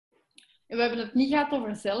We hebben het niet gehad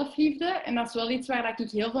over zelfliefde. En dat is wel iets waar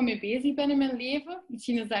ik heel veel mee bezig ben in mijn leven.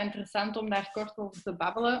 Misschien is dat interessant om daar kort over te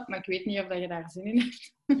babbelen. Maar ik weet niet of dat je daar zin in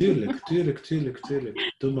hebt. Tuurlijk.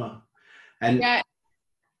 Doe maar. En Ja,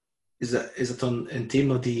 is dat dan een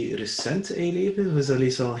thema die recent in je leven? Of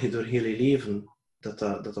is dat al door heel je leven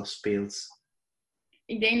dat speelt?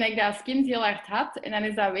 ik denk dat ik dat als kind heel hard had. En dan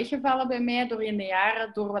is dat weggevallen bij mij door in de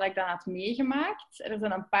jaren, door wat ik dan had meegemaakt. Er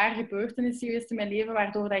zijn een paar gebeurtenissen geweest in mijn leven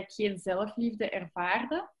waardoor dat ik geen zelfliefde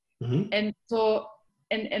ervaarde. Mhm.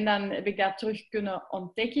 En dan heb ik dat terug kunnen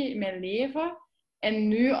ontdekken in mijn leven. En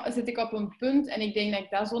nu zit ik op een punt, en ik denk dat ik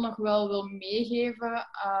dat zo nog wel wil meegeven.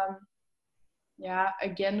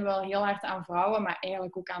 Again, wel heel hard aan vrouwen, maar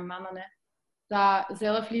eigenlijk ook aan mannen. Hè. Dat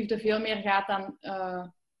zelfliefde veel meer gaat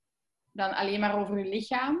dan alleen maar over je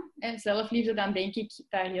lichaam. En zelfliefde, dan denk ik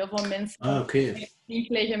dat heel veel mensen Oké.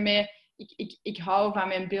 leggen met ik hou van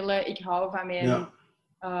mijn billen, ik hou van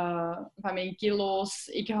van mijn kilo's,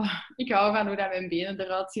 ik hou van hoe dat mijn benen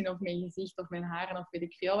eruit zien, of mijn gezicht, of mijn haren, of weet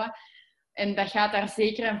ik veel wat. En dat gaat daar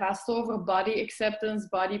zeker en vast over. Body acceptance,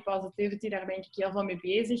 body positivity, daar ben ik heel veel mee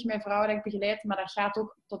bezig met vrouwen dat ik begeleid. Maar dat gaat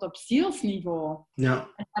ook tot op zielsniveau.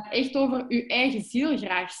 Ja. Het gaat echt over je eigen ziel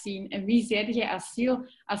graag zien. En wie zijde jij als ziel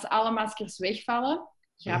als alle maskers wegvallen?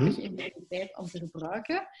 Grappig in deze tijd om te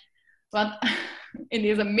gebruiken. Want in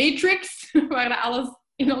deze matrix, waar dat alles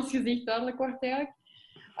in ons gezicht duidelijk wordt eigenlijk.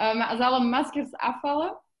 Maar als alle maskers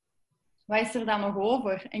afvallen, wat is er dan nog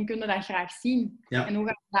over? En kun je dat graag zien? Ja. En hoe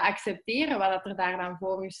ga je dat accepteren, wat er daar dan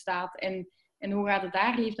voor je staat? En hoe ga je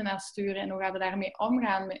daar liefde naar sturen? En hoe ga je daarmee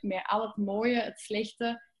omgaan? Met al het mooie, het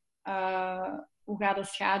slechte. Hoe ga je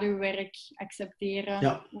schaduwwerk accepteren?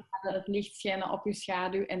 Ja. Hoe ga je het licht schijnen op je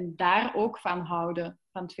schaduw? En daar ook van houden.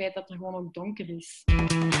 Van het feit dat er gewoon ook donker is.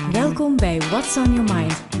 Welkom bij What's on Your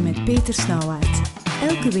Mind met Peter Snauwaard.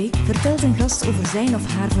 Elke week vertelt een gast over zijn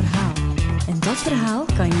of haar verhaal. En dat verhaal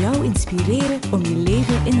kan jou inspireren om je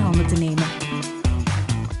leven in handen te nemen.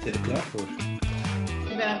 Ben je er klaar voor?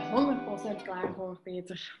 Ik ben er 100% klaar voor,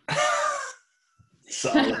 Peter.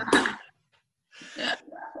 Zalig.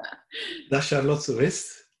 Dat Charlotte zo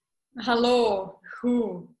wist. Hallo.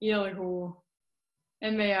 Goed. Heel goed.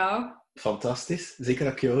 En bij jou? Fantastisch. Zeker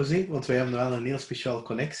dat ik jou zie, want wij hebben wel een heel speciale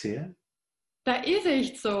connectie. Hè? Dat is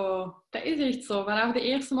echt zo. Dat is echt zo. Vanaf de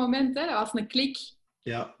eerste moment, hè. Dat was een klik.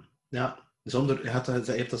 Ja. Zonder,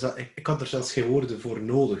 ik had er zelfs geen woorden voor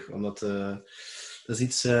nodig, omdat dat is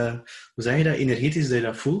iets, hoe zeg je dat, energetisch dat je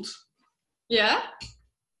dat voelt. Ja.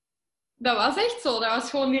 Dat was echt zo. Dat was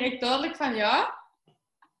gewoon direct duidelijk van ja,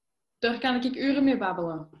 daar kan ik uren mee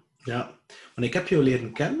babbelen. Ja, want ik heb jou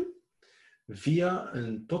leren kennen via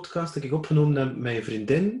een podcast dat ik opgenomen heb met je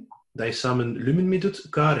vriendin, dat je samen Lumen mee doet,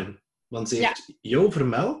 Karen. Want ze heeft jou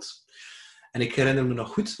vermeld. En ik herinner me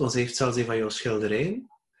nog goed, want ze heeft zelfs een van jouw schilderijen.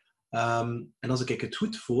 En als ik het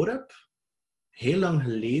goed voor heb, heel lang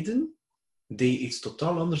geleden deed je iets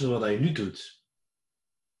totaal anders dan wat je nu doet.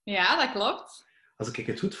 Ja, dat klopt. Als ik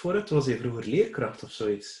het goed voor heb, was je vroeger leerkracht of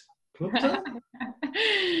zoiets. Klopt dat?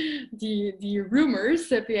 Die rumors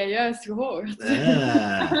heb jij juist gehoord.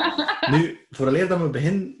 Nu, vooraleer dat we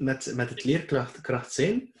beginnen met het leerkracht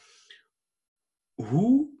zijn,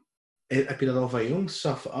 hoe heb je dat al van jongs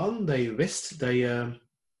af aan, dat je wist dat je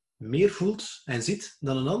meer voelt en ziet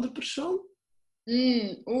dan een andere persoon?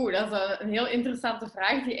 Dat is een heel interessante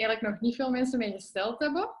vraag die eigenlijk nog niet veel mensen mij gesteld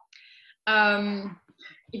hebben.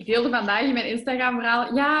 Ik deelde vandaag in mijn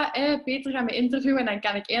Instagram-verhaal, Peter gaat me interviewen en dan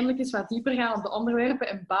kan ik eindelijk eens wat dieper gaan op de onderwerpen.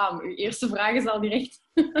 En bam, uw eerste vraag is al direct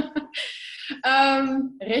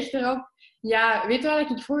recht erop. Ja, weet je wat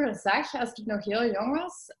ik vroeger zag, als ik nog heel jong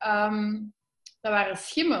was? Dat waren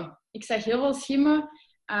schimmen. Ik zag heel veel schimmen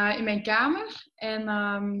in mijn kamer.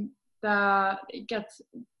 En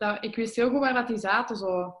ik wist heel goed waar dat die zaten.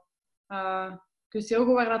 Zo. Ik wist heel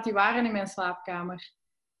goed waar dat die waren in mijn slaapkamer.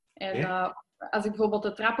 En als ik bijvoorbeeld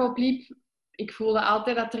de trap opliep, ik voelde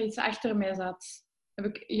altijd dat er iets achter mij zat. Dat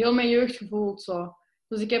heb ik heel mijn jeugd gevoeld. Zo.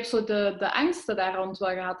 Dus ik heb zo de angsten daar rond wel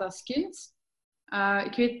gehad als kind.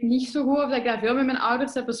 Ik weet niet zo goed of ik dat veel met mijn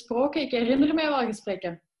ouders heb besproken. Ik herinner mij wel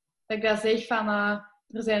gesprekken. Dat ik dat zeg van,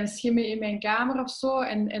 er zijn schimmen in mijn kamer of zo.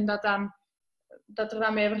 En dat er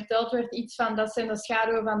dan mij verteld werd iets van, dat zijn de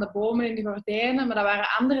schaduwen van de bomen in de gordijnen. Maar dat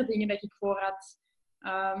waren andere dingen dat ik voor had.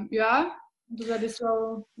 Dus dat is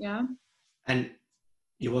wel, ja. En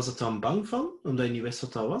je was er dan bang van, omdat je niet wist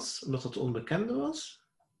wat dat was? Omdat het onbekende was?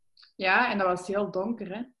 Ja, en dat was heel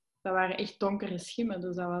donker, hè. Dat waren echt donkere schimmen,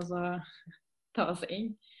 dus dat was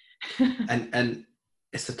eng. En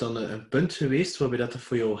is het dan een punt geweest waarbij dat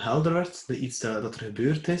voor jou helder werd, iets dat er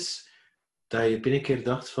gebeurd is, dat je binnen een keer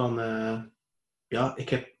dacht van,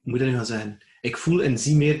 moet dat nu gaan zeggen, ik voel en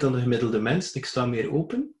zie meer dan de gemiddelde mens. Ik sta meer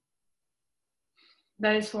open.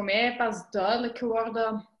 Dat is voor mij pas duidelijk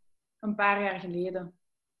geworden een paar jaar geleden.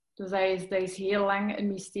 Dus dat is heel lang een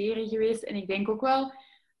mysterie geweest. En ik denk ook wel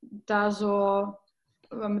dat zo,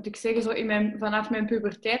 wat moet ik zeggen, vanaf mijn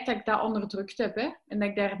puberteit dat ik dat onderdrukt heb. Hè? En dat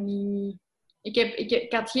ik daar niet...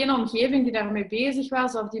 Ik had geen omgeving die daarmee bezig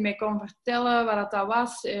was of die mij kon vertellen wat dat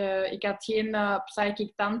was. Ik had geen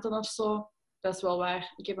psychic tante of zo. Dat is wel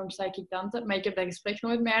waar. Ik heb een psychic tante, maar ik heb dat gesprek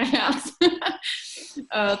nooit meer gehad.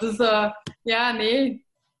 Ja, nee.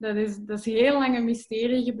 Dat is heel lang een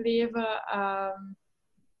mysterie gebleven.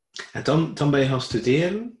 En dan ben je gaan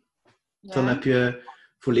studeren. Ja. Dan heb je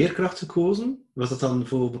voor leerkracht gekozen. Was dat dan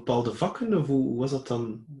voor bepaalde vakken? Of hoe was dat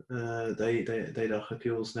dan dat je dat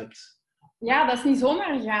gekozen hebt? Ja, dat is niet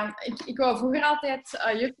zomaar gegaan. Ik wou vroeger altijd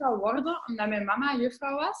juffrouw worden, omdat mijn mama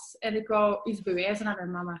juffrouw was. En ik wou iets bewijzen aan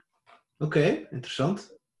mijn mama. Oké,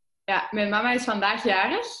 interessant. Ja, mijn mama is vandaag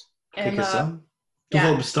jarig. Kijk eens aan.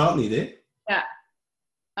 Toeval bestaat niet, hè? Ja.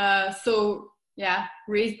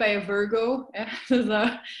 Raised by a Virgo.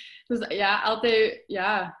 Dus ja, altijd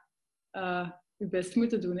je best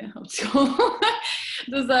moeten doen hè, op school.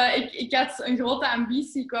 Dus ik had een grote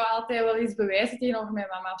ambitie. Ik wou altijd wel eens bewijzen tegenover mijn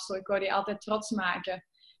mama of zo. Ik wou die altijd trots maken.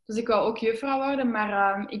 Dus ik wou ook juffrouw worden,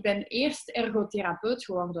 maar ik ben eerst ergotherapeut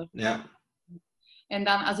geworden. Ja. En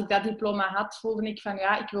dan, als ik dat diploma had, voelde ik van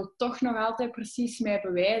ik wil toch nog altijd precies mij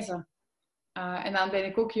bewijzen. En dan ben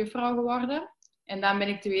ik ook juffrouw geworden. En dan ben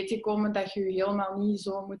ik te weten gekomen dat je je helemaal niet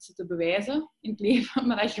zo moet zitten bewijzen in het leven,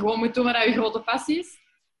 maar dat je gewoon moet doen wat je grote passie is.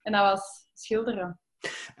 En dat was schilderen.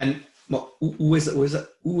 Maar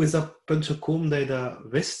hoe is dat punt gekomen dat je dat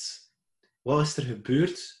wist? Wat is er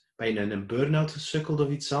gebeurd? Ben je in een burn-out gesukkeld of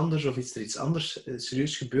iets anders? Of is er iets anders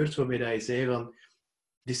serieus gebeurd waarbij dat je zei van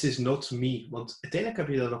this is not me? Want uiteindelijk heb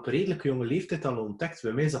je dat op een redelijk jonge leeftijd al ontdekt.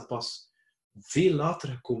 Bij mij is dat pas veel later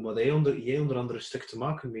gekomen, waar jij onder andere een stuk te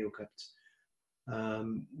maken mee ook hebt.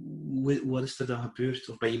 Wat is er dan gebeurd?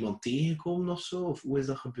 Of ben je iemand tegengekomen of zo? Of hoe is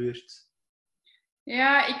dat gebeurd?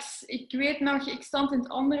 Ja, ik weet nog, ik stond in het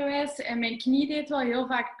onderwijs en mijn knie deed wel heel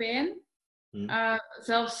vaak pijn.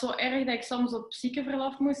 Zelfs zo erg dat ik soms op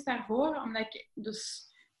ziekenverlof moest daarvoor. Omdat dus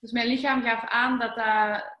mijn lichaam gaf aan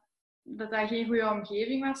dat geen goede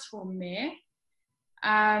omgeving was voor mij.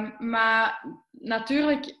 Maar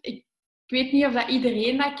natuurlijk, ik weet niet of dat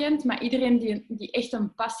iedereen dat kent, maar iedereen die echt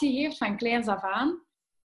een passie heeft, van kleins af aan,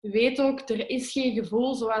 weet ook, er is geen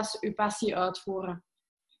gevoel zoals uw passie uitvoeren.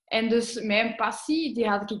 En dus mijn passie, die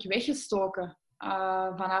had ik weggestoken.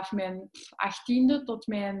 Vanaf mijn 18e tot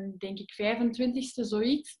mijn, denk ik, 25e,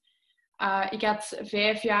 zoiets. Ik had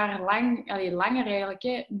 5 jaar lang, langer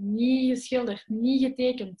eigenlijk, niet geschilderd, niet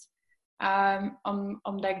getekend.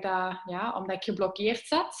 Omdat ik geblokkeerd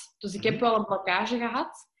zat. Dus ik heb wel een blokkage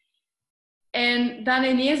gehad. En dan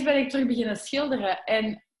ineens ben ik terug beginnen schilderen.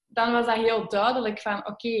 En dan was dat heel duidelijk van,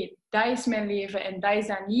 oké, dat is mijn leven en dat is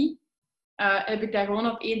dat niet. Heb ik daar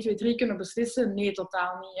gewoon op 1, 2, 3 kunnen beslissen? Nee,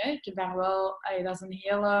 totaal niet. Hè. Ik heb daar wel... dat is een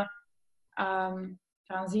hele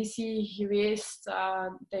transitie geweest.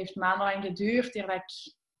 Dat heeft maandenlang geduurd, eer dat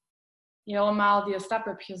ik helemaal die stap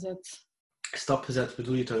heb gezet. Stap gezet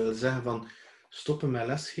bedoel je dat wil zeggen van stoppen met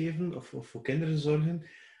lesgeven of voor kinderen zorgen,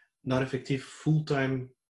 naar effectief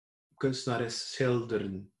fulltime kunstenares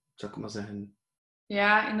schilderen, zou ik maar zeggen.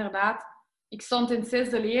 Ja, inderdaad. Ik stond in het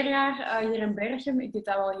 6e leerjaar hier in Berchem. Ik deed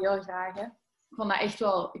dat wel heel graag. Hè. Ik vond dat echt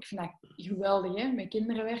wel... Ik vind dat geweldig, hè, met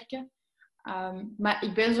kinderen werken. Maar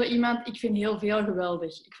ik ben zo iemand... Ik vind heel veel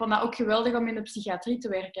geweldig. Ik vond dat ook geweldig om in de psychiatrie te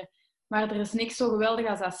werken. Maar er is niks zo geweldig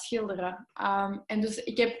als dat schilderen. En dus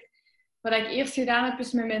wat ik eerst gedaan heb,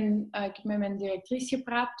 is ik heb met mijn directrice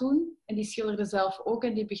gepraat toen. En die schilderde zelf ook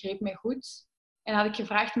en die begreep mij goed. En had ik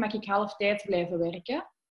gevraagd, mag ik halftijd blijven werken?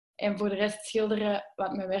 En voor de rest schilderen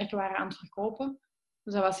wat mijn werken waren aan het verkopen.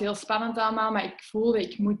 Dus dat was heel spannend allemaal, maar ik voelde,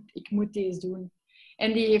 ik moet deze doen.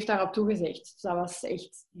 En die heeft daarop toegezegd. Dus dat was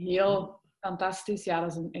echt heel fantastisch. Ja,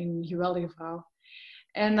 dat is een geweldige vrouw.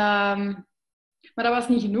 Maar dat was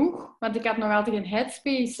niet genoeg, want ik had nog altijd geen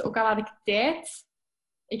headspace. Ook al had ik tijd.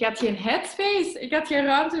 Ik had geen headspace. Ik had geen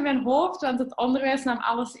ruimte in mijn hoofd, want het onderwijs nam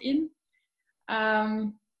alles in.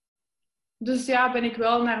 Dus ja, ben ik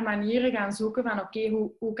wel naar manieren gaan zoeken van oké,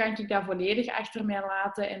 hoe kan ik dat volledig achter mij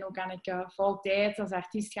laten en hoe kan ik vol tijd als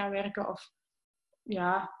artiest gaan werken. Of,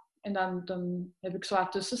 ja, en dan heb ik zo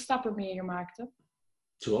wat tussenstappen meegemaakt. Hè.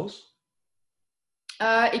 Zoals?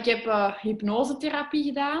 Ik heb hypnosetherapie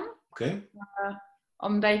gedaan. Oké.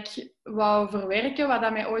 Omdat ik wou verwerken wat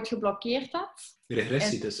dat mij ooit geblokkeerd had.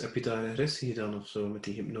 Regressie, dus heb je daar regressie gedaan of zo, met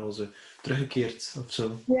die hypnose? Teruggekeerd of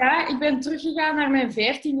zo? Ja, ik ben teruggegaan naar mijn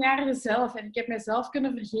 15-jarige zelf. En ik heb mezelf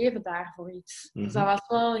kunnen vergeven daarvoor iets. Dus dat was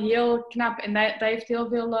wel heel knap. En dat heeft heel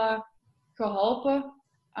veel geholpen.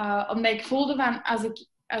 Omdat ik voelde van,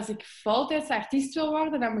 als ik voltijds artiest wil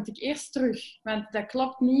worden, dan moet ik eerst terug. Want dat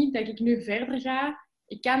klopt niet dat ik nu verder ga.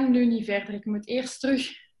 Ik kan nu niet verder. Ik moet eerst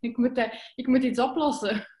terug. Ik moet iets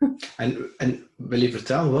oplossen. En wil je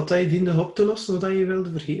vertellen wat je diende op te lossen, wat je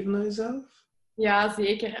wilde vergeven aan jezelf? Ja,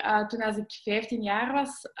 zeker. Toen als ik 15 jaar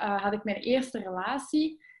was, had ik mijn eerste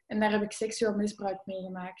relatie. En daar heb ik seksueel misbruik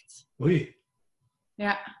meegemaakt. Oei.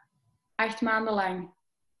 Ja, 8 maanden lang.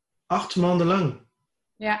 8 maanden lang?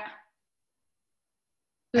 Ja.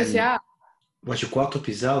 Dus en ja. Was je kwaad op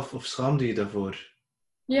jezelf of schaamde je daarvoor?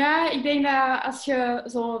 Ja, ik denk dat als je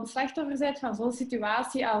zo'n slachtoffer bent van zo'n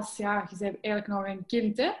situatie als... Ja, je bent eigenlijk nog een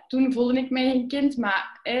kind, hè. Toen voelde ik mij een kind,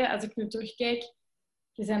 maar als ik nu terugkijk...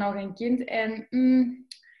 Je bent nog een kind en... in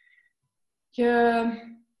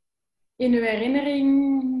je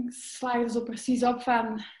herinnering slaag je zo precies op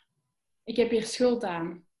van... Ik heb hier schuld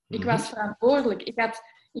aan. Ik was verantwoordelijk.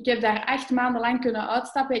 Ik heb daar 8 maanden lang kunnen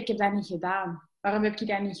uitstappen. Ik heb dat niet gedaan. Waarom heb ik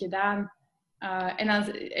dat niet gedaan?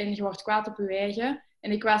 En je wordt kwaad op je eigen.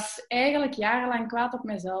 En ik was eigenlijk jarenlang kwaad op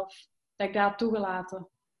mezelf. Dat ik dat had toegelaten.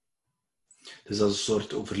 Dus dat is een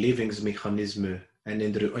soort overlevingsmechanisme. En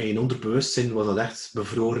in je onderbewustzijn was dat echt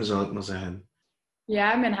bevroren, zou ik maar zeggen.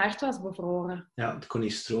 Ja, mijn hart was bevroren. Ja, het kon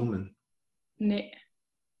niet stromen. Nee.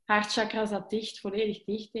 Hartchakra zat dicht, volledig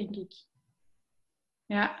dicht, denk ik.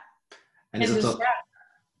 Ja. En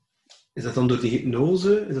is dat dan door die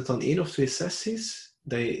hypnose, is dat dan 1 of 2 sessies,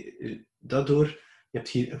 dat je daardoor,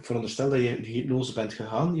 veronderstel dat je in die hypnose bent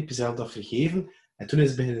gegaan, je hebt jezelf dat vergeven, en toen is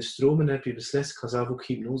het beginnen stromen en heb je beslist, ik ga zelf ook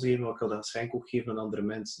hypnose geven, maar ik wil dat geschenk ook geven aan andere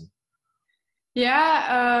mensen.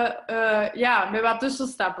 Ja, met wat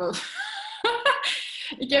tussenstappen.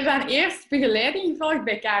 Ik heb dan eerst begeleiding gevolgd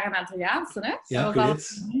bij Karen Adriaansen. Hè? Ja, ik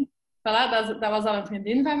weet. Voilà, dat was al een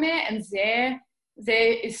vriendin van mij. En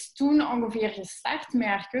zij is toen ongeveer gestart met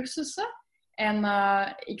haar cursussen. En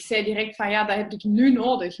ik zei direct van, ja, dat heb ik nu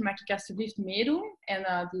nodig. Mag ik alsjeblieft meedoen?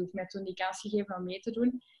 En die heeft mij toen die kans gegeven om mee te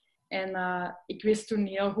doen. En ik wist toen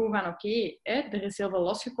heel goed van, oké, er is heel veel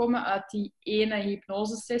losgekomen uit die ene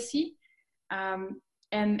hypnosesessie.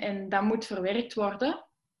 En dat moet verwerkt worden.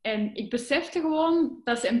 En ik besefte gewoon,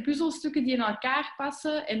 dat zijn puzzelstukken die in elkaar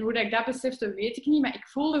passen. En hoe dat ik dat besefte, weet ik niet. Maar ik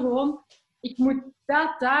voelde gewoon, ik moet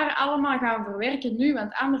dat daar allemaal gaan verwerken nu.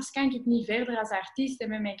 Want anders kan ik niet verder als artiest en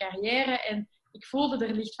met mijn carrière. En ik voelde,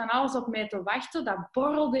 er ligt van alles op mij te wachten. Dat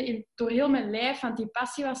borrelde door heel mijn lijf, want die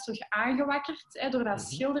passie was terug aangewakkerd door dat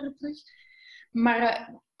schilderen terug.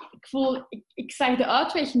 Maar ik zag de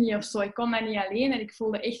uitweg niet of zo. Ik kon dat niet alleen. En ik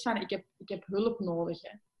voelde echt van, ik heb hulp nodig. Hè.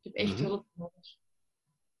 Ik heb echt hulp nodig.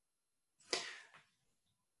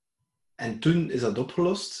 En toen is dat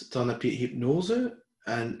opgelost. Dan heb je hypnose.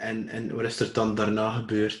 En wat is er dan daarna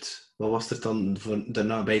gebeurd? Wat was er dan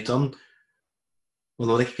daarna? Ben je dan...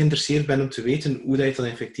 Want wat ik geïnteresseerd ben om te weten hoe dat je het dan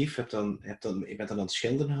effectief hebt. Je bent dan aan het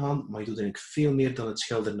schilderen gegaan, maar je doet eigenlijk veel meer dan het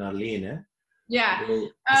schilderen alleen. Hè? Ja.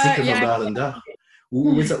 Zeker vandaag de dag.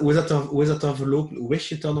 Hoe is dat dan verlopen? Hoe wist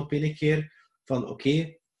je het dan op een keer van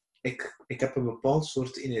oké, ik heb een bepaald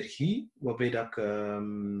soort energie waarbij dat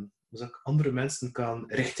ik andere mensen kan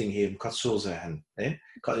richting geven, ik ga het zo zeggen. Hè?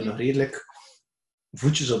 Ik kan je nog redelijk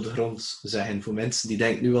voetjes op de grond zeggen voor mensen die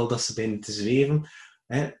denken nu al dat ze beginnen te zweven.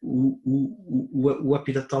 Hè? Hoe heb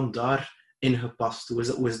je dat dan daarin gepast?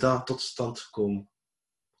 Hoe is dat tot stand gekomen?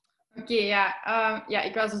 Oké, ja,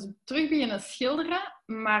 ik was dus terug beginnen schilderen,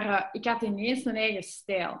 maar ik had ineens een eigen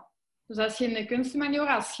stijl. Dus als je in de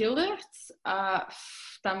kunstmaniora schildert,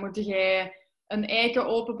 dan moet je een eiken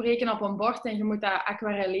openbreken op een bord en je moet dat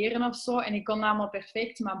aquarelleren of zo. En ik kon dat allemaal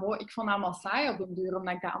perfect, maar ik vond dat allemaal saai op den duur,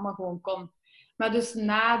 omdat ik dat allemaal gewoon kon. Maar dus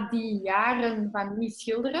na die jaren van niet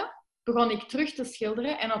schilderen, begon ik terug te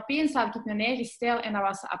schilderen. En opeens had ik een eigen stijl en dat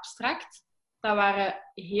was abstract. Dat waren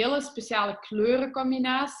hele speciale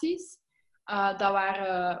kleurencombinaties. Dat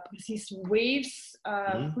waren precies waves,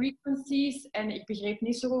 frequencies. En ik begreep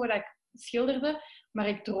niet zo goed wat ik schilderde. Maar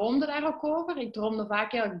ik droomde daar ook over. Ik droomde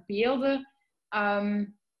vaak eigenlijk beelden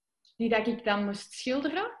die dat ik dan moest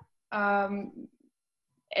schilderen.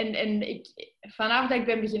 Vanaf dat ik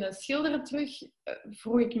ben beginnen schilderen terug,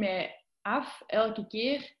 vroeg ik mij af, elke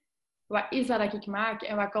keer, wat is dat ik maak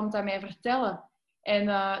en wat komt dat mij vertellen? En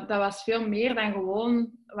dat was veel meer dan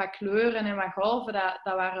gewoon wat kleuren en wat golven. Dat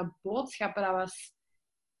waren boodschappen.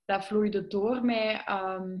 Dat vloeide door mij.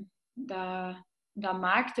 Dat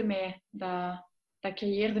maakte mij. dat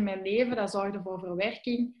creëerde mijn leven, dat zorgde voor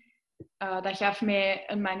verwerking. Dat gaf mij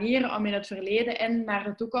een manier om in het verleden en naar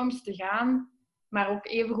de toekomst te gaan, maar ook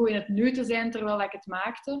evengoed in het nu te zijn terwijl ik het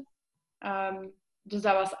maakte. Dus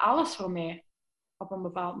dat was alles voor mij op een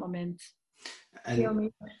bepaald moment.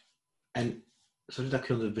 En sorry dat ik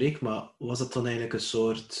je onderbreek, maar was het dan eigenlijk een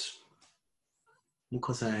soort... Hoe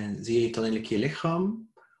kan ik zeggen? Zie je dan eigenlijk je lichaam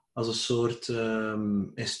als een soort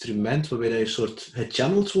instrument waarbij je een soort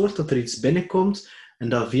gechanneld wordt, dat er iets binnenkomt en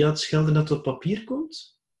dat via het schilderen dat op papier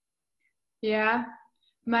komt? Ja,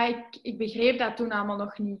 maar ik begreep dat toen allemaal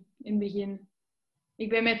nog niet in het begin. Ik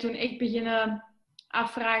ben mij toen echt beginnen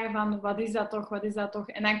afvragen van, wat is dat toch, wat is dat toch?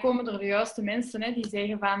 En dan komen er de juiste mensen die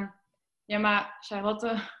zeggen van, ja maar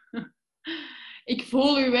Charlotte, ik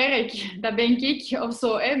voel uw werk, dat ben ik, of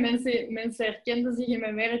zo. Mensen herkenden zich in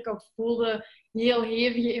mijn werk of voelden heel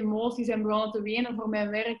hevige emoties en begonnen te wenen voor mijn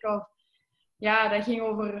werk. Of, ja, dat ging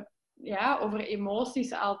over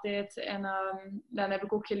emoties altijd. En dan heb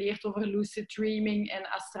ik ook geleerd over lucid dreaming en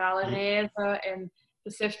astrale reizen. En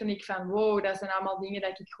besefte ik van, wow, dat zijn allemaal dingen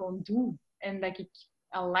dat ik gewoon doe. En dat ik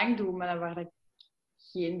al lang doe, maar waar ik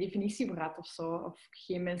geen definitie voor had of zo. Of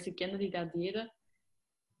geen mensen kende die dat deden.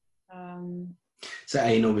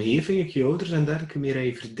 Zijn je omgeving, je ouders en dergelijke, meer aan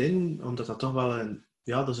je vriendin, omdat dat toch wel een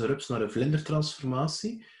rups naar een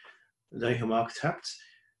vlindertransformatie dat je gemaakt hebt.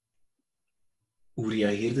 Hoe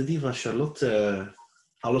reageerde die van Charlotte?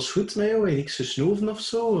 Alles goed met jou? Heb je niks gesnoven of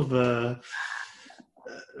zo? Of,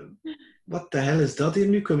 wat de hel is dat hier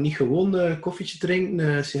nu? Kunnen we niet gewoon koffietje drinken,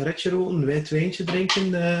 een sigaretje roken, een wijd wijntje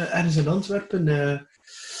drinken, ergens in Antwerpen,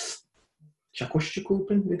 chakosje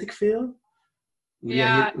kopen, weet ik veel? Hoe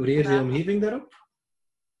reageerde je omgeving daarop?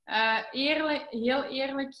 Heel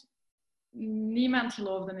eerlijk, niemand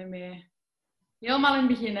geloofde in mij. Helemaal in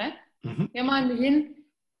het begin, hè? Mm-hmm. Helemaal in het begin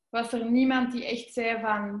was er niemand die echt zei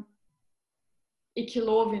van, ik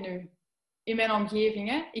geloof in u. In mijn omgeving,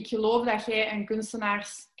 hè? Ik geloof dat jij een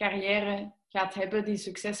kunstenaarscarrière gaat hebben die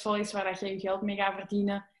succesvol is, waar dat jij je geld mee gaat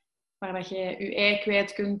verdienen, waar dat jij je ei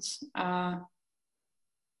kwijt kunt.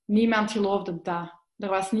 Niemand geloofde dat. Er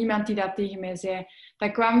was niemand die dat tegen mij zei.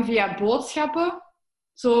 Dat kwam via boodschappen.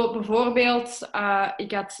 Zo bijvoorbeeld,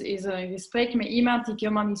 ik had eens een gesprek met iemand die ik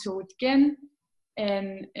helemaal niet zo goed ken.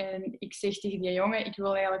 En ik zeg tegen die jongen, ik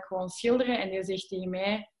wil eigenlijk gewoon schilderen. En die zegt tegen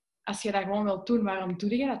mij, als je dat gewoon wilt doen, waarom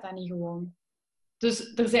doe je dat dan niet gewoon?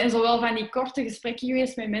 Dus er zijn zowel van die korte gesprekken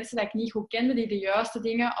geweest met mensen dat ik niet goed kende, die de juiste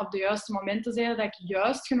dingen op de juiste momenten zeiden, dat ik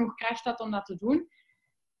juist genoeg kracht had om dat te doen.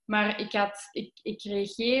 Maar ik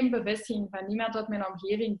kreeg geen bevestiging van niemand uit mijn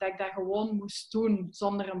omgeving dat ik dat gewoon moest doen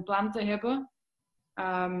zonder een plan te hebben.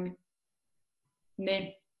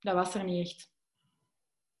 Nee, dat was er niet echt.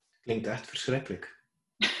 Klinkt echt verschrikkelijk.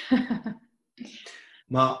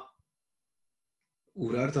 Maar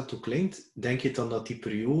hoe raar dat ook klinkt, denk je dan dat die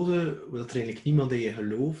periode, dat er eigenlijk niemand in je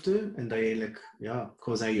geloofde en dat je eigenlijk, ik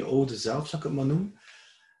wou zeggen, je oude zelf, zou ik het maar noemen,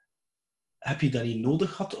 heb je dat niet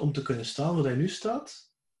nodig gehad om te kunnen staan waar je nu staat?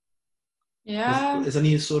 Ja. Is dat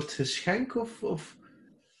niet een soort geschenk of hoe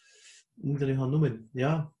moet ik dat nu gaan noemen?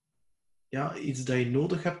 Ja, iets dat je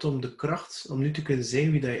nodig hebt om de kracht, om nu te kunnen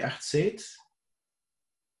zijn wie dat je echt bent.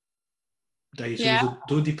 Dat je sowieso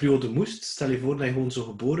door die periode moest. Stel je voor dat je gewoon zo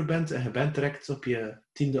geboren bent en je bent direct op je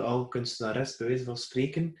 10e al kunstenares, bij wijze van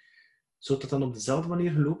spreken. Zou dat dan op dezelfde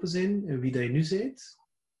manier gelopen zijn en wie dat je nu bent?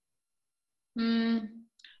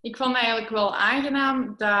 Ik vond het eigenlijk wel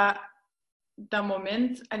aangenaam dat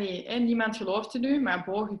moment... niemand geloofde nu, maar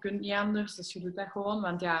je kunt niet anders, dus je doet dat gewoon,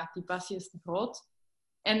 want die passie is te groot.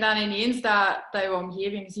 En dan ineens dat je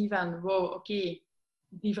omgeving ziet van, wow, oké,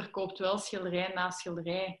 die verkoopt wel schilderij na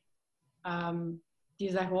schilderij. Die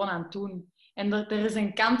is dat gewoon aan het doen. En er is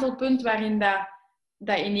een kantelpunt waarin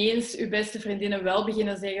dat ineens je beste vriendinnen wel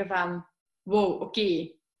beginnen zeggen van, wow,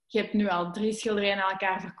 oké, je hebt nu al 3 schilderijen aan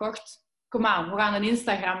elkaar verkocht. Kom aan, we gaan een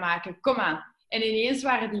Instagram maken. Kom aan. En ineens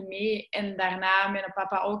waren die mee. En daarna mijn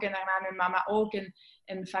papa ook. En daarna mijn mama ook.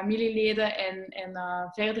 En familieleden. En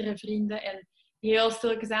verdere vrienden. En heel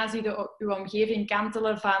stilletjes aan zie je uw omgeving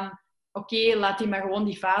kantelen van... Oké, laat die maar gewoon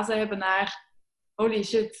die fase hebben naar... Holy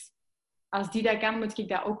shit. Als die dat kan, moet ik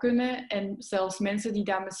dat ook kunnen. En zelfs mensen die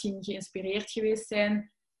daar misschien geïnspireerd geweest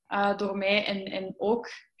zijn door mij. En ook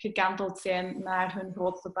gekanteld zijn naar hun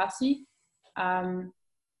grootste passie.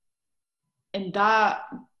 En dat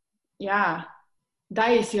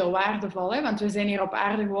is heel waardevol, hè? Want we zijn hier op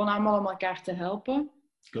aarde gewoon allemaal om elkaar te helpen.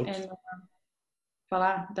 Klopt. En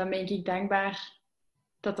voilà, dan ben ik dankbaar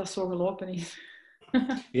dat dat zo gelopen is.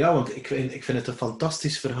 Ja, want ik vind het een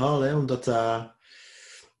fantastisch verhaal, hè, omdat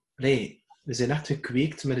we zijn echt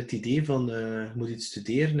gekweekt met het idee van je moet iets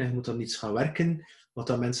studeren en je moet dan iets gaan werken wat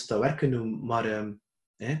dat mensen dat werken noemen, maar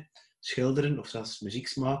schilderen of zelfs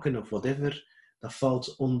muziek maken of whatever, dat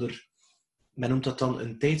valt onder, men noemt dat dan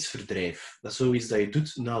een tijdsverdrijf. Dat is zoiets dat je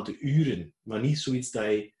doet na de uren, maar niet zoiets dat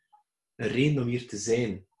je een reden om hier te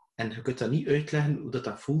zijn. En je kunt dat niet uitleggen hoe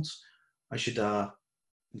dat voelt als je dat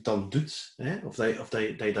dan doet, of dat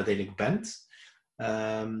je dat eigenlijk bent.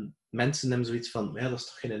 Mensen hebben zoiets van, ja, dat is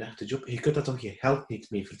toch geen echte job. Je kunt daar toch je geld niet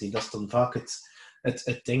mee verdienen. Dat is dan vaak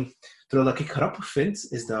het ding. Terwijl dat ik grappig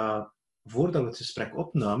vind, is dat voordat we het gesprek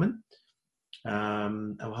opnamen,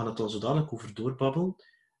 en we gaan het al zo dadelijk over doorbabbelen,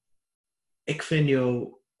 ik vind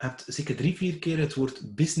jou, hebt zeker 3-4 keer het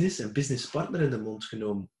woord business en businesspartner in de mond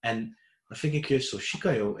genomen. En dat vind ik juist zo chic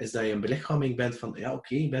aan jou, is dat je een belichaming bent van, ja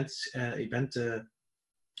oké, je bent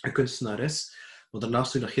een kunstenares, maar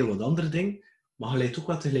daarnaast doe je nog heel wat andere dingen, maar je leidt ook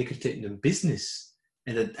wel tegelijkertijd een business.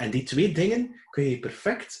 En die twee dingen kun je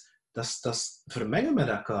perfect, dat is vermengen met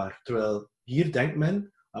elkaar. Terwijl hier denkt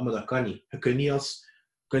men, maar dat kan niet. Je kunt niet als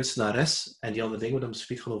kunstenares, en die andere dingen waar we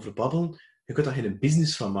specifiek gaan over babbelen, je kunt daar geen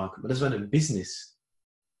business van maken, maar dat is wel een business.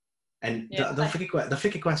 En ja, dat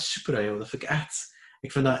vind ik wel super aan jou. Dat vind ik echt...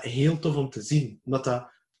 Ik vind dat heel tof om te zien, omdat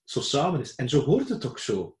dat zo samen is. En zo hoort het ook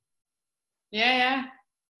zo. Ja.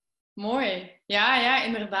 Mooi. Ja,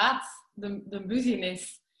 inderdaad. De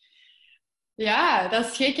business. Ja, dat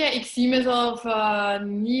is gek, hè. Ik zie mezelf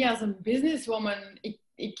niet als een businesswoman.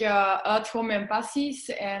 Ik uit gewoon mijn passies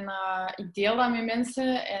en ik deel dat met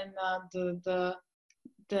mensen. En,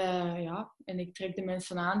 en ik trek de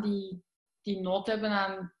mensen aan die nood hebben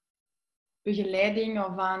aan begeleiding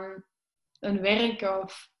of aan een werk.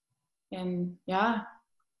 En ja,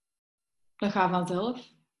 dat gaat vanzelf.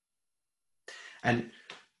 En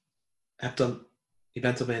je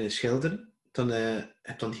bent dan bij een schilder, dan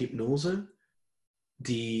heb dan hypnose,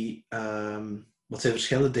 wat zijn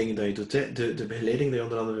verschillende dingen dat je doet. Hè? De begeleiding die je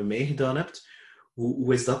onder andere bij mij gedaan hebt,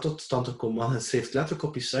 hoe is dat tot stand gekomen? Want je schrijft letterlijk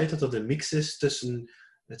op je site dat een mix is tussen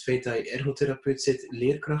het feit dat je ergotherapeut bent,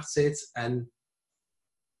 leerkracht bent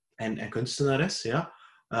en kunstenares. Ja?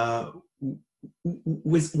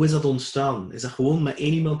 Hoe is dat ontstaan? Is dat gewoon met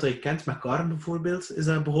één iemand dat je kent, met Karen bijvoorbeeld, is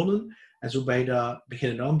dat begonnen? En zo ben je dat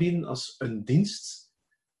beginnen aanbieden als een dienst.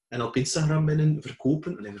 En op Instagram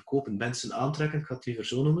verkopen, mensen aantrekken, ik ga het liever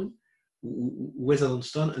zo noemen. Hoe is dat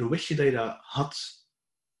ontstaan en hoe wist je dat je dat had?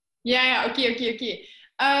 Ja, oké.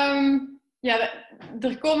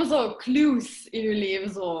 Er komen zo clues in je leven.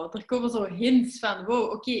 Zo. Er komen zo hints van,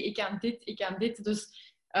 wow, oké, ik kan dit.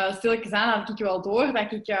 Dus stilletjes aan had ik wel door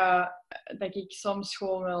dat ik soms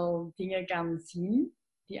gewoon wel dingen kan zien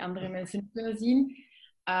die andere mensen niet kunnen zien.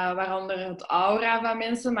 Waaronder het aura van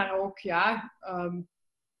mensen, maar ook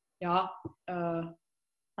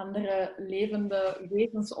andere levende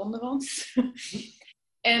wezens onder ons.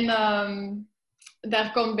 En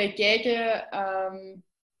daar komt bij kijken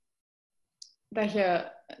dat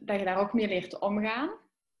je daar ook mee leert omgaan.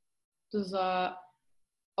 Dus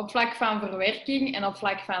op vlak van verwerking en op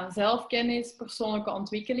vlak van zelfkennis, persoonlijke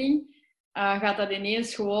ontwikkeling, gaat dat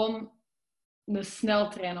ineens gewoon een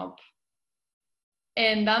sneltrein op.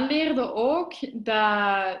 En dan leer je ook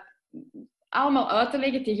dat allemaal uit te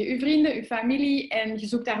leggen tegen je vrienden, je familie. En je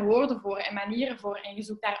zoekt daar woorden voor en manieren voor. En je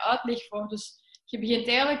zoekt daar uitleg voor. Dus je begint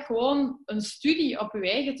eigenlijk gewoon een studie op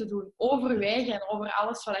je eigen te doen. Over je eigen en over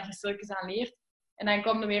alles wat je stilletjes aan leert. En dan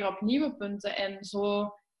kom je weer op nieuwe punten. En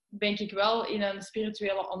zo ben ik wel in een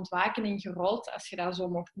spirituele ontwakening gerold, als je dat zo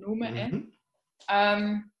mocht noemen.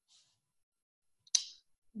 Mm-hmm.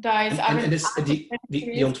 Dat is en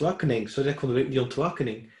die ontwakening, die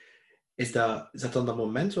ontwakening, is dat dan dat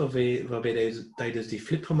moment waarbij dat je dus die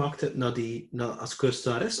flip gemaakt hebt als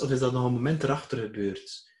kunstenares, of is dat nog een moment erachter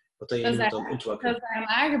gebeurd? Dat is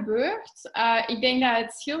daarna gebeurd. Ik denk dat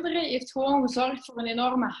het schilderen heeft gewoon gezorgd voor een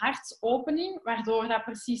enorme hartsopening, waardoor dat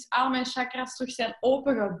precies al mijn chakras terug zijn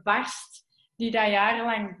opengebarst, die daar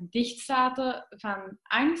jarenlang dicht zaten van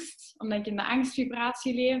angst, omdat ik in de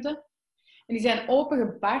angstvibratie leefde. En die zijn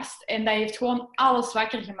opengebarst en dat heeft gewoon alles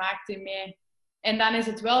wakker gemaakt in mij. En dan is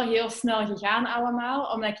het wel heel snel gegaan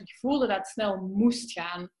allemaal, omdat ik voelde dat het snel moest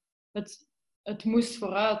gaan. Het moest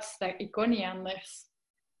vooruit, ik kon niet anders.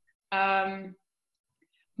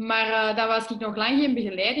 Maar dan was ik nog lang geen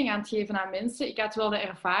begeleiding aan het geven aan mensen. Ik had wel de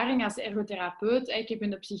ervaring als ergotherapeut. Ik heb in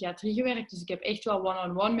de psychiatrie gewerkt, dus ik heb echt wel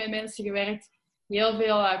one-on-one met mensen gewerkt. Heel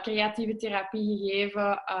veel creatieve therapie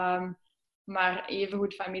gegeven. Maar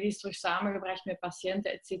evengoed families terug samengebracht met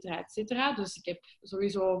patiënten, et cetera, et cetera. Dus ik heb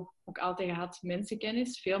sowieso ook altijd gehad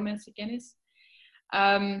mensenkennis, veel mensenkennis.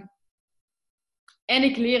 En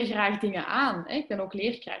ik leer graag dingen aan. Ik ben ook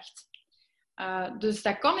leerkracht. Dus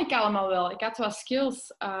dat kon ik allemaal wel. Ik had wat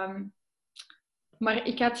skills. Maar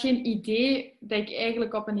ik had geen idee dat ik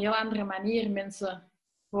eigenlijk op een heel andere manier mensen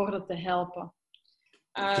hoorde te helpen.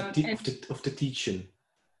 Of te teachen.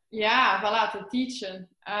 Ja, voilà, te teachen.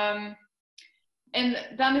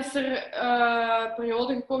 En dan is er een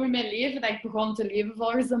periode gekomen in mijn leven dat ik begon te leven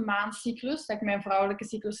volgens de maancyclus. Dat ik mijn vrouwelijke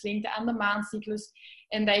cyclus linkte aan de maancyclus.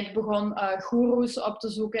 En dat ik begon goeroes op te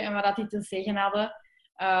zoeken en wat die te zeggen hadden.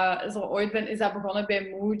 Is dat begonnen bij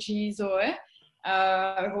Muji, zo hè.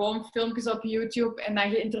 Gewoon filmpjes op YouTube en dan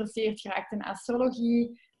geïnteresseerd geraakt in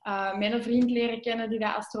astrologie. Mijn vriend leren kennen die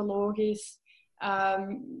dat astroloog is.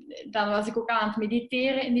 Dan was ik ook aan het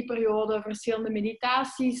mediteren in die periode. Verschillende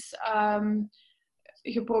meditaties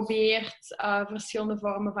geprobeerd. Verschillende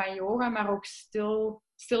vormen van yoga, maar ook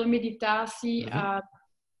stille meditatie.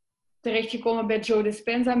 Terechtgekomen bij Joe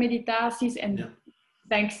Dispenza meditaties. En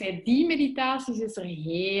dankzij die meditaties is er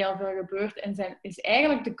heel veel gebeurd. En is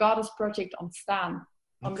eigenlijk de Goddess Project ontstaan.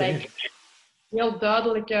 Omdat ik heel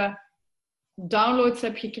duidelijke downloads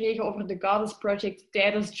heb gekregen over de Goddess Project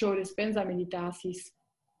tijdens Joe Dispenza meditaties.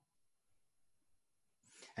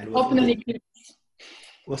 Op een eclipse.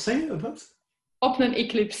 Wat zei je? Wat? Op een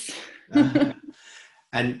eclipse.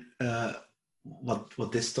 En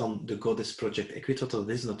wat is dan de Goddess Project? Ik weet wat dat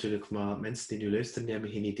is natuurlijk, maar mensen die nu luisteren, die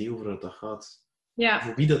hebben geen idee over wat dat gaat. Ja.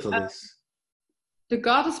 Voor wie dat is. De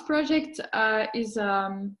Goddess Project is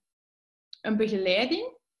een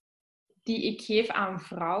begeleiding die ik geef aan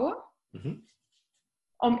vrouwen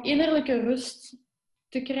om innerlijke rust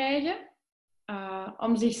te krijgen,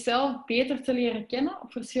 om zichzelf beter te leren kennen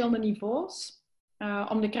op verschillende niveaus,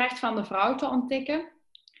 om de kracht van de vrouw te ontdekken,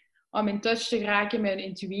 om in touch te geraken met hun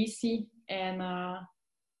intuïtie en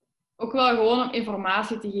ook wel gewoon om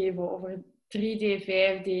informatie te geven over 3D,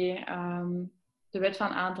 5D, de wet van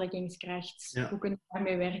aantrekkingskracht. Ja. Hoe kun je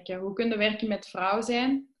daarmee werken? Hoe kun je werken met vrouw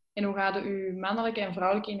zijn? En hoe gaat je mannelijke en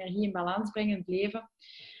vrouwelijke energie in balans brengen in het leven?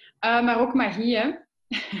 Maar ook magie, hè?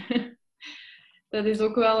 Dat is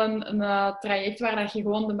ook wel een traject waar dat je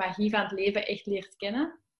gewoon de magie van het leven echt leert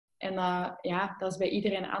kennen. En dat is bij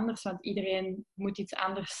iedereen anders, want iedereen moet iets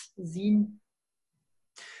anders zien.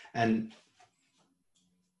 En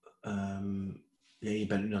je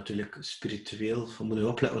bent nu natuurlijk spiritueel, ik moet nu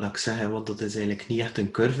opletten wat ik zeg, want dat is eigenlijk niet echt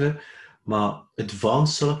een curve, maar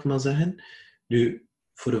advanced zal ik maar zeggen. Nu,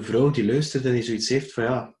 voor een vrouw die luistert en die zoiets heeft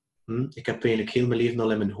van ik heb eigenlijk heel mijn leven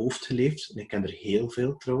al in mijn hoofd geleefd, en ik ken er heel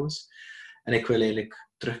veel trouwens, en ik wil eigenlijk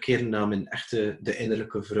terugkeren naar de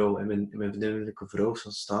innerlijke vrouw, en mijn innerlijke vrouw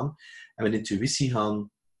zal staan, en mijn intuïtie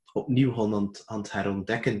opnieuw aan het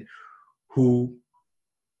herontdekken. Hoe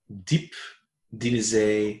diep dienen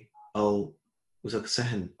zij al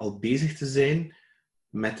bezig te zijn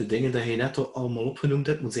met de dingen die je net allemaal opgenoemd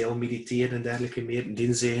hebt? Moeten zij al mediteren en dergelijke meer?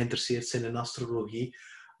 Dienen zij geïnteresseerd zijn in astrologie?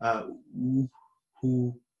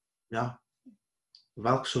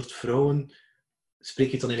 Welk soort vrouwen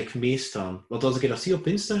spreek je dan eigenlijk meest aan? Want als ik dat zie op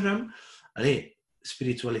Instagram,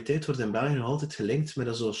 spiritualiteit wordt in België nog altijd gelinkt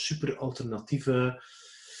met zo'n super alternatieve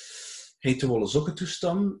heetwolle sokken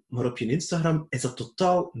toestand, maar op je Instagram is dat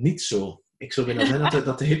totaal niet zo. Ik zou bijna zeggen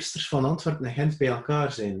dat de hipsters van Antwerpen en Gent bij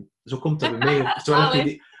elkaar zijn. Zo komt dat bij mij.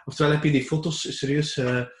 Oftewel heb je die foto's serieus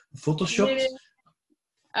gefotoshopt?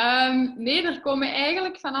 Nee, er komen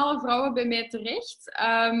eigenlijk van alle vrouwen bij mij terecht.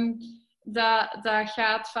 Dat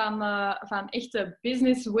gaat van echte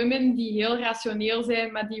businesswomen die heel rationeel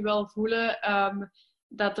zijn, maar die wel voelen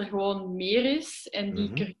dat er gewoon meer is en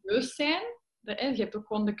die curieus zijn. Je hebt ook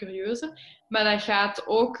gewoon de curieuze. Maar dat gaat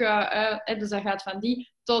ook dus dat gaat van die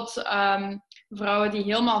tot vrouwen die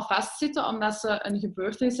helemaal vastzitten omdat ze een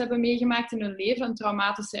gebeurtenis hebben meegemaakt in hun leven, een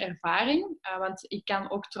traumatische ervaring. Want ik kan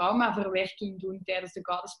ook traumaverwerking doen tijdens de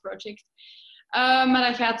Goddess Project. Maar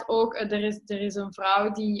dat gaat ook... Er is een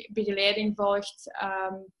vrouw die begeleiding volgt,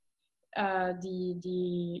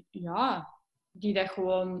 die dat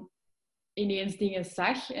gewoon ineens dingen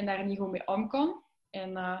zag en daar niet goed mee om kon.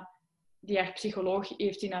 En die haar psycholoog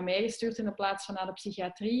heeft die naar mij gestuurd in de plaats van naar de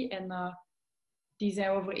psychiatrie. En die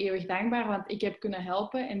zijn we voor eeuwig dankbaar, want ik heb kunnen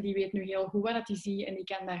helpen. En die weet nu heel goed wat hij ziet en die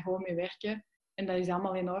kan daar gewoon mee werken. En dat is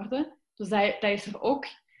allemaal in orde. Dus dat is er ook.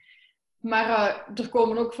 Maar er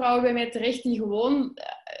komen ook vrouwen bij mij terecht die gewoon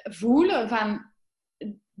voelen van...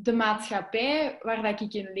 De maatschappij waar dat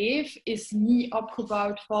ik in leef is niet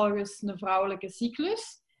opgebouwd volgens een vrouwelijke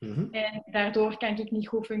cyclus. En daardoor kan ik niet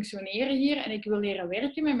goed functioneren hier. En ik wil leren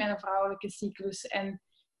werken met mijn vrouwelijke cyclus. En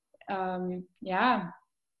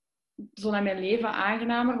zodat mijn leven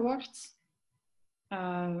aangenamer wordt.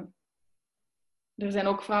 Er zijn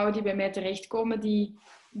ook vrouwen die bij mij terechtkomen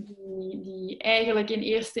die eigenlijk in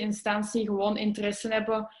eerste instantie gewoon interesse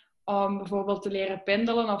hebben om bijvoorbeeld te leren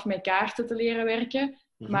pendelen of met kaarten te leren werken.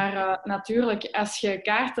 Maar natuurlijk, als je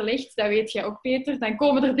kaarten legt, dat weet jij ook, Peter, dan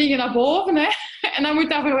komen er dingen naar boven. Hè? En dan moet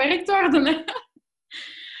dat verwerkt worden. Hè?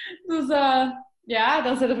 Dus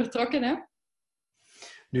dan zijn we vertrokken. Hè?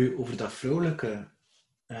 Nu, over dat vrouwelijke.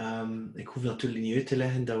 Ik hoef natuurlijk niet uit te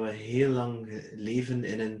leggen dat we heel lang leven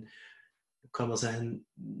in een... Ik kan wel zeggen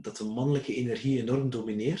dat de mannelijke energie enorm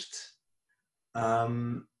domineert.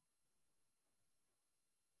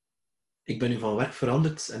 Ik ben nu van werk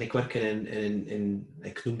veranderd en ik werk in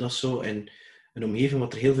ik noem dat zo, in een omgeving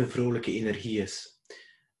waar er heel veel vrouwelijke energie is.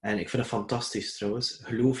 En ik vind dat fantastisch trouwens.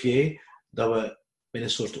 Geloof jij dat we in een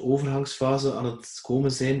soort overgangsfase aan het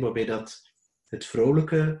komen zijn, waarbij dat het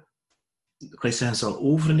vrouwelijke, kan je zeggen, zal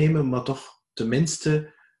overnemen, maar toch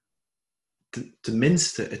tenminste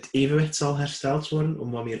het evenwicht zal hersteld worden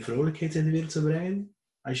om wat meer vrouwelijkheid in de wereld te brengen?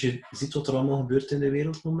 Als je ziet wat er allemaal gebeurt in de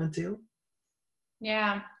wereld momenteel?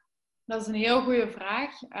 Ja, dat is een heel goede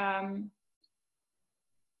vraag.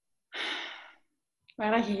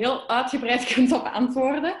 Waar je heel uitgebreid kunt op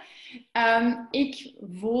antwoorden. Ik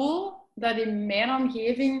voel dat in mijn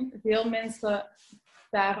omgeving veel mensen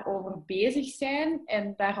daarover bezig zijn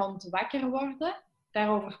en daar rond wakker worden,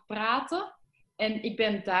 daarover praten. En ik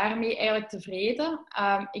ben daarmee eigenlijk tevreden.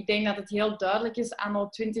 Ik denk dat het heel duidelijk is anno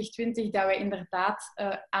 2020 dat we inderdaad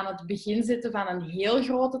aan het begin zitten van een heel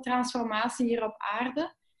grote transformatie hier op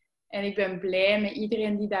aarde. En ik ben blij met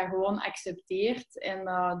iedereen die dat gewoon accepteert en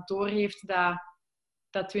doorheeft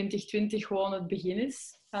dat 2020 gewoon het begin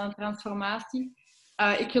is van een transformatie.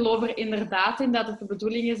 Ik geloof er inderdaad in dat het de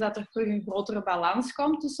bedoeling is dat er terug een grotere balans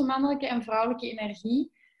komt tussen mannelijke en vrouwelijke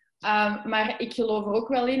energie. Maar ik geloof er ook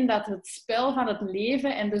wel in dat het spel van het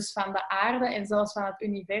leven en dus van de aarde en zelfs van het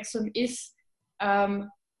universum is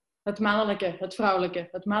het mannelijke, het vrouwelijke,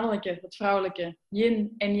 het mannelijke, het vrouwelijke,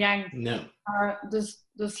 yin en yang. Ja.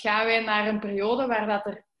 Dus gaan wij naar een periode waar dat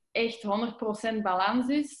er echt 100% balans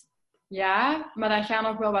is? Ja, maar dat gaat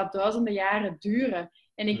nog wel wat duizenden jaren duren.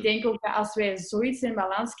 En ik denk ook dat als wij zoiets in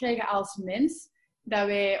balans krijgen als mens, dat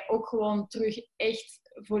wij ook gewoon terug echt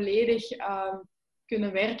volledig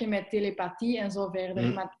kunnen werken met telepathie en zo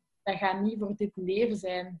verder. Maar dat gaat niet voor dit leven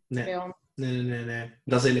zijn bij ons. Nee.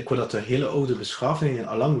 Dat is eigenlijk wat de hele oude beschavingen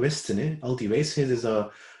al lang wisten. Hè? Al die wijsheid is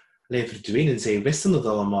dat verdwenen. Zij wisten dat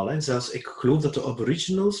allemaal. Hè? Zelfs ik geloof dat de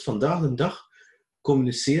aboriginals vandaag de dag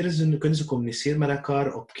kunnen ze communiceren met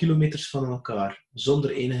elkaar op kilometers van elkaar,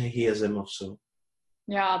 zonder enige gsm of zo.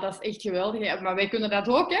 Ja, dat is echt geweldig. Maar wij kunnen dat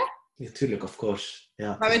ook, hè? Natuurlijk, of course.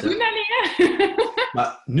 Ja, maar wij doen dat niet, hè?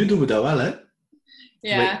 Maar nu doen we dat wel, hè?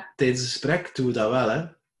 Ja. Tijdens het gesprek doen we dat wel, hè?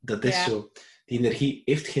 Dat is zo. Die energie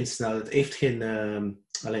heeft geen snelheid, heeft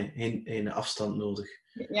geen afstand nodig.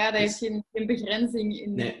 Ja, dat heeft geen begrenzing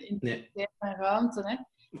in tijd en ruimte, hè?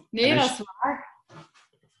 Nee, dat is waar.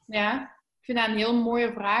 Ja, ik vind dat een heel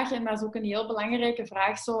mooie vraag en dat is ook een heel belangrijke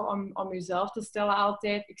vraag zo om jezelf te stellen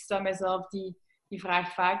altijd. Ik stel mezelf die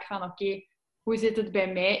vraag vaak van oké, hoe zit het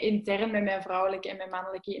bij mij intern met mijn vrouwelijke en mijn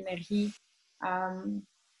mannelijke energie?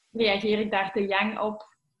 Reageer ik daar te yang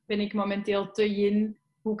op? Ben ik momenteel te yin?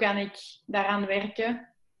 Hoe kan ik daaraan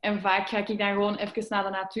werken? En vaak ga ik dan gewoon even naar de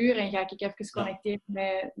natuur en ga ik even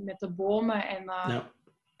connecteren met de bomen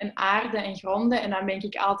en aarde en gronden. En dan ben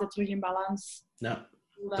ik altijd terug in balans. Ja.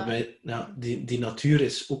 Die natuur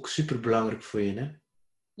is ook superbelangrijk voor je, hè?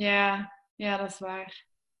 Ja, dat is waar.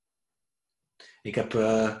 Ik heb,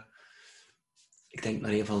 ik denk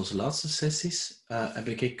naar een van onze laatste sessies, heb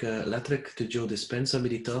ik letterlijk de Joe Dispenza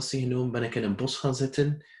meditatie genomen. Ben ik in een bos gaan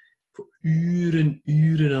zitten, voor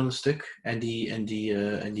uren aan een stuk, en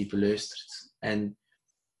die beluisterd. En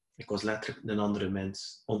ik was letterlijk een andere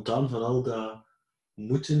mens. Ontdaan van al dat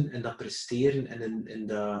moeten en dat presteren en in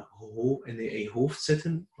je hoofd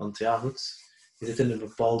zitten. Want ja, goed, je zit in een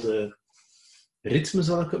bepaalde ritme,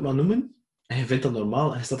 zal ik het maar noemen. En je vindt dat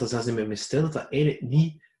normaal en je staat er zelfs niet meer mee stil dat dat eigenlijk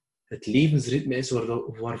niet het levensritme is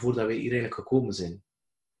waarvoor dat wij hier eigenlijk gekomen zijn.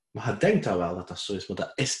 Maar je denkt dat wel dat dat zo is, maar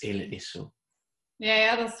dat is eigenlijk niet zo.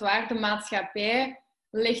 Ja, dat is waar. De maatschappij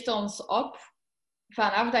legt ons op.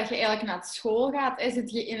 Vanaf dat je eigenlijk naar school gaat,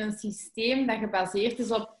 zit je in een systeem dat gebaseerd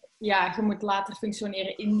is op je moet later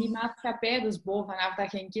functioneren in die maatschappij. Dus vanaf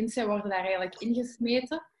dat je een kind bent, worden daar eigenlijk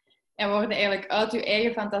ingesmeten. En worden eigenlijk uit je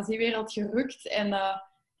eigen fantasiewereld gerukt. En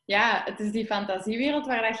het is die fantasiewereld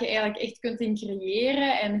waar dat je eigenlijk echt kunt in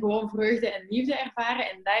creëren en gewoon vreugde en liefde ervaren.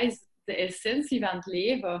 En dat is de essentie van het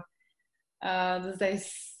leven. Dus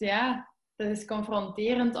dat is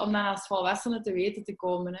confronterend om dan als volwassene te weten te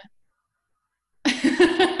komen. Hè.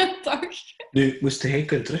 Toch? Nu, moest jij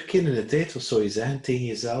kunnen terugkeren in de tijd, wat zou je zeggen tegen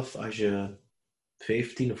jezelf als je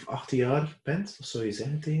 15 of 18 jaar bent? Wat zou je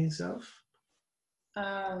zeggen tegen jezelf?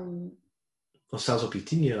 Of zelfs op je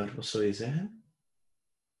 10 jaar, wat zou je zeggen?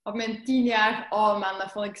 op mijn 10 jaar, oh man,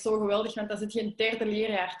 dat vond ik zo geweldig, want dat zit geen derde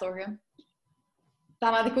leerjaar toch, hè.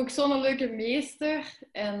 Dan had ik ook zo'n leuke meester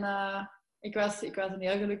en ik was een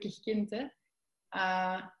heel gelukkig kind, hè.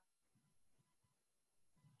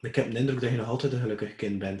 Ik heb de indruk dat je nog altijd een gelukkig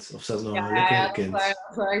kind bent. Of zelfs nog een Ja, gelukkiger kind. dat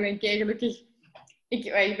is waar. Ik ben keigelukkig.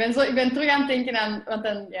 Ik ben terug aan het denken aan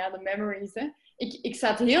de memories. Hè. Ik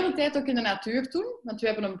zat de hele tijd ook in de natuur toen, want we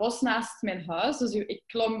hebben een bos naast mijn huis. Dus ik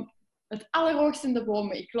klom het allerhoogst in de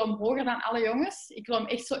bomen. Ik klom hoger dan alle jongens. Ik klom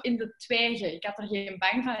echt zo in de twijgen. Ik had er geen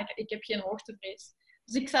bang van. Ik heb geen hoogtevrees.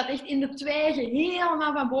 Dus ik zat echt in de twijgen,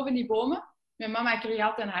 helemaal van boven die bomen. Mijn mama kreeg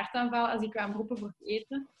altijd een hartaanval als ik kwam roepen voor het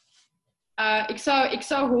eten. Ik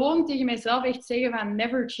zou gewoon tegen mezelf echt zeggen van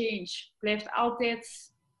never change. Blijf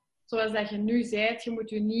altijd zoals dat je nu bent. Je moet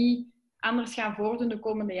je niet anders gaan voordoen de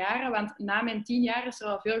komende jaren. Want na mijn 10 jaar is er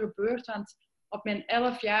al veel gebeurd. Want op mijn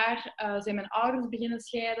 11 jaar zijn mijn ouders beginnen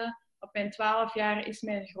scheiden. Op mijn 12 jaar is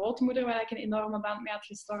mijn grootmoeder, waar ik een enorme band mee had,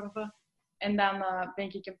 gestorven. En dan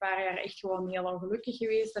ben ik een paar jaar echt gewoon heel ongelukkig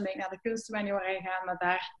geweest. Dan ben ik naar de kunstmaniora gegaan, maar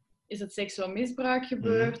daar is het seksueel misbruik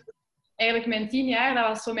gebeurd. Eigenlijk mijn 10 jaar, dat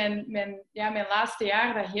was zo mijn laatste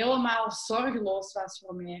jaar dat helemaal zorgeloos was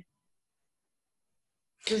voor mij.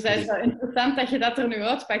 Dus dat is wel interessant dat je dat er nu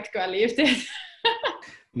uitpakt qua leeftijd.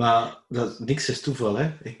 Maar niks is toeval,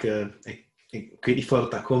 hè. Ik weet niet waar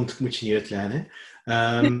dat komt, moet je niet uitleggen,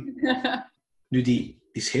 hè. Nu, die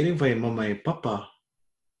scheiding van je mama en je papa,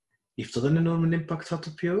 heeft dat een enorme impact gehad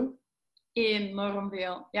op jou? Enorm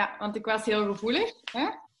veel. Ja, want ik was heel gevoelig. Hè?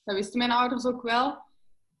 Dat wisten mijn ouders ook wel.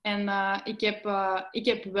 En ik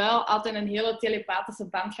heb wel altijd een hele telepathische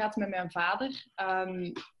band gehad met mijn vader.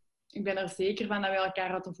 Ik ben er zeker van dat we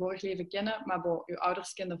elkaar uit een vorig leven kennen. Maar uw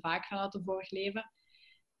ouders kenden vaak vanuit een vorig leven.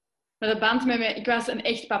 Maar de band met mij... Ik was een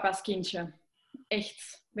echt papa's kindje.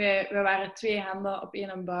 Echt. We waren 2 handen op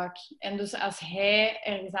 1 buik. En dus als hij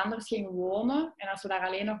ergens anders ging wonen... En als we daar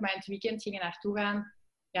alleen nog maar in het weekend gingen naartoe gaan...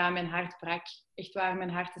 Ja, mijn hart brak. Echt waar, mijn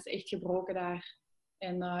hart is echt gebroken daar.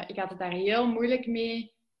 En ik had het daar heel moeilijk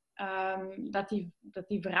mee... dat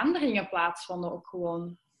die veranderingen plaatsvonden ook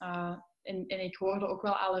gewoon. En ik hoorde ook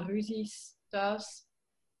wel alle ruzies thuis.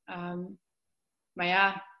 Maar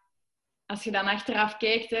ja, als je dan achteraf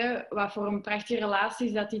kijkt, hè, wat voor een prachtige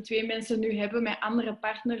relaties dat die 2 mensen nu hebben met andere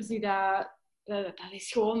partners, dat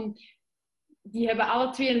is gewoon... Die hebben alle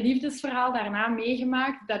 2 een liefdesverhaal daarna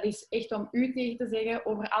meegemaakt. Dat is echt om u tegen te zeggen,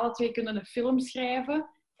 over alle 2 kunnen een film schrijven.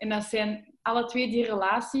 En dat zijn alle 2 die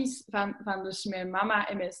relaties van dus mijn mama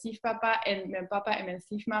en mijn stiefpapa en mijn papa en mijn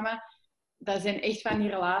stiefmama. Dat zijn echt van die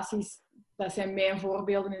relaties. Dat zijn mijn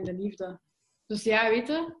voorbeelden in de liefde. Dus ja, weet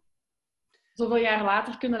je, zoveel jaar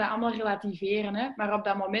later kunnen we dat allemaal relativeren. Hè? Maar op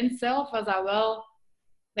dat moment zelf was dat wel...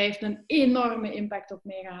 Dat heeft een enorme impact op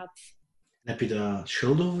mij gehad. Heb je daar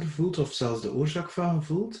schuld over gevoeld of zelfs de oorzaak van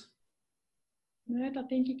gevoeld? Nee, dat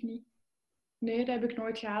denk ik niet. Nee, dat heb ik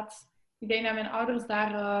nooit gehad. Ik denk dat mijn ouders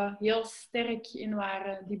daar heel sterk in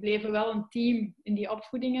waren. Die bleven wel een team in die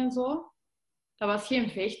opvoeding en zo. Dat was geen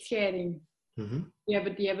vechtscheiding. Mm-hmm. Die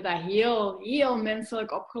hebben dat heel, heel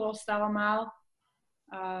menselijk opgelost allemaal.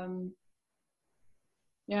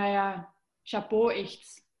 Ja, chapeau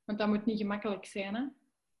echt. Want dat moet niet gemakkelijk zijn, hè?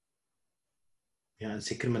 Ja, en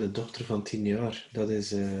zeker met een dochter van 10 jaar. Dat is,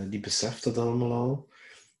 die beseft dat allemaal al.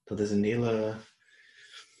 Dat is een hele...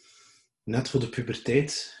 Net voor de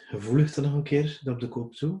puberteit gevoelig dan nog een keer dat op de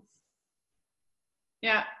koop toe.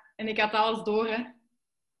 Ja, en ik had alles door, hè.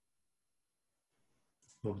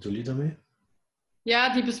 Wat bedoel je daarmee?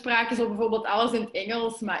 Ja, die bespraken zo bijvoorbeeld alles in het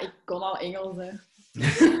Engels, maar ik kon al Engels, hè.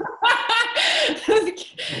 Dus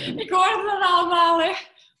ik hoorde dat allemaal, hè.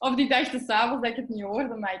 Of die dachten s'avonds dat ik het niet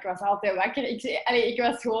hoorde, maar ik was altijd wakker.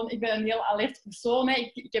 Ik ben een heel alert persoon,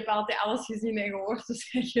 hè. Ik heb altijd alles gezien en gehoord,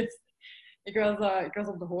 dus ik was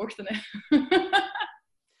op de hoogte, hè.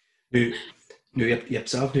 Nu je hebt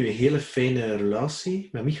zelf nu een hele fijne relatie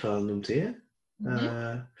met Michael, noemt hij, hè?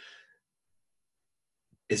 Mm-hmm.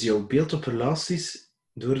 Is jouw beeld op relaties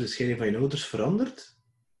door de scheiding van je ouders veranderd?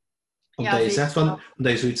 Omdat Ja, je zegt van, zeker.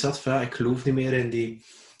 omdat je zoiets had van, ja, ik geloof niet meer in die...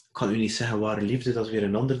 Ik kan u niet zeggen ware liefde, dat is weer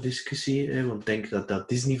een andere discussie. Hè, want ik denk dat dat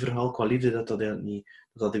Disney-verhaal qua liefde,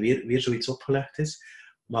 dat weer zoiets opgelegd is.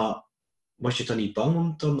 Maar was je dan niet bang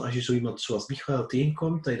om dan, als je zo iemand zoals Michael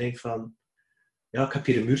tegenkomt, dat je denkt van, ja, ik heb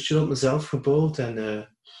hier een muurtje op mezelf gebouwd en...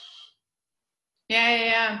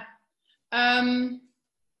 Ja.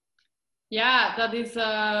 Ja, dat is...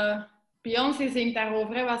 Beyoncé zingt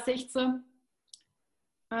daarover, hè. Wat zegt ze?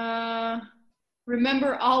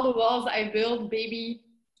 Remember all the walls I built, baby.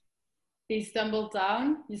 They stumbled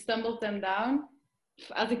down. You stumbled them down.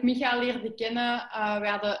 Als ik Micha leerde kennen,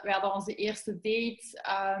 we hadden onze eerste date.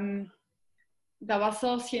 dat was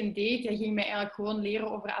zelfs geen date. Hij ging mij eigenlijk gewoon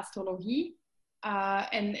leren over astrologie.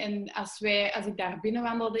 En als ik daar binnen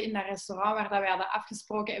wandelde in dat restaurant waar dat wij hadden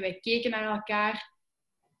afgesproken en wij keken naar elkaar,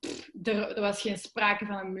 er was geen sprake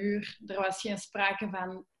van een muur. Er was geen sprake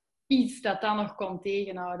van iets dat dan nog kon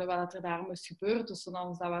tegenhouden wat er daar moest gebeuren tussen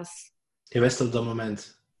ons. Je wist op dat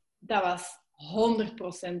moment? Dat was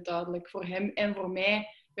 100% duidelijk voor hem en voor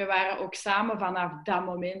mij. We waren ook samen vanaf dat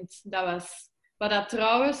moment. Dat was... Wat dat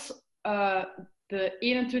trouwens de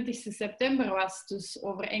 21 september was, dus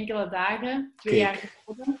over enkele dagen, 2 jaar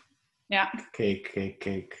geleden. Ja.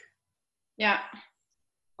 Kijk. Ja,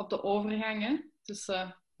 op de overgang, hè,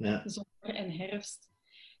 tussen zomer en herfst.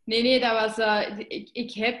 Nee, dat was...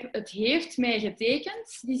 het heeft mij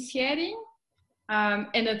getekend, die scheiding.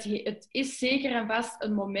 En het is zeker en vast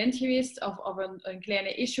een moment geweest, of een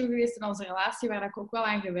kleine issue geweest in onze relatie, waar ik ook wel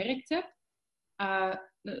aan gewerkt heb.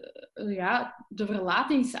 De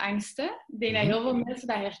verlatingsangsten. Ik denk dat heel veel mensen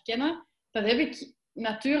dat herkennen. Dat heb ik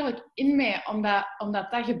natuurlijk in mij,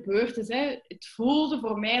 omdat dat gebeurd is. Hè. Het voelde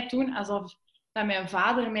voor mij toen alsof dat mijn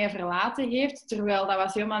vader mij verlaten heeft, terwijl dat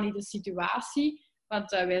was helemaal niet de situatie. Want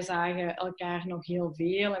wij zagen elkaar nog heel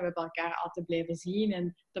veel en we hebben elkaar altijd blijven zien.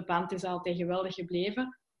 En de band is altijd geweldig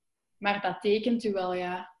gebleven. Maar dat tekent u wel,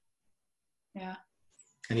 ja.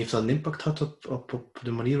 En heeft dat een impact gehad op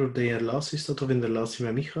de manier waarop je in relatie staat of in de relatie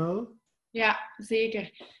met Michael? Ja, zeker.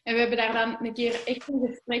 En we hebben daar dan een keer echt een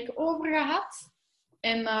gesprek over gehad.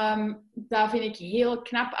 En dat vind ik heel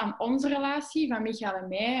knap aan onze relatie, van Michael en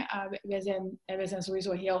mij. Wij zijn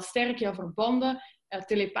sowieso heel sterk, heel verbonden.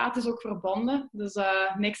 Telepathisch ook verbonden, dus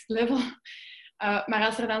next level. Maar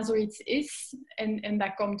als er dan zoiets is, en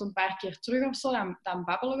dat komt een paar keer terug of zo, dan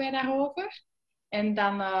babbelen wij daarover. En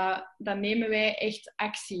dan nemen wij echt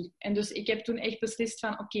actie. En dus ik heb toen echt beslist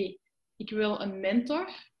van, oké, ik wil een mentor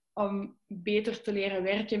om beter te leren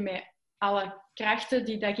werken met alle krachten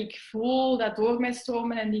die dat ik voel, dat door mij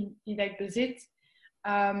stromen en die dat ik bezit.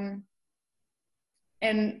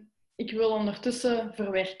 En ik wil ondertussen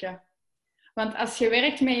verwerken. Want als je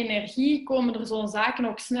werkt met energie, komen er zo'n zaken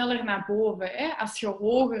ook sneller naar boven. Hè? Als je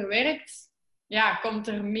hoger werkt, komt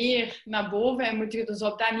er meer naar boven en moet je dus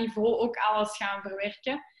op dat niveau ook alles gaan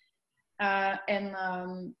verwerken.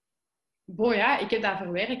 Ik heb dat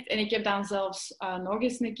verwerkt. En ik heb dan zelfs nog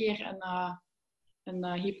eens een keer een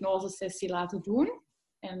hypnosesessie laten doen.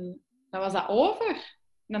 En dan was dat over.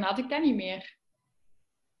 Dan had ik dat niet meer.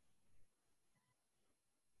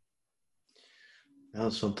 Ja,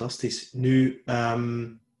 dat is fantastisch. Nu, we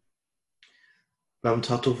hebben het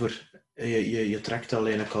gehad over... Je trekt al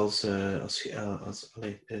eigenlijk als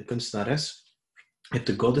kunstenares. Je hebt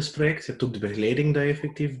de Goddess-project, je hebt ook de begeleiding dat je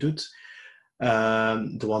effectief doet.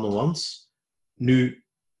 De one-on-ones. Nu,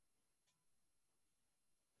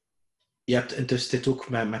 je hebt intussen dit ook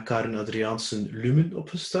met Karen Adriaansen Lumen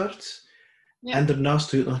opgestart. Ja. En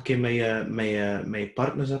daarnaast doe je het nog een keer met je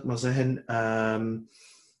partner, zou ik maar zeggen.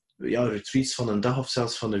 Retreats van een dag of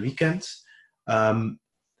zelfs van een weekend.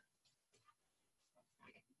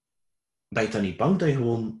 Ben je dan niet bang dat je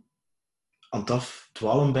gewoon aan het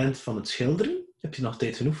afdwalen bent van het schilderen? Heb je nog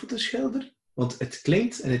tijd genoeg voor te schilderen? Want het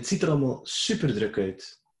klinkt en het ziet er allemaal super druk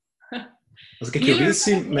uit. Als ik je bezig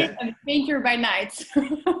zie met... Painter by night.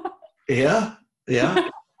 Ja.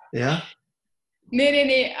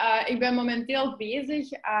 Nee. Ik ben momenteel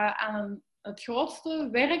bezig aan het grootste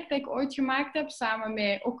werk dat ik ooit gemaakt heb, samen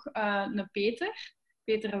met ook een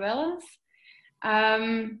Peter Wellens.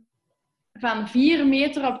 Van 4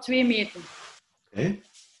 meter op 2 meter. Okay.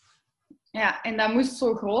 Ja, en dat moest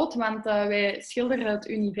zo groot, want wij schilderen het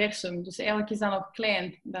universum. Dus eigenlijk is dat nog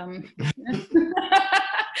klein. Dan...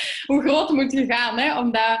 Hoe groot moet je gaan, hè?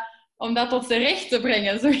 Om dat tot zijn recht te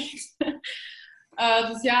brengen, zoiets.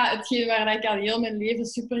 Dus ja, hetgeen waar ik al heel mijn leven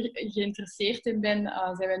super geïnteresseerd in ben,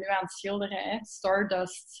 zijn we nu aan het schilderen, hè?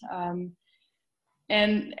 Stardust.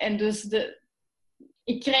 En dus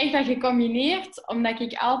ik krijg dat gecombineerd omdat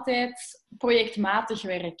ik altijd projectmatig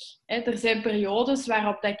werk. Er zijn periodes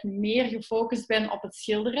waarop dat ik meer gefocust ben op het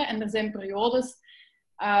schilderen. En er zijn periodes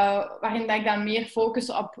waarin dat ik dan meer focus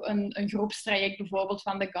op een groepstraject, bijvoorbeeld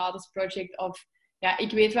van de Goddess Project. Of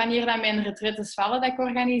ik weet wanneer dat mijn retraites vallen dat ik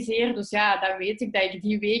organiseer. Dus ja, dan weet ik dat ik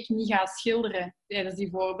die week niet ga schilderen tijdens die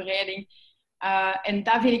voorbereiding. En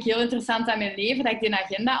dat vind ik heel interessant aan mijn leven, dat ik die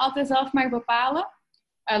agenda altijd zelf mag bepalen.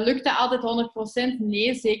 Lukt dat altijd 100%?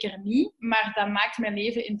 Nee, zeker niet. Maar dat maakt mijn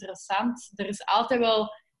leven interessant. Er is altijd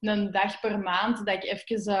wel een dag per maand dat ik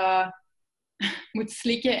even moet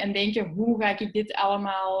slikken en denken, hoe ga ik dit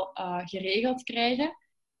allemaal geregeld krijgen?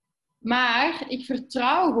 Maar ik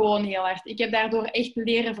vertrouw gewoon heel hard. Ik heb daardoor echt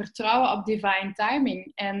leren vertrouwen op divine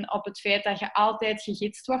timing. En op het feit dat je altijd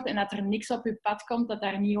gegidst wordt en dat er niks op je pad komt dat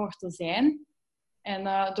daar niet hoort te zijn.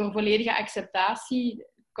 En door volledige acceptatie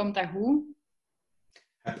komt dat goed.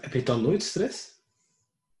 Heb je dan nooit stress?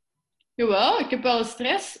 Jawel, ik heb wel eens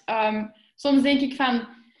stress. Soms denk ik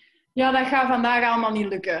van, ja, dat gaat vandaag allemaal niet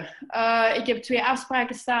lukken. Ik heb 2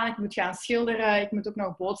 afspraken staan, ik moet gaan schilderen, ik moet ook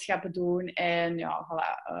nog boodschappen doen. En ja,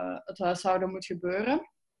 voilà, het huishouden moet gebeuren.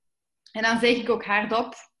 En dan zeg ik ook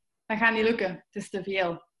hardop, dat gaat niet lukken, het is te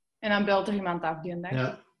veel. En dan belt er iemand af die een dag.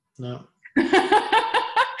 Ja, ja.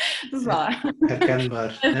 Dat is waar.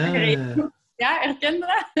 Herkenbaar. Ja, herken je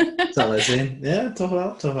dat? Het zal wel zijn. Ja, toch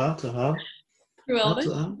wel.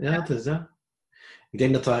 Geweldig. Ja, het is dat. Ik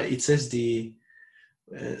denk dat dat iets is die,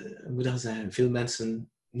 hoe moet ik dat zeggen, veel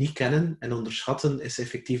mensen niet kennen en onderschatten, is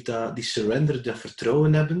effectief die surrender, dat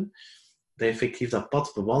vertrouwen hebben, dat je effectief dat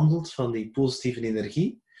pad bewandelt van die positieve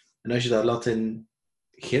energie. En als je daar laat in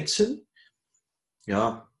gidsen,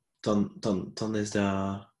 ja, dan is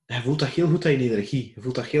dat... Je voelt dat heel goed aan je energie. Je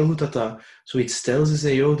voelt dat heel goed dat zoiets stils is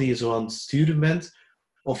in jou, die je zo aan het sturen bent.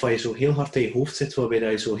 Of waar je zo heel hard in je hoofd zit, waarbij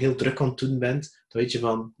dat je zo heel druk aan het doen bent. Dan weet je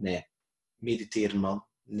van, nee, mediteren man.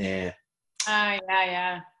 Nee. Ah,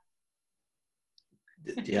 ja.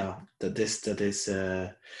 Ja, dat is...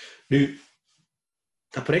 Nu,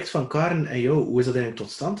 dat project van Karen en jou, hoe is dat eigenlijk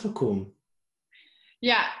tot stand gekomen?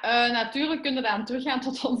 Ja, natuurlijk kunnen we dan teruggaan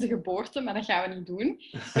tot onze geboorte, maar dat gaan we niet doen.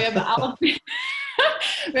 We hebben alle twee...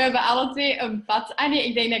 We hebben alle twee een pad. Ah nee,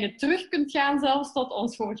 ik denk dat je terug kunt gaan zelfs tot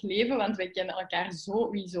ons vorig leven, want wij kennen elkaar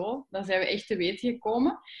sowieso. Daar zijn we echt te weten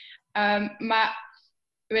gekomen. Maar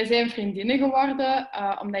wij zijn vriendinnen geworden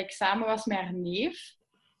omdat ik samen was met haar neef.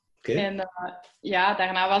 Okay. En ja,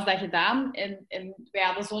 daarna was dat gedaan. En wij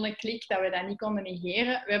hadden zo'n klik dat we dat niet konden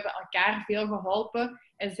negeren. We hebben elkaar veel geholpen.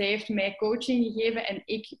 En zij heeft mij coaching gegeven en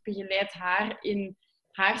ik begeleid haar in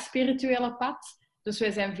haar spirituele pad. Dus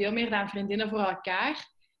wij zijn veel meer dan vriendinnen voor elkaar.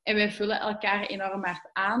 En wij vullen elkaar enorm hard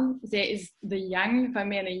aan. Zij is de yang van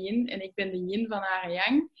mijn yin en ik ben de yin van haar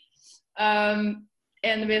yang.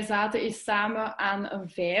 En wij zaten eens samen aan een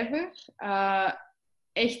vijver.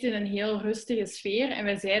 Echt in een heel rustige sfeer. En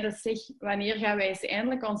wij zeiden, zeg, wanneer gaan wij eens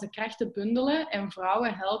eindelijk onze krachten bundelen en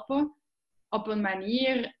vrouwen helpen op een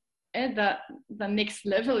manier dat next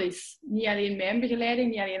level is. Niet alleen mijn begeleiding,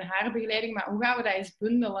 niet alleen haar begeleiding, maar hoe gaan we dat eens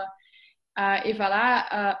bundelen? En voilà,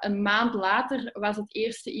 een maand later was het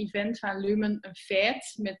eerste event van Lumen een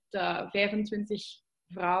feit met 25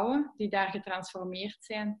 vrouwen die daar getransformeerd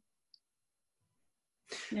zijn.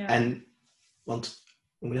 Ja. En, want,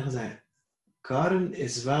 hoe moet ik dat zeggen? Karen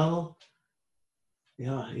is wel,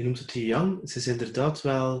 ja, je noemt het yang, ze is inderdaad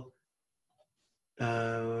wel,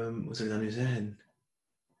 hoe zou ik dat nu zeggen?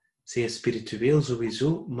 Ze is spiritueel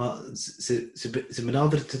sowieso, maar ze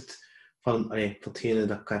benadert het van hetgene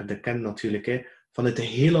dat ik haar ken natuurlijk, vanuit een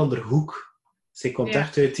heel andere hoek. Ze komt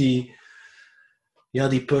echt uit die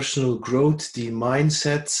personal growth, die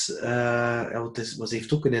mindset. Maar ze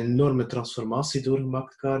heeft ook een enorme transformatie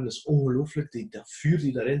doorgemaakt, Karen. Dat is ongelooflijk, dat vuur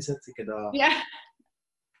die daarin zit. Ik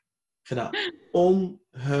vind dat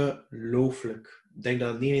ongelooflijk. Ik denk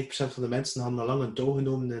dat 99% van de mensen hadden al lang een touw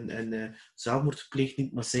genomen en zelfmoord gepleegd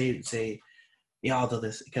niet, maar zij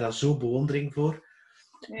ik heb daar zo bewondering voor.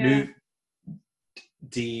 Ja. Nu,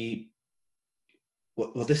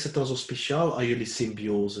 wat is het dan zo speciaal aan jullie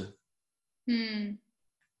symbiose?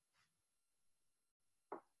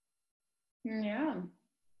 Ja.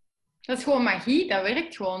 Dat is gewoon magie, dat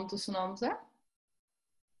werkt gewoon tussen ons, hè?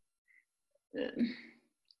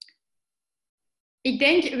 Ik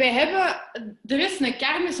denk, er is een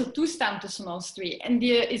karmische toestand tussen ons twee. En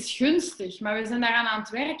die is gunstig. Maar we zijn daaraan aan het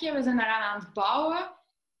werken, we zijn daaraan aan het bouwen.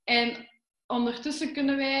 En ondertussen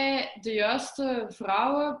kunnen wij de juiste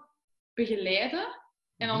vrouwen begeleiden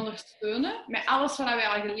en ondersteunen. Met alles wat wij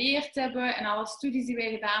al geleerd hebben en alle studies die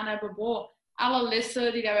wij gedaan hebben. Alle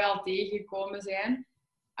lessen die wij al tegengekomen zijn.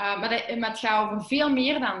 Maar het gaat over veel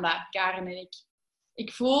meer dan dat, Karen en ik.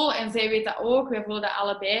 Ik voel, en zij weet dat ook, wij voelen dat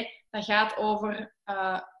allebei, dat gaat over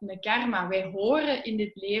een karma. Wij horen in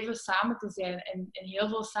dit leven samen te zijn en heel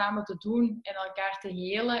veel samen te doen en elkaar te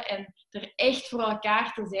helen en er echt voor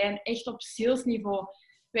elkaar te zijn, echt op zielsniveau.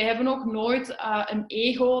 Wij hebben ook nooit een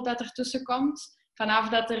ego dat ertussen komt. Vanaf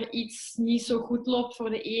dat er iets niet zo goed loopt voor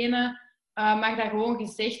de ene, mag dat gewoon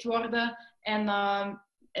gezegd worden. En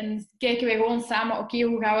kijken wij gewoon samen, oké,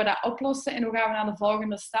 hoe gaan we dat oplossen en hoe gaan we naar de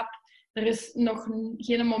volgende stap? Er is nog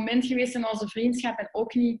geen moment geweest in onze vriendschap en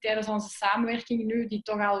ook niet tijdens onze samenwerking nu, die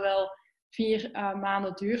toch al wel 4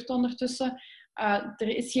 maanden duurt ondertussen. Er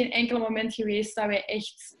is geen enkel moment geweest dat wij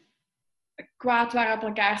echt kwaad waren op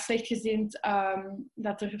elkaar, slechtgezind,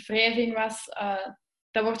 dat er wrijving was.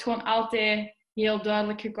 Dat wordt gewoon altijd heel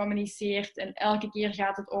duidelijk gecommuniceerd. En elke keer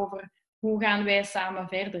gaat het over hoe gaan wij samen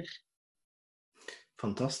verder.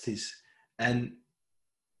 Fantastisch. En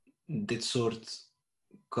dit soort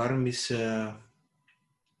karmische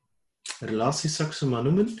relaties, zou ik ze maar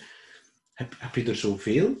noemen, heb je er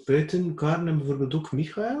zoveel? Buiten Karen en bijvoorbeeld ook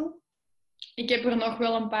Michael? Ik heb er nog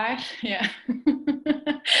wel een paar, ja.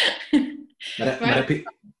 Maar heb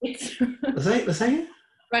je... Wat zeg je?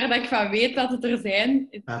 Waar dat ik van weet dat het er zijn.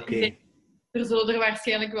 Oké. Er zullen er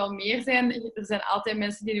waarschijnlijk wel meer zijn. Er zijn altijd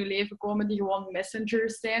mensen die in je leven komen die gewoon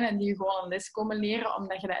messengers zijn en die je gewoon een les komen leren,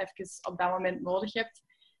 omdat je dat even op dat moment nodig hebt.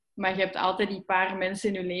 Maar je hebt altijd die paar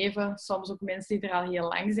mensen in je leven, soms ook mensen die er al heel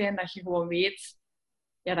lang zijn, dat je gewoon weet,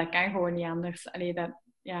 ja, dat kan gewoon niet anders.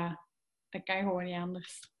 Dat kan gewoon niet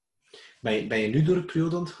anders. Ben je nu door een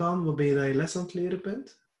periode aan het gaan waarbij je dat je les aan het leren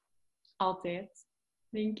bent? Altijd,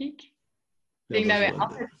 denk ik. Ik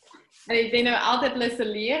denk dat we altijd lessen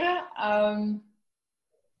leren.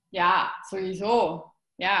 Ja, sowieso.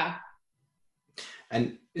 Ja.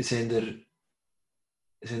 En zijn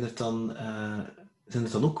er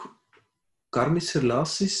dan ook karmische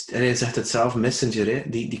relaties? En je zegt het zelf, messenger, hè?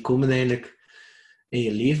 Die komen eigenlijk in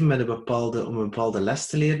je leven met om een bepaalde les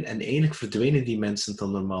te leren. En eigenlijk verdwijnen die mensen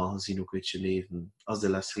dan normaal gezien ook uit je leven, als de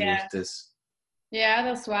les geleerd is. Ja,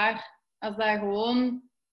 dat is waar. Als dat gewoon...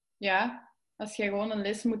 Ja... Als je gewoon een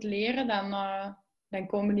les moet leren, dan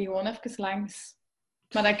komen die gewoon even langs.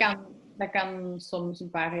 Maar dat kan soms een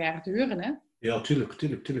paar jaar duren, hè? Ja,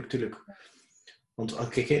 tuurlijk. Want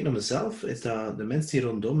als ik kijk naar mezelf, is dat de mensen die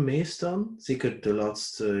rondom mij staan, zeker de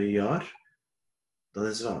laatste jaar, dat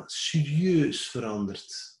is wel serieus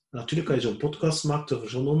veranderd. Natuurlijk, als je zo'n podcast maakt over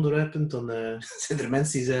zo'n onderwerpen, dan zijn er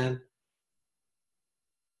mensen die zeggen...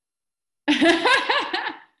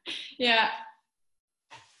 Ja.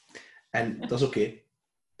 En dat is oké.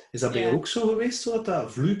 Is dat bij jou ook zo geweest, zo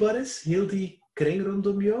dat vloeibaar is? Heel die kring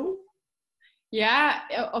rondom jou? Ja,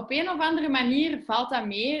 op een of andere manier valt dat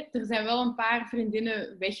mee. Er zijn wel een paar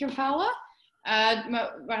vriendinnen weggevallen.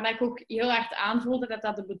 Maar waar dat ik ook heel hard aanvoelde dat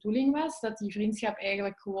dat de bedoeling was. Dat die vriendschap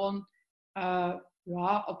eigenlijk gewoon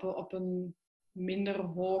op een minder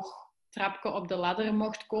hoog trapje op de ladder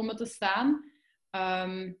mocht komen te staan.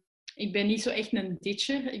 Ik ben niet zo echt een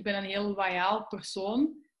ditcher. Ik ben een heel loyaal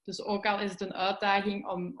persoon. Dus ook al is het een uitdaging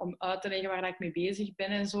om uit te leggen waar ik mee bezig ben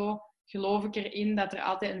en zo, geloof ik erin dat er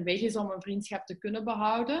altijd een weg is om een vriendschap te kunnen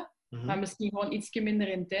behouden. Mm-hmm. Maar misschien gewoon iets minder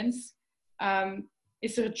intens.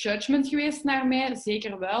 Is er judgment geweest naar mij?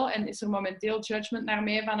 Zeker wel. En is er momenteel judgment naar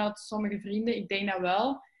mij vanuit sommige vrienden? Ik denk dat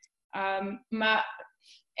wel. Maar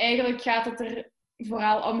eigenlijk gaat het er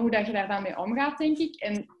vooral om hoe dat je daar dan mee omgaat, denk ik.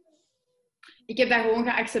 En ik heb dat gewoon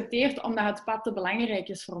geaccepteerd omdat het pad te belangrijk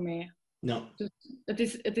is voor mij. Ja.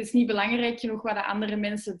 Dus het is niet belangrijk genoeg wat de andere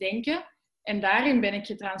mensen denken. En daarin ben ik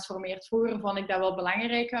getransformeerd. Vroeger vond ik dat wel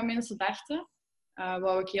belangrijk wat mensen dachten.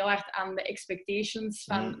 Wou ik heel hard aan de expectations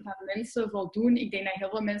van mensen voldoen. Ik denk dat heel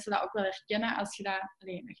veel mensen dat ook wel herkennen als je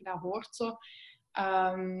dat hoort. Zo.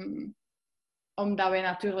 Omdat wij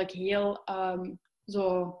natuurlijk heel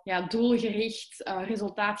doelgericht,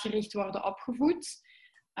 resultaatgericht worden opgevoed.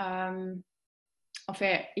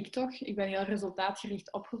 Ik toch. Ik ben heel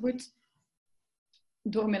resultaatgericht opgevoed.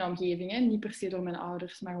 Door mijn omgeving. Hè? Niet per se door mijn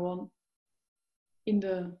ouders, maar gewoon in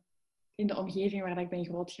de omgeving waar ik ben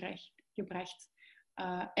grootgebracht.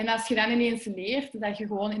 En als je dan ineens leert dat je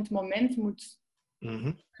gewoon in het moment moet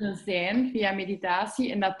zijn via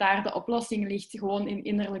meditatie en dat daar de oplossing ligt, gewoon in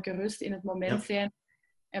innerlijke rust, in het moment zijn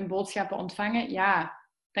en boodschappen ontvangen,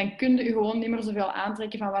 dan kun je gewoon niet meer zoveel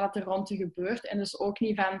aantrekken van wat er rond je gebeurt. En dus ook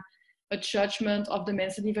niet van het judgment of de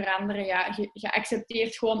mensen die veranderen. Ja, je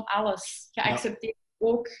accepteert gewoon alles. Je accepteert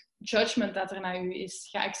ook judgment dat er naar je is.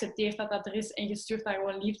 Je accepteert dat dat er is en je stuurt daar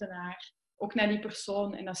gewoon liefde naar. Ook naar die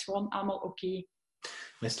persoon. En dat is gewoon allemaal oké.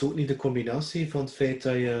 Maar is het ook niet de combinatie van het feit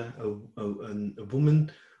dat je een woman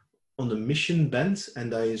on a mission bent en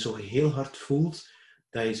dat je zo heel hard voelt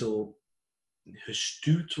dat je zo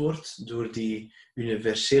gestuurd wordt door die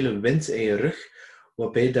universele wind in je rug,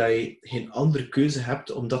 waarbij dat je geen andere keuze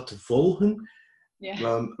hebt om dat te volgen,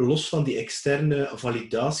 los van die externe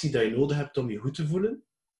validatie dat je nodig hebt om je goed te voelen?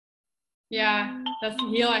 Ja, dat is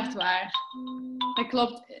heel erg waar.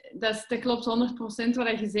 Dat klopt 100%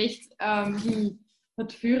 wat je zegt.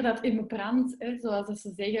 Het vuur dat in me brandt, zoals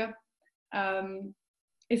ze zeggen,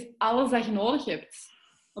 is alles dat je nodig hebt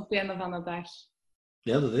op het einde van de dag.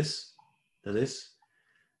 Ja, dat is.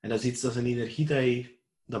 En dat is een energie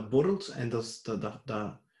dat borrelt en door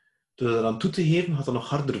eraan toe te geven, gaat dat nog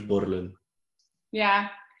harder borrelen.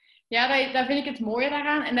 Ja, Ja, dat vind ik het mooie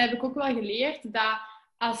daaraan. En dat heb ik ook wel geleerd. Dat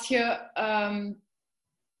als je...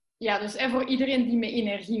 dus voor iedereen die met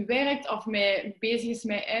energie werkt of bezig is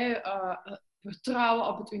met vertrouwen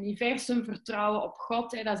op het universum, vertrouwen op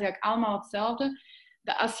God, dat is eigenlijk allemaal hetzelfde.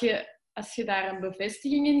 Dat als je daar een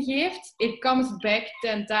bevestiging in geeft, it comes back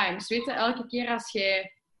 10 times. Weet je, elke keer als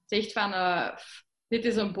jij zegt van dit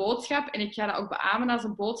is een boodschap en ik ga dat ook beamen als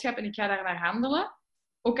een boodschap en ik ga daar naar handelen.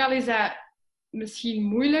 Ook al is dat misschien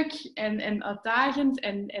moeilijk en uitdagend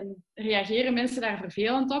en reageren mensen daar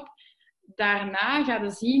vervelend op. Daarna ga je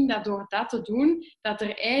zien dat door dat te doen, dat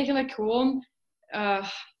er eigenlijk gewoon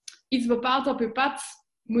iets bepaald op je pad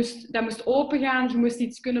moest opengaan. Je moest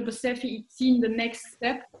iets kunnen beseffen, iets zien, de next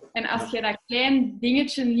step. En als je dat klein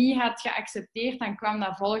dingetje niet had geaccepteerd, dan kwam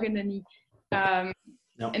dat volgende niet.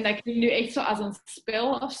 En dat klinkt nu echt zo als een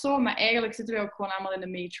spel of zo, maar eigenlijk zitten we ook gewoon allemaal in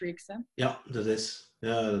de Matrix. Hè? Ja, dat is.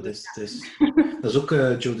 Dat is ook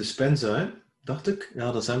Joe Dispenza, hè? Dacht ik.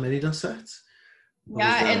 Ja, dat is hem die dat zegt.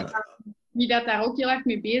 En wie dat daar ook heel erg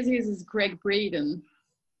mee bezig is Greg Braden.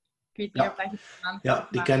 Ik weet niet of dat je het aanvalt. Ja,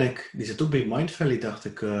 die ken ik. Die zit ook bij Mind Valley, dacht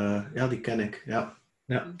ik. Ja, die ken ik. Ja,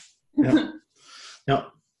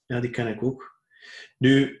 die ken ik ook.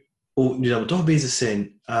 Nu dat we toch bezig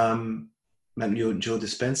zijn met Joe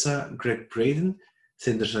Dispenza, Greg Braden,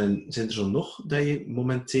 zijn er zo nog dat je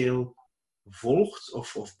momenteel volgt?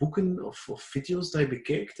 Of boeken of video's dat je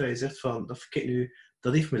bekijkt? Dat je zegt van,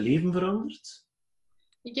 dat heeft mijn leven veranderd?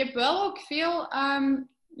 Ik heb wel ook veel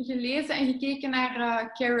gelezen en gekeken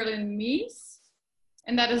naar Carolyn Myss.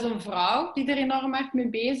 En dat is een vrouw die er enorm hard mee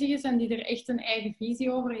bezig is en die er echt een eigen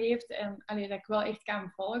visie over heeft. En dat ik wel echt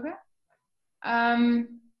kan volgen.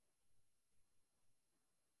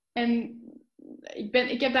 En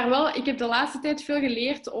ik heb de laatste tijd veel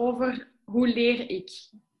geleerd over hoe leer ik.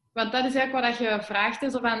 Want dat is eigenlijk wat je vraagt.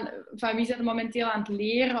 Is van wie zijn we momenteel aan het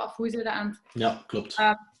leren of hoe zijn we aan het... Ja, klopt.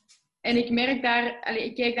 En ik merk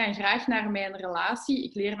ik kijk dan graag naar mijn relatie.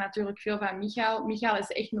 Ik leer natuurlijk veel van Michael. Michael is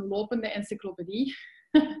echt een lopende encyclopedie.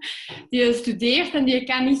 Die studeert en die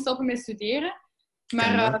kan niet stoppen met studeren.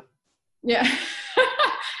 Maar ja.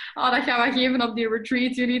 Dat gaan we geven op die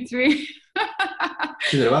retreat, jullie twee. Ik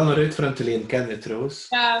zie er wel naar uit voor hem te leren kennen, trouwens.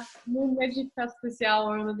 Ja, Moon Magic gaat speciaal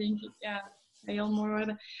worden, denk ik. Ja, heel mooi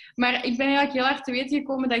worden. Maar ik ben eigenlijk heel hard te weten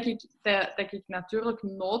gekomen dat ik natuurlijk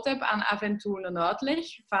nood heb aan af en toe een uitleg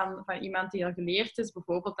van iemand die al geleerd is,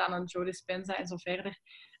 bijvoorbeeld aan een Joe Dispenza en zo verder.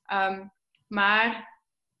 Maar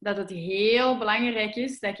dat het heel belangrijk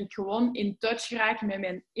is dat ik gewoon in touch raak met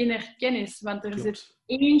mijn inner kennis. Want er zit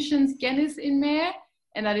ancient kennis in mij.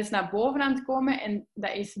 En dat is naar boven aan het komen en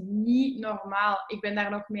dat is niet normaal. Ik ben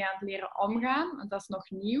daar nog mee aan het leren omgaan, want dat is nog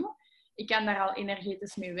nieuw. Ik kan daar al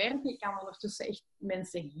energetisch mee werken. Ik kan ondertussen echt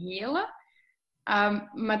mensen helen.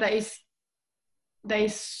 Maar dat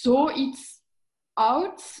is zoiets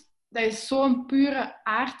oud. Dat is zo'n pure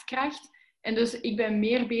aardkracht. En dus ik ben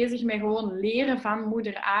meer bezig met gewoon leren van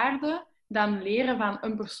Moeder Aarde dan leren van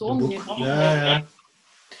een persoon die... Ja.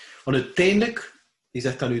 Want uiteindelijk... Je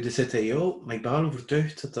zegt dat nu, dit zit in jou, maar ik ben wel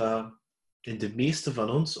overtuigd dat in de meeste van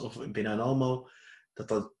ons, of bijna allemaal,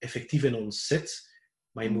 dat effectief in ons zit.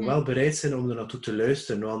 Maar je moet wel bereid zijn om er naartoe te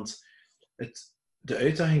luisteren, want de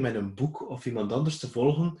uitdaging met een boek of iemand anders te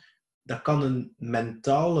volgen, dat kan een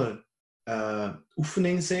mentale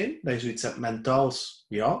oefening zijn, dat je zoiets hebt mentaals,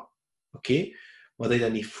 maar dat je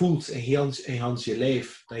dat niet voelt in heel je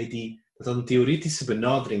lijf, dat een theoretische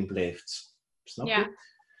benadering blijft. Snap je?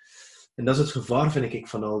 En dat is het gevaar, vind ik,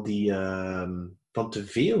 van al die... van te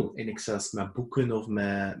veel, zelfs met boeken of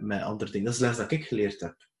met andere dingen. Dat is de les dat ik geleerd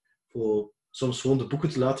heb. Voor soms gewoon de boeken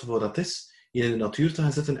te laten voor wat dat is, in de natuur te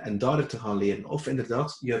gaan zitten en daar te gaan leren. Of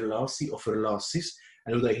inderdaad je relatie of relaties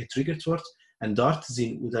en hoe dat je getriggerd wordt. En daar te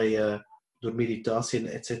zien hoe dat je door meditatie,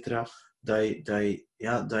 et cetera, dat je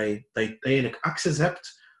eigenlijk access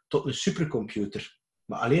hebt tot een supercomputer.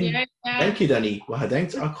 Maar alleen denk je dat niet. Want je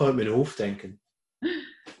denkt, ik ga in mijn hoofd denken.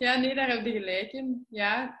 Ja, nee, daar heb je gelijk in.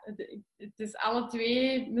 Ja, het is alle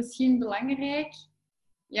twee misschien belangrijk.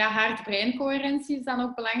 Ja, hart-brein-coherentie is dan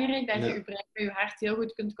ook belangrijk. Dat je je brein met je hart heel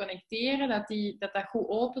goed kunt connecteren. Dat goed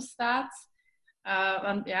open staat.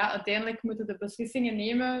 Want ja, uiteindelijk moeten de beslissingen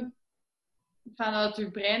nemen vanuit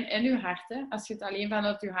je brein en je hart. Hè. Als je het alleen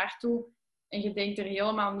vanuit je hart doet en je denkt er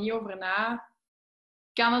helemaal niet over na,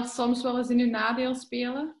 kan het soms wel eens in je nadeel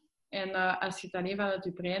spelen. En als je het alleen vanuit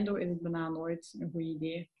je brein doet, is het bijna nooit een goed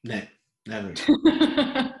idee. Nee, never.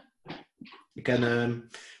 Ik ken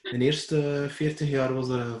mijn eerste 40 jaar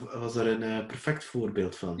was er een perfect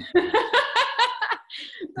voorbeeld van.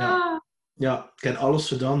 Ja, ik heb alles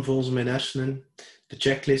gedaan volgens mijn hersenen. De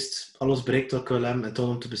checklist, alles bereikt wat ik wil hebben. En toen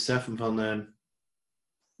om te beseffen van...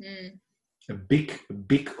 Een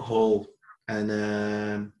big hole. En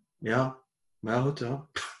ja, maar goed, ja.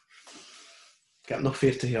 Ik heb nog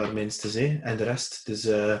 40 jaar minstens, hè. En de rest, dus...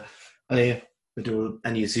 bedoel,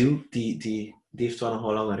 en je ziel, die heeft wel nog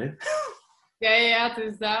wel langer, hè. Ja, het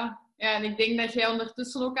is dat. Ja, en ik denk dat jij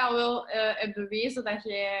ondertussen ook al wel hebt bewezen dat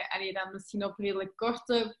jij dan misschien op redelijk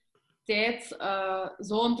korte tijd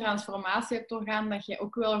zo'n transformatie hebt doorgaan, dat je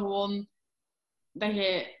ook wel gewoon...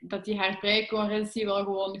 Dat die hartbreukconferentie wel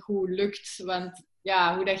gewoon goed lukt. Want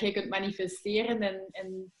ja, hoe dat je kunt manifesteren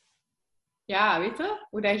en ja, weet je?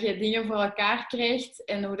 Hoe dat je dingen voor elkaar krijgt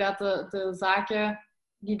en hoe dat de zaken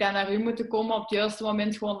die dan naar u moeten komen op het juiste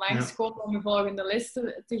moment gewoon langskomen om je volgende les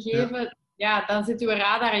te geven. Ja, dan zit uw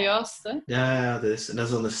radar juist, hè? Ja, dat is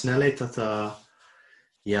dan de snelheid dat...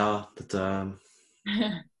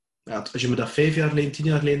 als je me dat 5 jaar geleden, 10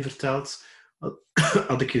 jaar geleden vertelt,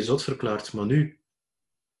 had ik je zot verklaard. Maar nu...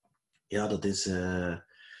 Ja, dat is... Ik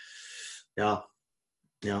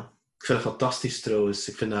vind het fantastisch trouwens.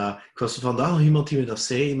 Ik was vandaag nog iemand die me dat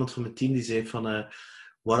zei. Iemand van mijn team die zei van...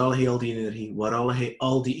 waar haal je al die energie? Waar haal je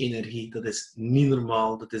al die energie? Dat is niet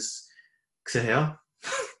normaal. Dat is... Ik zeg ja...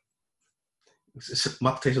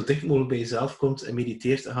 Maak dat je zo dicht mogelijk bij jezelf komt en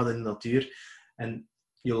mediteert en gaat in de natuur. En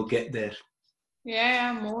you'll get there.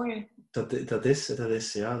 Ja, mooi. Dat is...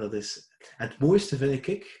 En het mooiste vind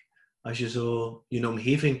ik... Als je zo je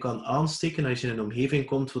omgeving kan aansteken, als je in een omgeving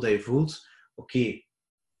komt waar je voelt, oké,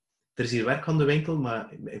 er is hier werk aan de winkel,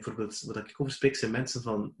 maar bijvoorbeeld, wat ik over spreek, zijn mensen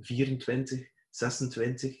van 24,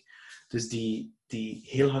 26, dus die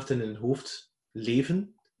heel hard in hun hoofd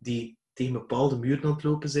leven, die tegen bepaalde muren aan het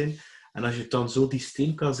lopen zijn. En als je dan zo die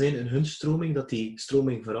steen kan zijn in hun stroming, dat die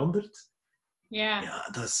stroming verandert, ja,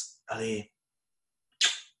 dat is,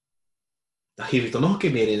 dat geeft je dan nog een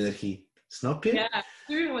keer meer energie. Snap je? Ja,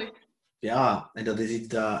 tuurlijk. Ja, en dat is iets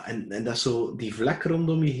dat... En dat is zo die vlek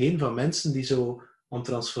rondom je heen van mensen die zo aan het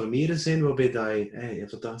transformeren zijn, waarbij dat je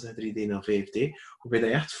hebt het dan gezegd 3D naar 5D, waarbij dat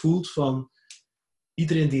je echt voelt van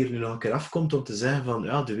iedereen die er nu nog een keer afkomt om te zeggen van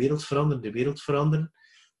ja, de wereld veranderen,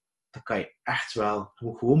 dat kan je echt wel. Je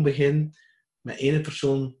moet gewoon beginnen met één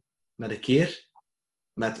persoon met een keer,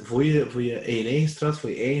 met voor je eigen straat, voor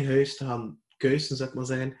je eigen huis te gaan kuisen, zou ik maar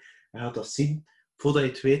zeggen. Je gaat dat zien. Voordat je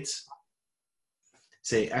het weet,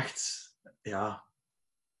 zijn echt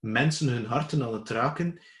mensen hun harten aan het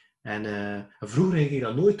raken. En vroeger ging ik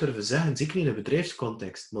dat nooit durven zeggen, zeker niet in een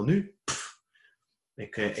bedrijfscontext. Maar nu,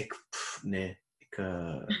 nee.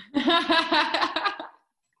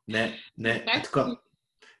 Nee.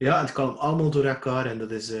 Het kan allemaal door elkaar. En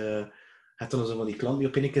dat is... Het dan zo van die klant die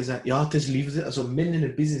op een keer zegt, ja, het is liefde. Zo min in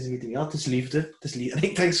een business meeting, ja, het is liefde. En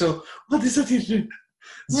ik denk zo, wat is dat hier nu?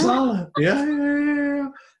 Zalig.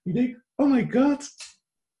 Ja. Ik denk, oh my god.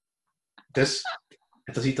 Dus,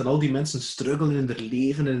 en dan ziet dan al die mensen struggelen in hun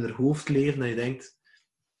leven, in hun hoofd leven, en je denkt,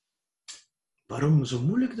 waarom zo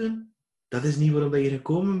moeilijk doen? Dat is niet waarom je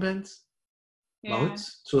gekomen bent. Ja. Maar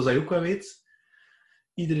goed, zoals je ook wel weet,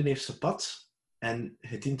 iedereen heeft zijn pad. En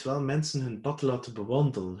je dient wel mensen hun pad te laten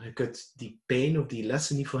bewandelen. Je kunt die pijn of die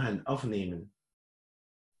lessen niet voor hen afnemen.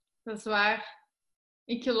 Dat is waar.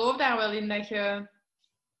 Ik geloof daar wel in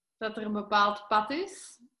dat er een bepaald pad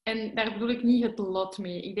is. En daar bedoel ik niet het lot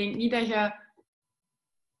mee. Ik denk niet dat je...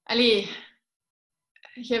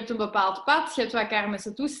 je hebt een bepaald pad, je hebt wat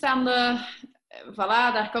karmische toestanden. Voilà,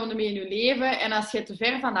 daar komt je mee in je leven. En als je te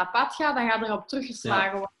ver van dat pad gaat, dan gaat er op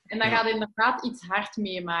teruggeslagen worden. En dan gaat je inderdaad iets hard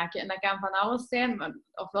meemaken. En dat kan van alles zijn. Maar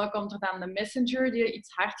ofwel komt er dan de messenger die iets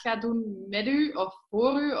hard gaat doen met u, of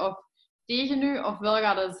voor u, of tegen u. Ofwel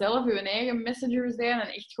gaat je zelf je eigen messenger zijn en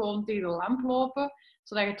echt gewoon tegen de lamp lopen,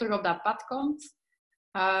 zodat je terug op dat pad komt.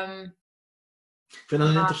 Ik vind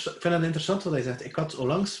dat interessant wat hij zegt. Ik had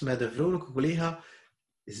onlangs met een vrouwelijke collega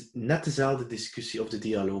net dezelfde discussie of de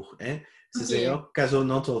dialoog. Hè. Ze zei ook, ik heb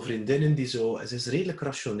zo'n aantal vriendinnen die zo... Ze is redelijk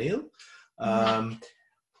rationeel.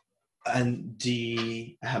 En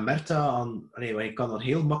je merkt dat aan... je kan dat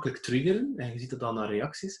heel makkelijk triggeren. En je ziet het dan aan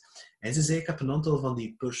reacties. En ze zei, ik heb een aantal van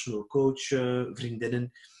die personal coach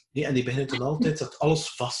vriendinnen. En die beginnen dan altijd dat alles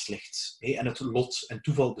vast ligt. En het lot en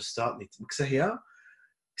toeval bestaat niet. Ik zeg, ja...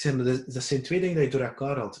 dat zijn twee dingen dat je door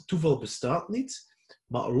elkaar haalt. Toeval bestaat niet.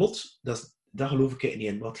 Maar lot, daar geloof ik niet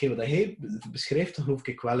in. Wat hij beschrijft, daar geloof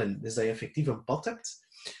ik wel in. Dus dat je effectief een pad hebt.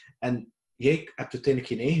 En jij hebt uiteindelijk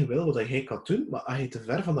geen eigen wil wat jij kan doen. Maar als je te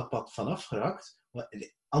ver van dat pad vanaf geraakt...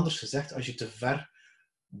 Anders gezegd, als je te ver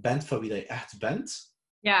bent van wie dat je echt bent...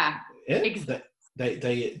 Ja,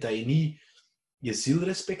 dat je niet je ziel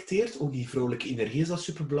respecteert. Ook die vrouwelijke energie is dat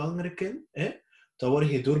superbelangrijk in. Dan word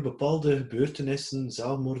je door bepaalde gebeurtenissen,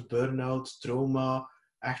 zelfmoord, burn-out, trauma...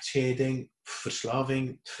 echtscheiding,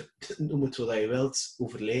 verslaving, noem het wat je wilt,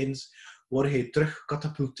 overlijdens, word je terug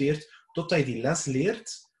gecatapulteerd totdat je die les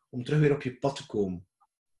leert om terug weer op je pad te komen.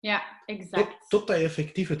 Ja, exact. Totdat je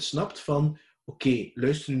effectief het snapt van, oké,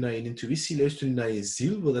 luister nu naar je intuïtie, luister nu naar je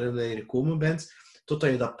ziel, waarin je gekomen bent, totdat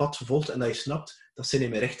je dat pad volgt en dat je snapt, dat zijn in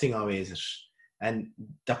mijn richtingaanwijzers. En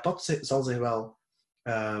dat pad zal zich wel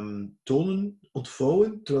tonen,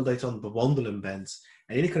 ontvouwen, terwijl je het aan het bewandelen bent.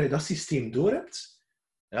 En één keer dat je dat systeem door hebt,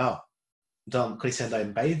 ja, dan kan je zeggen dat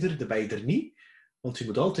je ben je er niet. Want je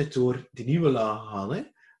moet altijd door die nieuwe laag gaan. Hè?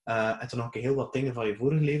 En dan nog heel wat dingen van je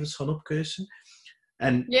vorige levens gaan opkuisen.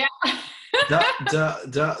 En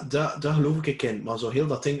dat geloof ik in. Maar zo heel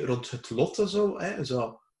dat ding rond het lot en zo, hè?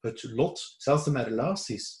 Zo het lot, zelfs met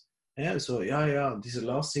relaties. Hè? Zo, ja, deze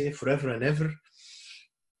relatie, forever and ever.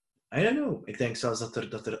 I don't know. Ik denk zelfs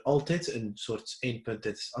dat er altijd een soort eindpunt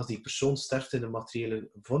is. Als die persoon sterft in een materiële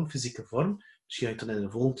vorm, fysieke vorm, misschien dat je dan in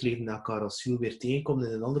een volgend leven naar elkaar als ziel weer tegenkomt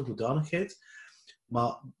in een andere hoedanigheid.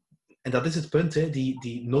 Maar, en dat is het punt, hè,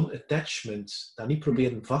 die non-attachment. Dat niet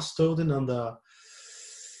proberen vasthouden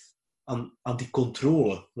aan die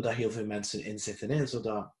controle, waar dat heel veel mensen in zitten. Hè.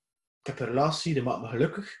 Zodat, ik heb een relatie, die maakt me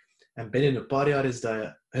gelukkig. En binnen een paar jaar is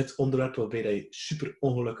dat het onderwerp waarbij dat je super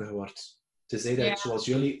ongelukkig wordt. Tenzij dat je het zoals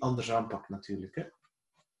jullie anders aanpakt natuurlijk. Hè.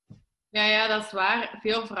 Ja, dat is waar.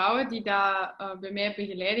 Veel vrouwen die dat, bij mij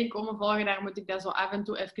begeleiding komen volgen, daar moet ik dat zo af en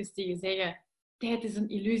toe even tegen zeggen. Tijd is een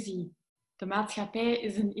illusie. De maatschappij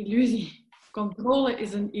is een illusie. Controle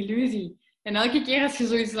is een illusie. En elke keer als je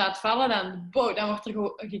zoiets laat vallen, dan wordt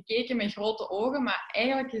er gekeken met grote ogen. Maar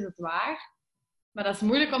eigenlijk is het waar. Maar dat is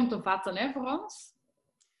moeilijk om te vatten, hè, voor ons.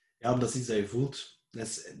 Ja, maar dat is iets dat je voelt.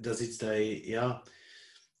 Dat is iets dat je, ja...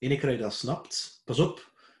 Eén keer dat je dat snapt... Pas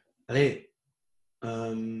op. Allee,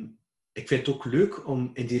 ik vind het ook leuk om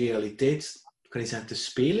in die realiteit, kan je zeggen, te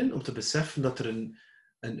spelen, om te beseffen dat er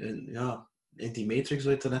ja, in die matrix,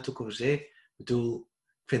 waar je het er net ook over zei, ik bedoel,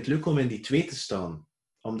 ik vind het leuk om in die twee te staan.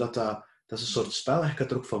 Omdat dat is een soort spel, je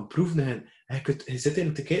kunt er ook van proeven. Je zit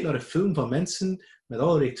eigenlijk te kijken naar een film van mensen met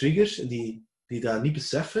allerlei triggers die dat niet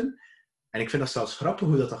beseffen. En ik vind dat zelfs grappig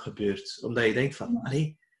hoe dat gebeurt. Omdat je denkt van,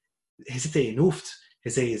 allee, je zit in je hoofd.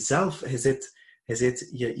 Je bent jezelf, je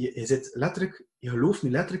zit letterlijk, je gelooft nu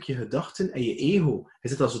letterlijk je gedachten en je ego. Je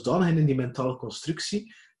zit al zodanig in die mentale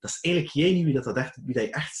constructie. Dat is eigenlijk jij niet wie dat je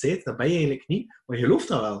echt bent. Dat ben je eigenlijk niet, maar je gelooft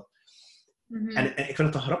dat wel. Mm-hmm. En ik vind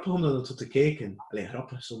het dan grappig om dat te kijken. Allee,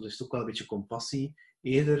 grappig, soms is het ook wel een beetje compassie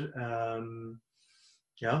eerder.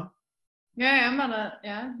 Ja. Ja, maar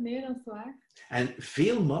dat is waar. En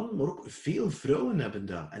veel mannen, maar ook veel vrouwen hebben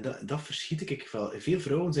dat. En dat verschiet ik wel. Veel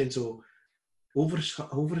vrouwen zijn zo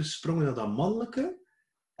overgesprongen naar dat mannelijke.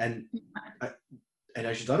 En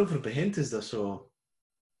als je daarover begint, is dat zo...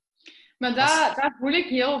 Maar dat voel ik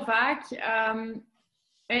heel vaak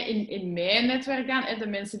in mijn netwerk dan. De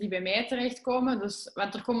mensen die bij mij terechtkomen. Dus,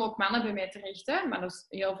 want er komen ook mannen bij mij terecht, hè, maar dus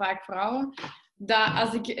heel vaak vrouwen. Dat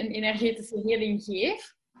als ik een energetische heling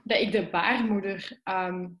geef, dat ik de baarmoeder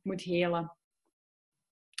moet helen.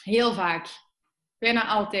 Heel vaak. Bijna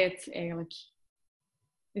altijd, eigenlijk.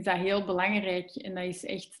 Is dat heel belangrijk. En dat is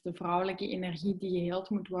echt de vrouwelijke energie die geheeld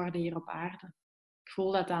moet worden hier op aarde. Ik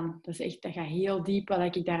voel dat dan. Dat gaat heel diep.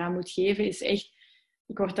 Wat ik daaraan moet geven is echt...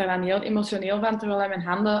 Ik word daar dan heel emotioneel van, terwijl mijn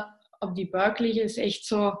handen op die buik liggen. Is echt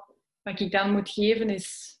zo... Wat ik dan moet geven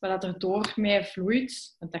is wat er door mij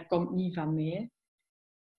vloeit. Want dat komt niet van mij.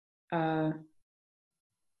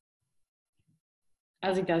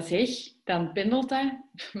 Als ik dat zeg, dan pendelt dat.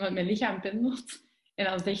 Want mijn lichaam pendelt. En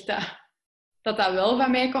dan zegt dat wel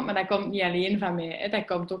van mij komt, maar dat komt niet alleen van mij. Hè. Dat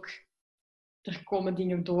komt ook... Er komen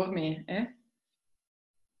dingen door mij. Hè.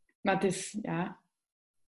 Maar het is... Ja...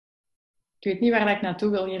 Ik weet niet waar ik naartoe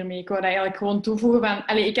wil hiermee. Ik wil dat eigenlijk gewoon toevoegen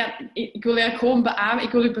van... ik wil eigenlijk gewoon beamen...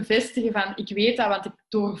 Ik wil u bevestigen van... Ik weet dat, want ik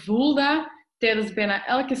doorvoel dat tijdens bijna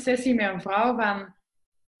elke sessie met een vrouw van...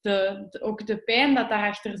 ook de pijn dat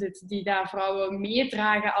daarachter zit, die daar vrouwen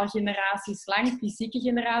meedragen al generaties lang, fysieke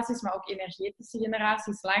generaties, maar ook energetische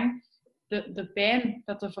generaties lang. De pijn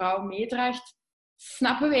dat de vrouw meedraagt,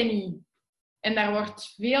 snappen wij niet. En daar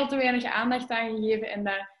wordt veel te weinig aandacht aan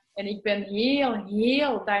gegeven. En ik ben heel,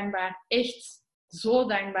 heel dankbaar, echt zo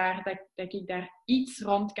dankbaar, dat ik daar iets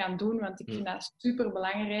rond kan doen, want ik vind dat super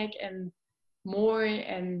belangrijk en mooi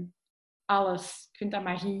en alles. Ik vind dat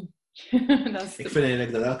magie. Ik vind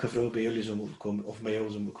eigenlijk dat elke vrouw bij jullie zou moeten komen, of bij jou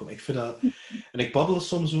zou moeten komen. Ik vind dat... En ik babbel er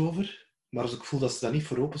soms over, maar als ik voel dat ze daar niet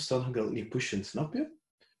voor openstaan, ga ik dat niet pushen, snap je?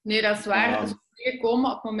 Nee, dat is waar. Ze moeten komen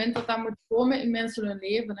op het moment dat dat moet komen in mensen hun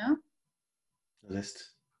leven. Hè? Dat is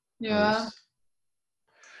het. Ja. Dat is het.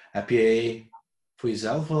 Heb jij voor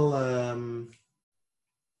jezelf al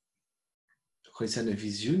je zeggen een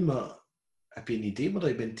visioen, maar heb je een idee wat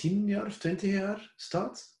je binnen 10 jaar of 20 jaar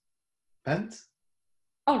bent?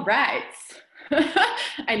 All right.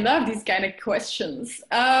 I love these kind of questions.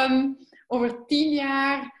 Over 10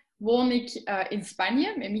 jaar woon ik in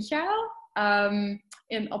Spanje met Michael.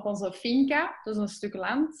 Op onze finca, dat is een stuk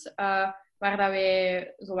land, waar dat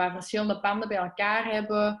wij zo wat verschillende panden bij elkaar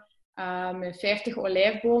hebben, met 50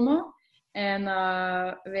 olijfbomen. En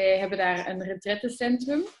wij hebben daar een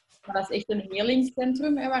retraitecentrum. Maar dat is echt een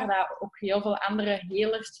helingscentrum, waar dat ook heel veel andere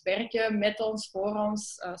helers werken, met ons, voor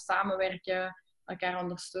ons, samenwerken, elkaar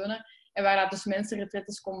ondersteunen. En waar dat dus mensen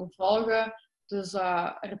retraites komen volgen. Dus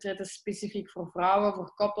retraites specifiek voor vrouwen,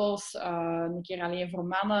 voor koppels, een keer alleen voor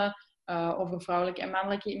mannen, over vrouwelijke en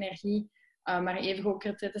mannelijke energie. Maar even ook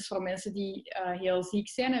retraites voor mensen die heel ziek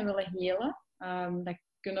zijn en willen helen. Dat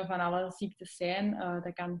kunnen van alle ziektes zijn,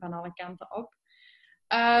 dat kan van alle kanten op.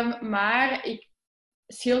 Maar ik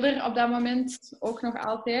schilder op dat moment ook nog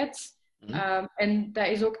altijd. En dat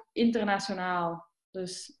is ook internationaal.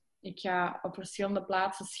 Dus ik ga op verschillende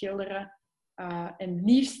plaatsen schilderen. En het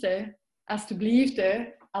liefste, alsjeblieft,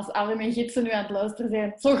 als alle mijn gidsen nu aan het luisteren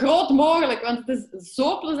zijn, zo groot mogelijk. Want het is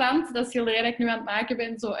zo plezant, dat schilderij dat ik nu aan het maken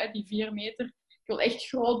ben, zo, die 4 meter. Ik wil echt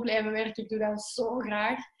groot blijven werken. Ik doe dat zo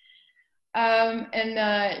graag.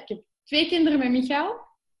 Ik heb 2 kinderen met Michael.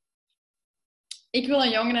 Ik wil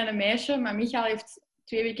een jongen en een meisje, maar Michael heeft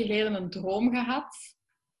 2 weken geleden een droom gehad.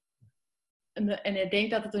 En hij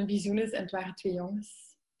denkt dat het een visioen is en het waren 2 jongens.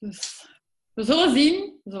 Dus we zullen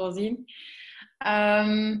zien.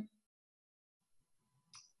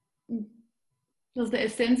 Dat is de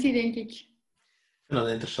essentie, denk ik. Ik vind dat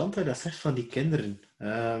interessant dat je dat zegt van die kinderen.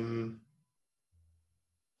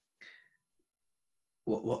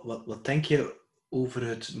 Wat denk je over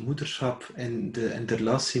het moederschap en de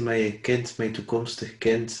relatie met je kind, met je toekomstig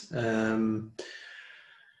kind?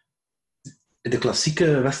 In de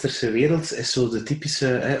klassieke westerse wereld is zo de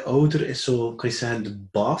typische ouder is zo, kan je zeggen, de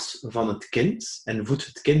baas van het kind en voedt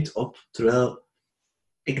het kind op. Terwijl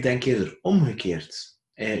ik denk eerder omgekeerd.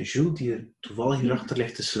 Jules, die er toevallig hierachter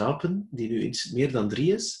ligt te slapen, die nu iets meer dan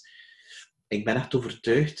 3 is, ik ben echt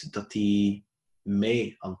overtuigd dat hij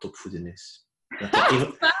mij aan het opvoeden is. Dat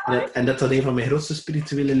dat een van mijn grootste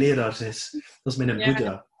spirituele leraars is. Dat is mijn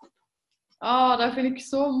Boeddha. Oh, dat vind ik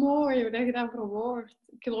zo mooi, hoe dat je dat verwoordt.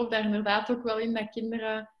 Ik geloof daar inderdaad ook wel in dat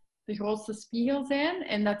kinderen de grootste spiegel zijn.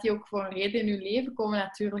 En dat die ook voor een reden in hun leven komen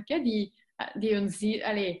natuurlijk. Hè. Die hun ziel,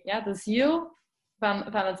 de ziel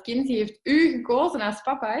van het kind, die heeft u gekozen als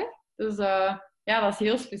papa. Hè. Dus dat is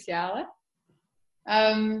heel speciaal. Hè.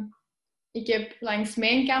 Ik heb langs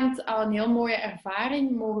mijn kant al een heel mooie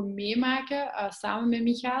ervaring mogen meemaken, samen met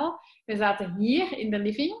Michael. We zaten hier in de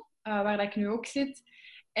living, waar dat ik nu ook zit.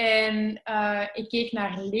 En ik keek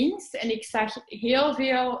naar links en ik zag heel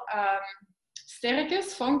veel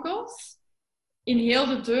sterretjes, fonkels, in heel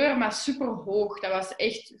de deur, maar super hoog. Dat was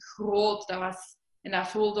echt groot. En dat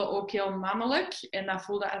voelde ook heel mannelijk. En dat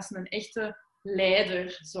voelde als een echte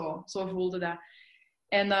leider. Zo voelde dat.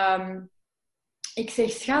 En ik zeg,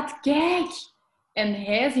 schat, kijk! En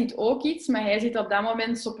hij ziet ook iets, maar hij ziet op dat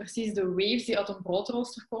moment zo precies de waves die uit een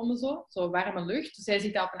broodrooster komen, zo warme lucht. Dus hij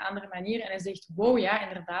ziet dat op een andere manier en hij zegt, wow, ja,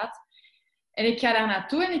 inderdaad. En ik ga daar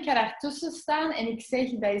naartoe en ik ga daartussen staan en ik zeg,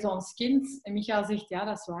 dat is ons kind. En Michael zegt, ja,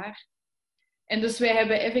 dat is waar. En dus wij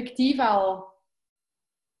hebben effectief al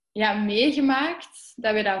meegemaakt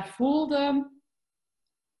dat we dat voelden,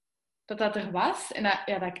 dat er was. En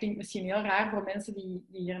dat klinkt misschien heel raar voor mensen die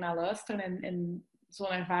hier naar luisteren en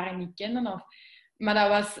zo'n ervaring niet kennen. Maar dat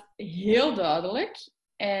was heel duidelijk.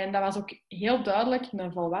 En dat was ook heel duidelijk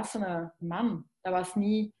een volwassene man. Dat was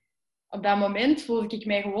niet... Op dat moment voelde ik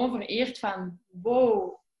mij gewoon vereerd van...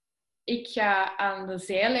 Wow, ik ga aan de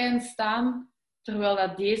zijlijn staan terwijl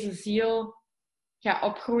dat deze ziel gaat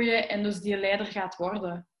opgroeien en dus die leider gaat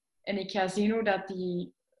worden. En ik ga zien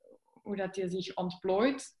hoe dat die zich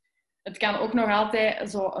ontplooit. Het kan ook nog altijd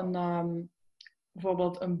zo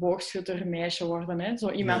bijvoorbeeld een boogschuttermeisje worden. Hè?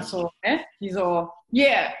 Zo iemand die zo...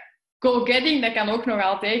 Yeah, go getting, dat kan ook nog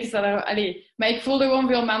altijd. Maar ik voelde gewoon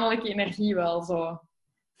veel mannelijke energie wel. Zo.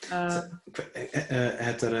 Hij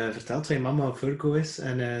had er verteld dat je mama Virgo is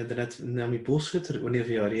en daarnet nam je boogschutter. Wanneer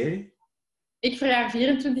verjaar jij? Ik verjaar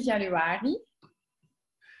 24 januari.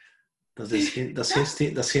 Dat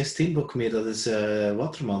is geen steenbok meer, dat is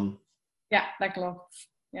waterman. Ja, dat klopt.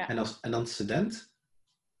 Ja. En dan student?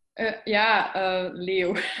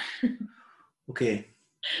 Leeuw. Oké.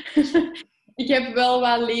 Ik heb wel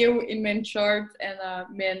wat leeuw in mijn chart en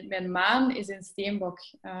mijn maan is in steenbok.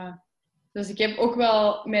 Dus ik heb ook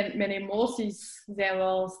wel... Mijn emoties zijn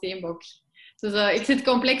wel steenbok. Dus ik zit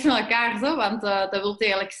complex in elkaar, zo, want dat wil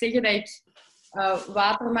eigenlijk zeggen dat ik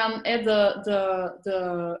Waterman,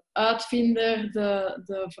 de uitvinder,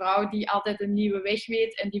 de vrouw die altijd een nieuwe weg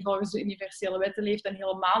weet en die volgens de universele wetten leeft en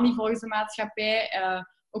helemaal niet volgens de maatschappij.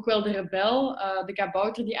 Ook wel de rebel, de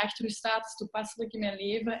kabouter die achter u staat, is toepasselijk in mijn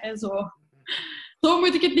leven. Zo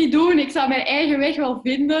moet ik het niet doen. Ik zou mijn eigen weg wel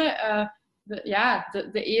vinden.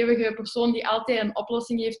 De eeuwige persoon die altijd een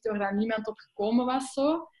oplossing heeft doordat niemand op gekomen was.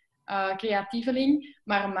 Creatieveling.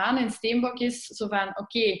 Maar maan en steenbok is zo van,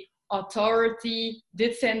 oké, authority,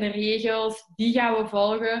 dit zijn de regels, die gaan we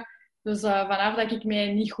volgen. Dus vanaf dat ik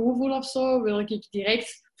mij niet goed voel of zo, wil ik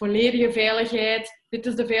direct volledige veiligheid. Dit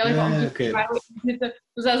is de veilige omgeving waar we in zitten.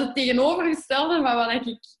 Dus dat is het tegenovergestelde van wat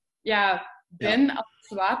ik ben als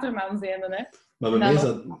waterman zijnde. Hè. Maar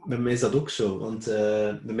bij mij is dat ook zo. Want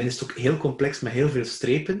bij mij is het ook heel complex met heel veel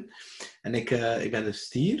strepen. En ik ben een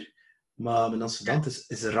stier, maar mijn ascendant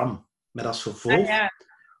is ram. Met als gevolg,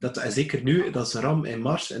 en zeker nu, dat is ram in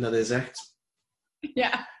Mars. En dat is echt...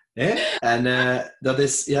 Ja. Hè? En dat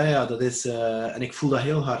is... dat is... en ik voel dat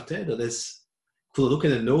heel hard. Hè? Dat is... Ik voel dat ook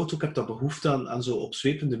in de auto. Ik heb dat behoefte aan zo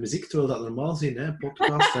opzwepende muziek, terwijl dat normaal zijn, hè?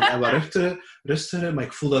 Podcast en wat rustiger. Maar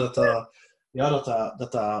ik voel dat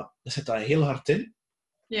zit daar heel hard in.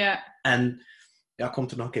 Ja. En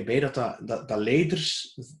komt er nog een keer bij dat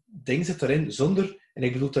leidersding zit erin, zonder... En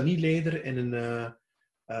ik bedoel dat niet leider in een...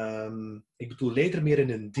 ik bedoel leider meer in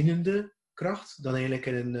een dienende kracht dan eigenlijk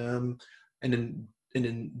in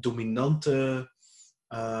een dominante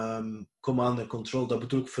command and control. Dat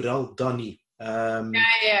bedoel ik vooral dan niet.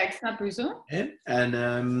 Ik snap u zo.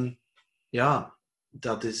 En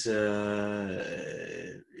dat is...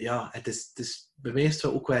 het is bij mij is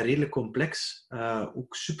het ook wel redelijk complex.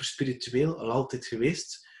 Ook super spiritueel, al altijd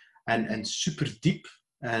geweest. En super diep.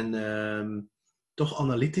 En toch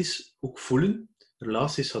analytisch ook voelen.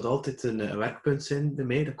 Relaties had altijd een werkpunt zijn bij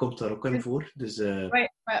mij. Dat komt daar ook in voor. Dus,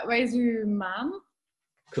 wat is uw maan?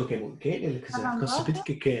 Ik zou even moeten kijken, eerlijk gezegd. Ik ga zo een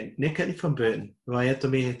beetje kijken. Nee, ik heb niet van buiten. Maar je hebt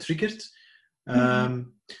ermee getriggerd.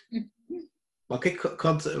 Maar kijk,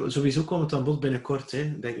 sowieso komt het aan bod binnenkort. Hè.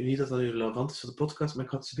 Ik denk niet dat dat nu relevant is voor de podcast, maar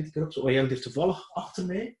ik ga het zo een beetje erop. Oh, jij hebt hier toevallig achter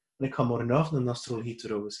mij. En ik ga morgenavond een astrologie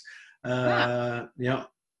trouwens.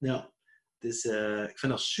 Dus ik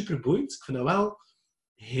vind dat super boeiend. Ik vind dat wel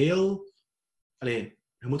heel... je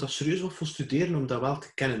moet dat serieus wat voor studeren om dat wel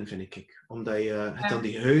te kennen, vind ik. Omdat je het dan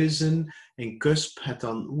die huizen in Cusp, het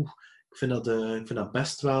dan... ik vind dat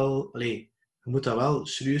best wel... je moet daar wel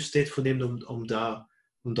serieus tijd voor nemen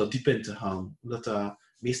om dat diep in te gaan. Omdat de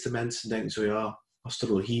meeste mensen denken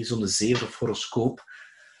astrologie, zo'n 7 of horoscoop,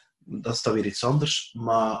 dat is dan weer iets anders.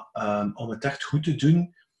 Maar om het echt goed te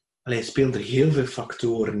doen, spelen er heel veel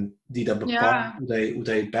factoren die dat bepalen hoe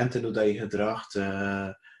dat je bent en hoe dat je gedraagt.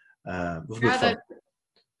 Bijvoorbeeld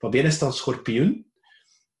Fabienne is dan schorpioen.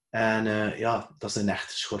 En dat is een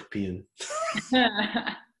echte schorpioen.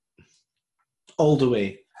 All the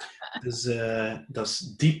way. Dus dat is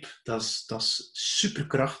diep, dat is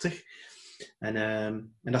superkrachtig.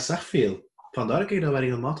 En dat zegt veel. Vandaar dat ik dat wel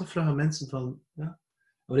regelmatig vraag aan mensen van...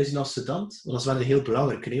 wat is een ascendant? Want dat is wel heel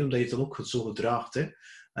belangrijk, hè? Omdat je het dan ook zo gedraagt. Hè?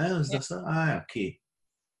 Dus dat is oké.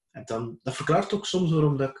 En dan, dat verklaart ook soms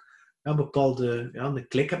waarom dat ik een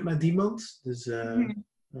klik heb met iemand. Dus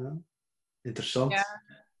interessant. Ja,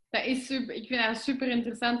 dat is super, ik vind dat super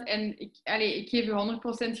interessant. En ik geef u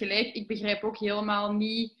 100% gelijk. Ik begrijp ook helemaal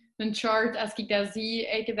niet een chart als ik dat zie.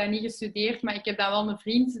 Ik heb dat niet gestudeerd, maar ik heb dan wel een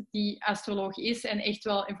vriend die astroloog is en echt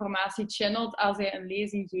wel informatie channelt als hij een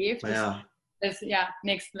lezing geeft. Dus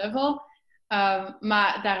next level.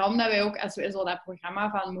 Maar daarom dat wij ook, als we zo dat programma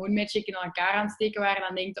van Moon Magic in elkaar aansteken waren,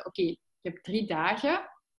 dan denk je, oké, je hebt 3 dagen.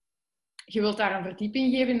 Je wilt daar een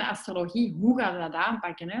verdieping geven in de astrologie. Hoe ga je dat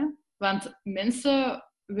aanpakken? Hè? Want mensen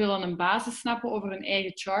willen een basis snappen over hun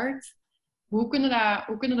eigen chart. Hoe kunnen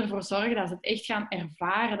we ervoor zorgen dat ze het echt gaan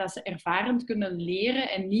ervaren? Dat ze ervarend kunnen leren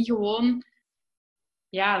en niet gewoon...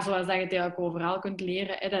 zoals dat je het eigenlijk overal kunt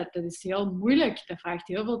leren. Dat is heel moeilijk. Dat vraagt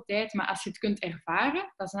heel veel tijd. Maar als je het kunt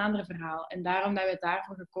ervaren, dat is een ander verhaal. En daarom dat we het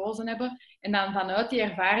daarvoor gekozen hebben. En dan vanuit die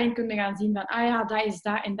ervaring kun je gaan zien van... dat is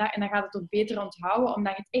dat en dat. En dan gaat het ook beter onthouden,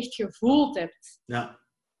 omdat je het echt gevoeld hebt. Ja,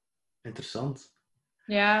 interessant.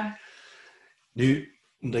 Ja. Nu,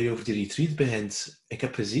 omdat je over die retreat begint. Ik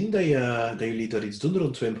heb gezien dat jullie daar iets doen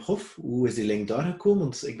rond Wim Hof. Hoe is die link daar gekomen?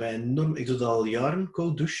 Want ik doe dat al jaren,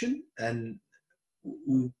 koud douchen. En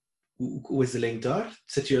hoe is de link daar?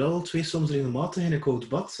 Zitten jullie al 2 soms regelmatig in een koud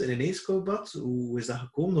bad, in een ijskoud bad? Hoe is dat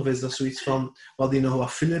gekomen? Of is dat zoiets van, we hadden nog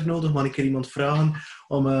wat filler nodig, mag ik er iemand vragen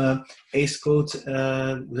om ijskoud,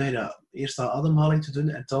 hoe zeg je dat, eerst aan ademhaling te doen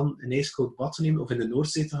en dan een ijskoud bad te nemen of in de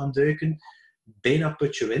Noordzee te gaan duiken? Bijna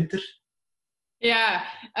putje winter. Ja,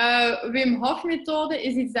 Wim Hof methode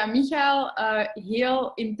is iets dat Michael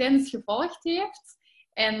heel intens gevolgd heeft.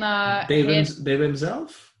 En, Bij Wim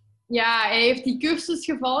zelf? Ja, hij heeft die cursus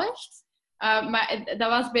gevolgd. Maar dat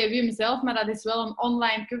was bij Wim zelf, maar dat is wel een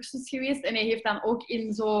online cursus geweest. En hij heeft dan ook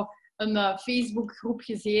in zo'n Facebookgroep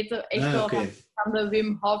gezeten. Echt wel van de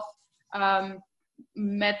Wim Hof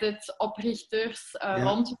method oprichters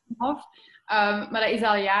rond Wim Hof. Maar dat is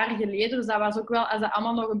al jaren geleden, dus dat was ook wel als dat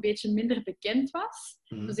allemaal nog een beetje minder bekend was.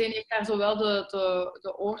 Dus hij heeft daar zowel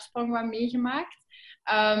de oorsprong van meegemaakt.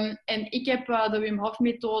 En ik heb de Wim Hof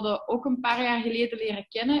methode ook een paar jaar geleden leren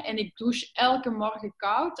kennen. En ik douche elke morgen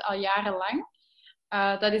koud, al jarenlang.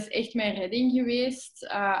 Dat is echt mijn redding geweest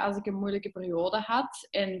als ik een moeilijke periode had.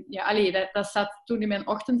 En ja, dat zat toen in mijn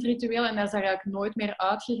ochtendritueel en dat is daar eigenlijk nooit meer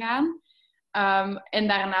uitgegaan. En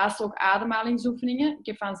daarnaast ook ademhalingsoefeningen. Ik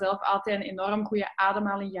heb vanzelf altijd een enorm goede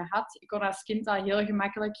ademhaling gehad. Ik kon als kind al heel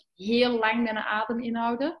gemakkelijk heel lang mijn adem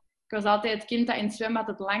inhouden. Ik was altijd het kind dat in het zwembad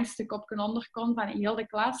het langste kopje onder kon van heel de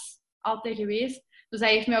klas. Altijd geweest. Dus dat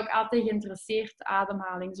heeft mij ook altijd geïnteresseerd,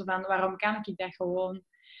 ademhaling. Zo van, waarom kan ik dat gewoon?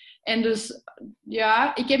 En dus,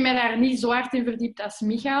 ja, ik heb mij daar niet zo hard in verdiept als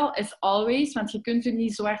Michael, as always. Want je kunt je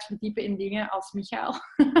niet zo hard verdiepen in dingen als Michael.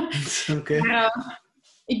 Maar,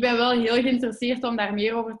 ik ben wel heel geïnteresseerd om daar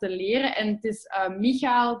meer over te leren. En het is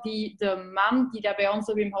Michael, de man die dat bij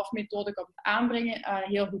onze Wim Hof methode komt aanbrengen,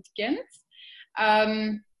 heel goed kent.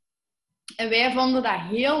 En wij vonden dat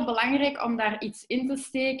heel belangrijk om daar iets in te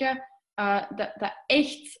steken dat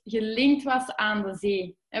echt gelinkt was aan de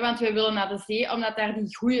zee. Want wij willen naar de zee omdat daar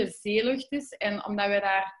die goede zeelucht is. En omdat wij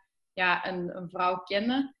daar een vrouw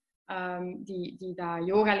kennen die daar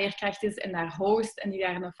yoga-leerkracht is en daar host. En die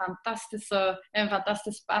daar een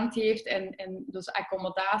fantastisch pand heeft. En dus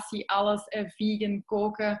accommodatie, alles, vegan,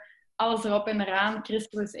 koken, alles erop en eraan.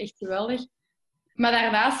 Christel is echt geweldig. Maar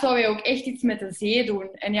daarnaast zouden wij ook echt iets met de zee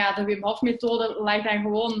doen. En ja, de Wim Hof methode lag dan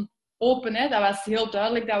gewoon open. Hè. Dat was heel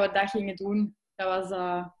duidelijk dat we dat gingen doen. Dat was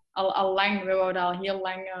al lang. We wouden al heel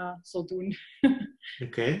lang zo doen.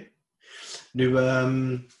 Oké. Nu,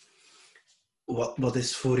 wat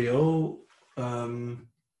is voor jou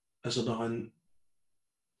zo nog een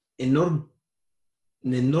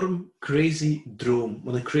enorm crazy droom?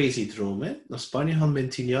 Wat een crazy droom, hè? Naar Spanje gaan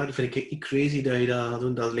binnen 10 jaar, vind ik niet crazy dat je dat gaat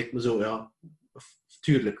doen. Dat lijkt me zo, ja...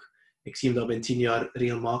 Tuurlijk. Ik zie hem dat binnen 10 jaar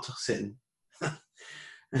regelmatig zitten.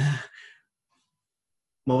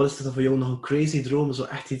 Maar wat is dat voor jou nog een crazy droom? Zo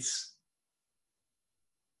echt iets...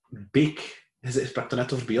 big. Je sprak dan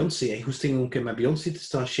net over Beyoncé. Heb je goesting om een keer met Beyoncé te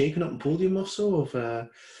staan shaken op een podium of zo? Of,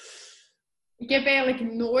 Ik heb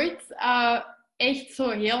eigenlijk nooit echt zo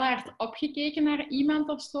heel hard opgekeken naar iemand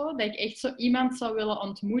of zo. Dat ik echt zo iemand zou willen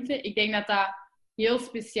ontmoeten. Ik denk dat dat heel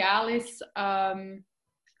speciaal is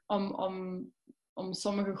om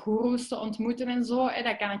sommige goeroes te ontmoeten en zo.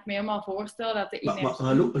 Dat kan ik me helemaal voorstellen. Dat de energie... Maar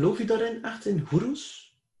geloof je daarin echt in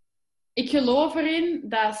goeroes? Ik geloof erin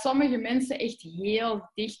dat sommige mensen echt heel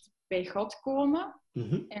dicht bij God komen.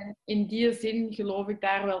 Mm-hmm. En in die zin geloof ik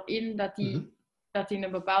daar wel in dat die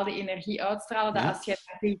een bepaalde energie uitstralen. Dat als je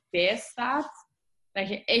daar dichtbij staat, dat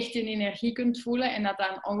je echt een energie kunt voelen en dat dat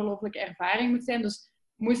een ongelooflijke ervaring moet zijn. Dus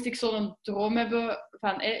moest ik zo'n droom hebben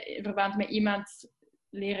van in verband met iemand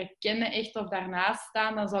leren kennen echt of daarnaast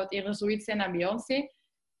staan, dan zou het eerder zoiets zijn dan Beyoncé.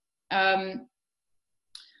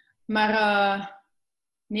 Maar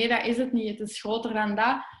nee, dat is het niet. Het is groter dan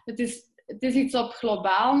dat. Het is iets op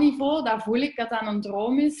globaal niveau. Dat voel ik dat dat een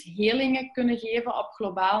droom is. Helingen kunnen geven op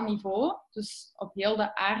globaal niveau. Dus op heel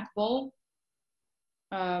de aardbol.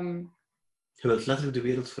 Je wilt letterlijk de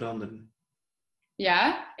wereld veranderen.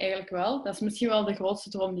 Ja, eigenlijk wel. Dat is misschien wel de grootste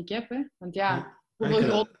droom die ik heb. Hè? Want hoeveel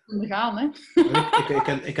groter kunnen gaan, hè?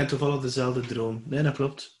 Ik ken toevallig dezelfde droom. Nee, dat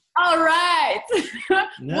klopt. Alright!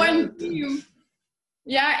 One team!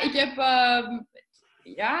 Ja, ik heb...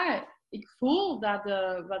 ik voel dat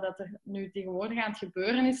wat er nu tegenwoordig aan het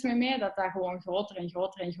gebeuren is met mij, dat dat gewoon groter en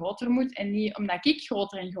groter en groter moet. En niet omdat ik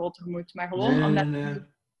groter en groter moet, maar gewoon omdat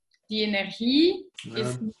die energie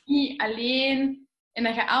is niet alleen... En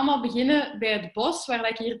dan ga je allemaal beginnen bij het bos, waar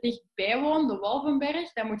ik hier dichtbij woon, de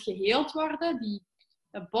Wolvenberg. Dat moet geheeld worden.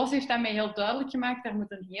 Het bos heeft dat mij heel duidelijk gemaakt. Daar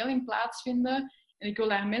moet een heling plaatsvinden. En ik wil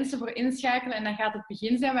daar mensen voor inschakelen. En dan gaat het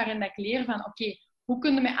begin zijn waarin ik leer van... Oké, hoe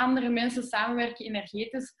kunnen we met andere mensen samenwerken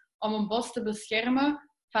energetisch om een bos te beschermen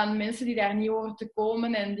van mensen die daar niet horen te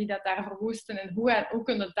komen en die dat daar verwoesten. En hoe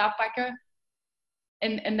kunnen we dat pakken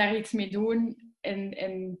en daar iets mee doen.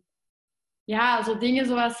 En ja, zo dingen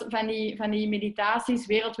zoals van die meditaties,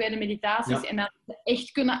 wereldwijde meditaties. Ja. En dat ze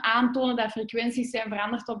echt kunnen aantonen dat frequenties zijn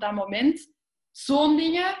veranderd op dat moment. Zo'n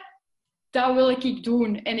dingen, dat wil ik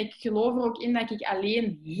doen. En ik geloof er ook in dat ik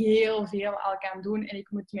alleen heel veel al kan doen. En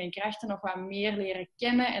ik moet mijn krachten nog wat meer leren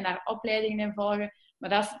kennen en daar opleidingen in volgen.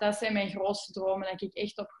 Maar dat zijn mijn grootste dromen. Dat ik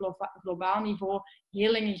echt op globaal niveau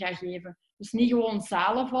helingen ga geven. Dus niet gewoon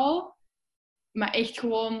zalen vol, maar echt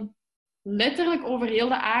gewoon letterlijk over heel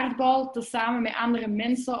de aardbol, tezamen met andere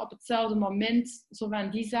mensen op hetzelfde moment. Zo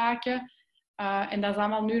van die zaken. En dat is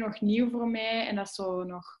allemaal nu nog nieuw voor mij. En dat is zo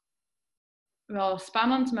nog wel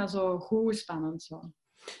spannend, maar zo goed spannend. Zo.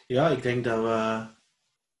 Ja, ik denk dat we...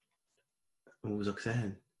 Hoe zou ik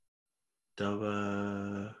zeggen? Dat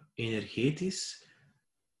we energetisch,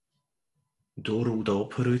 door hoe we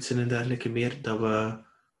opgegroeid zijn en dergelijke meer, dat we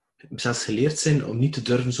zelfs geleerd zijn om niet te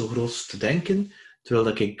durven zo groot te denken, terwijl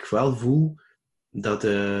dat ik wel voel dat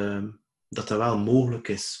dat wel mogelijk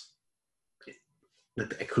is.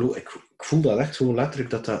 Ik voel dat echt gewoon letterlijk,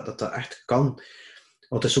 dat echt kan.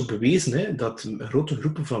 Want het is ook bewezen hè, dat grote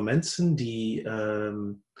groepen van mensen die...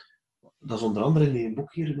 dat is onder andere in een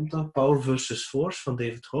boek hier genoemd, dat, Power versus Force van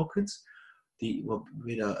David Hawkins.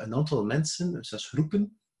 Een aantal mensen, 6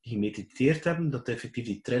 groepen, die gemediteerd hebben, dat effectief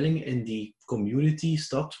die trilling in die community,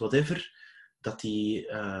 stad, whatever, dat die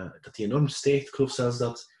enorm stijgt. Ik geloof zelfs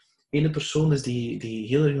dat ene persoon is die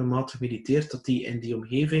heel regelmatig mediteert, dat die in die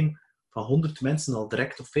omgeving van 100 mensen al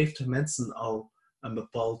direct, of 50 mensen al een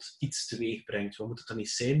bepaald iets teweeg brengt. Wat moet het dan niet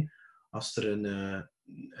zijn als er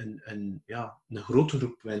een grote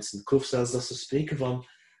groep mensen... Ik geloof zelfs dat ze spreken van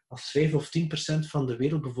als 5 of 10% van de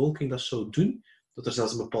wereldbevolking dat zou doen, dat er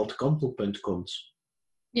zelfs een bepaald kantelpunt komt.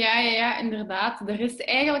 Ja, inderdaad. Er is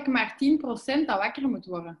eigenlijk maar 10% dat wakker moet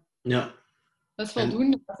worden. Ja. Dat is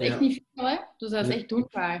voldoende. Dat is echt niet veel, hè? Dus dat is echt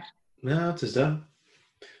doenbaar. Ja, het is dat.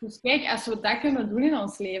 Dus kijk, als we dat kunnen doen in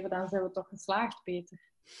ons leven, dan zijn we toch geslaagd, Peter.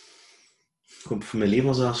 Ik hoop voor mijn leven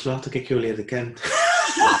als aan slaag dat ik jou leerde kennen.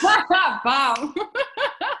 Bam!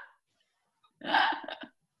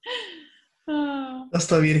 Dat is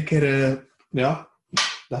dan weer een keer...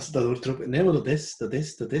 dat hoort erop. Nee, maar dat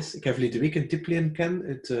is. Ik heb verleden week een tip leren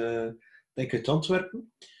kennen uit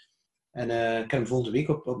Antwerpen. En ik heb hem volgende week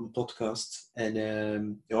op een podcast. En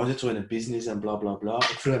hij zit zo in een business en bla bla bla. Ik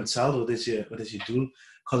vroeg hem hetzelfde, wat is je doel?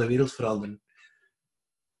 Ik ga de wereld veranderen.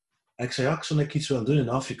 En ik zei, ik zou iets willen doen in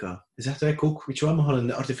Afrika. Hij zegt eigenlijk ook, weet je wat, we gaan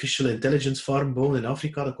een artificial intelligence farm bouwen in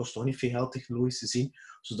Afrika. Dat kost toch niet veel geld technologisch te zien.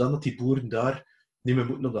 Zodat die boeren daar niet meer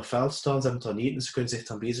moeten op dat veld staan. Ze hebben het dan eten, ze kunnen zich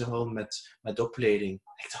dan bezighouden met opleiding.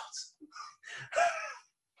 Ik dacht...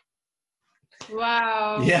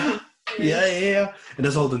 Wauw. Ja. En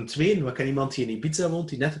dat is al de tweede. Ik ken iemand die in Ibiza woont,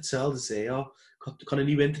 die net hetzelfde zei. Ja, ik kan een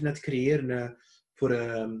nieuw internet creëren voor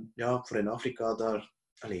in Afrika. Daar,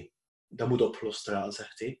 dat moet opgelost worden,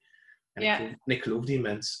 zegt hij. En ik geloof die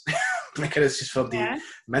mens. Ik heb dus van die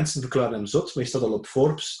mensen verklaren hem zot, maar je staat al op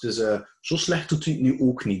Forbes. Dus zo slecht doet hij het nu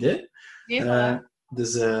ook niet. Hè? Nee,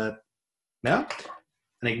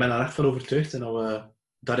 en ik ben er echt van overtuigd en dat we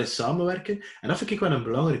daarin samenwerken. En dat vind ik wel een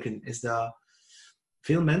belangrijke, is dat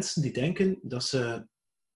veel mensen die denken dat ze,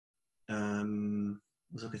 hoe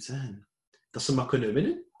zou ik het zeggen, dat ze maar kunnen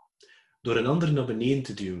winnen door een ander naar beneden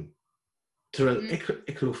te duwen. Terwijl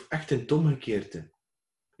ik geloof echt in het omgekeerde.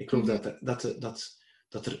 Ik geloof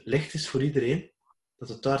dat er licht is voor iedereen, dat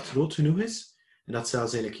het taart groot genoeg is en dat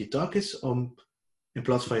zelfs eigenlijk je taak is om, in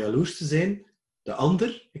plaats van jaloers te zijn, de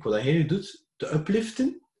ander, wat hij nu doet, te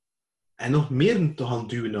upliften en nog meer te gaan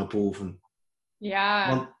duwen naar boven.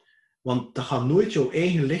 Ja. Want dat gaat nooit jouw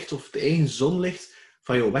eigen licht of de eigen zonlicht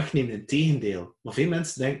van jou wegnemen. Integendeel. Maar veel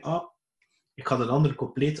mensen denken, ik ga de ander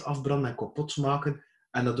compleet afbranden en kapot maken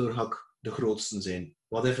en daardoor ga ik de grootste zijn.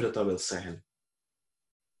 Whatever dat wil zeggen.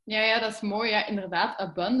 Ja, dat is mooi. Ja, inderdaad.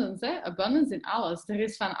 Abundance. Hè? Abundance in alles. Er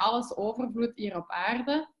is van alles overvloed hier op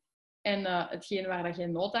aarde. En hetgeen waar dat je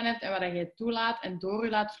nood aan hebt en waar dat je toelaat en door je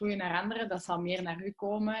laat vloeien naar anderen, dat zal meer naar u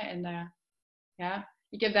komen. En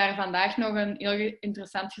ik heb daar vandaag nog een heel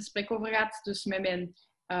interessant gesprek over gehad. Dus met mijn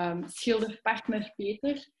schilderpartner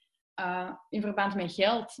Peter. In verband met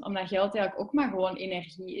geld. Omdat geld eigenlijk ook maar gewoon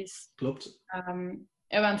energie is. Klopt.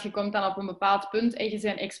 Want je komt dan op een bepaald punt en je bent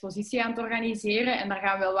een expositie aan het organiseren. En daar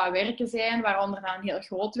gaan wel wat werken zijn, waaronder dan een heel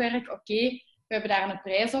groot werk. Oké, we hebben daar een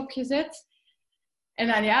prijs op gezet. En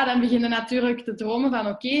dan beginnen natuurlijk te dromen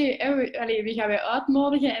van wie gaan wij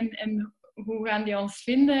uitnodigen en hoe gaan die ons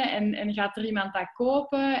vinden en gaat er iemand dat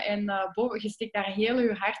kopen en je steekt daar heel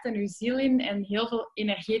je hart en je ziel in en heel veel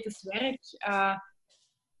energetisch werk.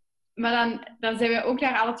 Maar dan zijn wij ook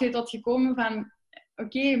daar alle twee tot gekomen van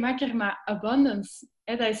makker, maar abundance,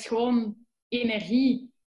 dat is gewoon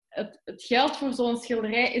energie. Het geld voor zo'n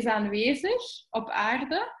schilderij is aanwezig op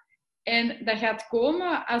aarde. En dat gaat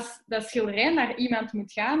komen als dat schilderij naar iemand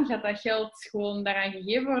moet gaan, gaat dat geld gewoon daaraan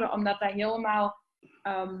gegeven worden, omdat dat helemaal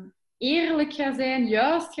eerlijk gaat zijn,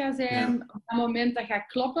 juist gaat zijn. Ja. Op dat moment dat gaat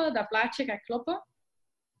kloppen, dat plaatje gaat kloppen.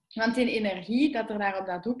 Want die energie dat er daar op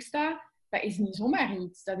dat doek staat, dat is niet zomaar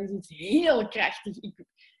iets. Dat is iets heel krachtig.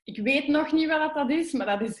 Ik weet nog niet wat dat is, maar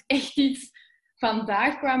dat is echt iets.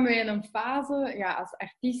 Vandaag kwamen we in een fase, ja, als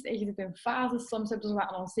artiest, je zit in fases, soms heb je zo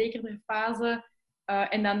wat een onzekerder fase.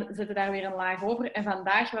 En dan zet je daar weer een laag over. En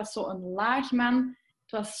vandaag was zo een laag, man.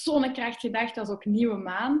 Het was zo'n krachtige dag, het was ook nieuwe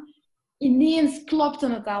maan. Ineens klopte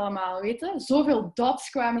het allemaal, weet je. Zoveel dots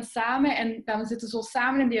kwamen samen en dan zitten zo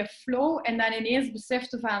samen in die flow. En dan ineens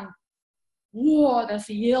besefte van, wow, dat is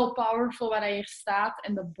heel powerful wat hier staat.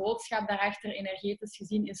 En de boodschap daarachter, energetisch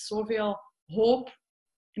gezien, is zoveel hoop.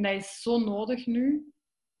 En dat is zo nodig nu.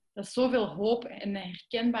 Dat is zoveel hoop en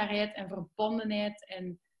herkenbaarheid en verbondenheid.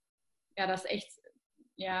 En ja, dat is echt...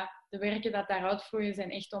 Ja, de werken dat daaruit vloeien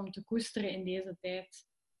zijn echt om te koesteren in deze tijd.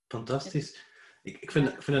 Fantastisch. Ik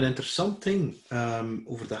vind het een interessant ding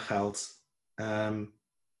over dat geld.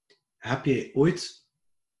 Heb je ooit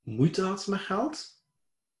moeite gehad met geld?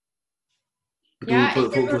 Ja,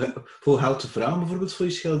 voor geld te vragen, bijvoorbeeld voor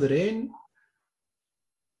je schilderijen?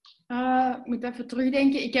 Ik moet even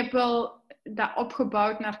terugdenken. Ik heb wel dat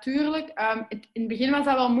opgebouwd natuurlijk. In het begin was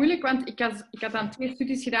dat wel moeilijk, want ik had dan 2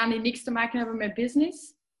 studies gedaan die niks te maken hebben met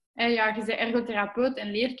business. Ja, je bent ergotherapeut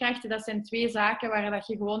en leerkracht. Dat zijn 2 zaken waar dat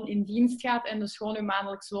je gewoon in dienst gaat en dus gewoon je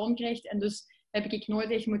maandelijks loon krijgt. En dus heb ik nooit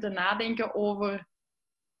echt moeten nadenken over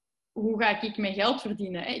hoe ga ik mijn geld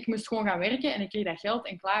verdienen. Ik moest gewoon gaan werken en ik kreeg dat geld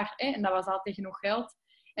en klaar. En dat was altijd genoeg geld.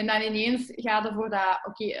 En dan ineens ga je voor dat,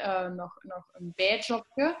 nog een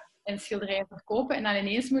bijjobje en schilderijen verkopen. En dan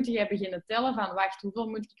ineens moet je beginnen tellen van, wacht, hoeveel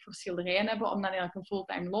moet ik voor schilderijen hebben om dan eigenlijk een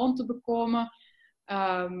fulltime loon te bekomen?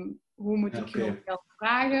 Hoe moet ik genoeg geld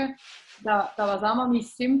vragen? Dat was allemaal niet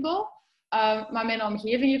simpel. Maar mijn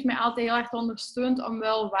omgeving heeft mij altijd heel hard ondersteund om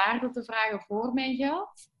wel waarde te vragen voor mijn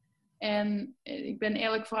geld. En ik ben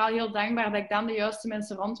eigenlijk vooral heel dankbaar dat ik dan de juiste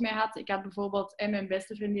mensen rond mij had. Ik had bijvoorbeeld mijn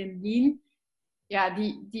beste vriendin Lien. Ja,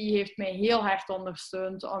 die heeft mij heel hard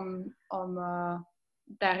ondersteund om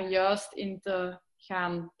daar juist in te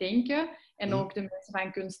gaan denken. En ook de mensen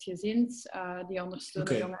van Kunstgezind, die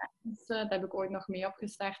ondersteunen jonge artiesten. Dat heb ik ooit nog mee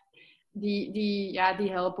opgestart. Die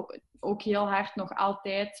helpen ook heel hard nog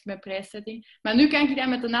altijd met prijszetting. Maar nu kan ik dat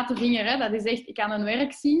met de natte vinger. Hè. Dat is echt, ik kan een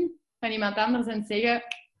werk zien van iemand anders en zeggen...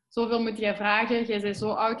 Zoveel moet jij vragen. Jij bent zo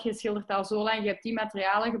oud, je schildert al zo lang, je hebt die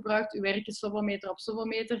materialen gebruikt, je werk is zoveel meter op zoveel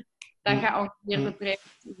meter. Dat gaat ongeveer de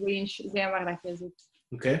prijsrange zijn waar dat jij zit.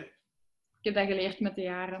 Oké. Ik heb dat geleerd met de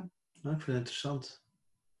jaren. Nou, ik vind het interessant.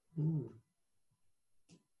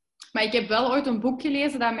 Maar ik heb wel ooit een boek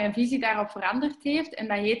gelezen dat mijn visie daarop veranderd heeft. En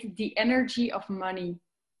dat heet The Energy of Money.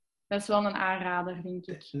 Dat is wel een aanrader, vind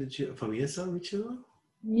ik. Van wie is dat, weet je wel?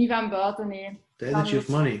 Niet van buiten, nee. The Energy of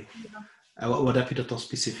Money. En wat heb je dat dan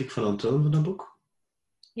specifiek van onthouden van dat boek?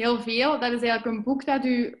 Heel veel. Dat is eigenlijk een boek dat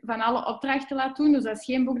u van alle opdrachten laat doen. Dus dat is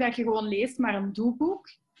geen boek dat je gewoon leest, maar een doeboek.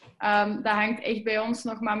 Dat hangt echt bij ons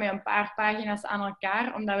nog maar met een paar pagina's aan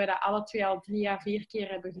elkaar, omdat we dat alle 2 al 3 à 4 keer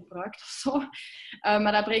hebben gebruikt of zo.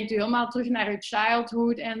 Maar dat brengt u helemaal terug naar uw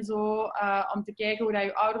childhood en zo, om te kijken hoe dat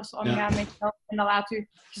uw ouders omgaan met geld. En dat laat u...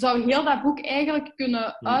 Je zou heel dat boek eigenlijk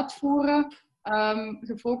kunnen uitvoeren,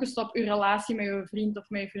 gefocust op uw relatie met uw vriend of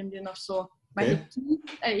met uw vriendin of zo. Maar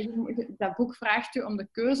dat boek vraagt u om de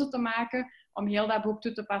keuze te maken om heel dat boek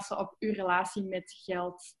toe te passen op uw relatie met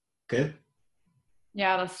geld. Oké.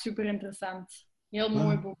 Ja, dat is super interessant. Heel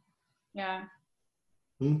mooi boek. Ja.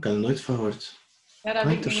 Ik heb er nooit van gehoord. Ja, dat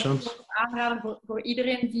vind ik een heel goed aanrader voor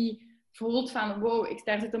iedereen die voelt van wow,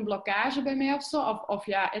 daar zit een blokkage bij mij of zo. Of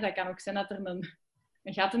ja, dat kan ook zijn dat er een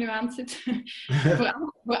gat in uw hand zit.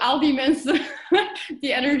 voor al die mensen,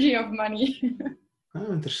 die energy of money.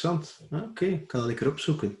 Interessant. Oké, ik kan dat lekker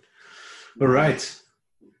opzoeken. Alright.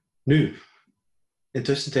 Nu,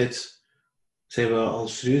 intussen tijd zijn we al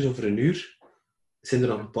serieus over 1 uur. Zijn er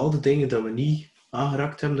nog bepaalde dingen dat we niet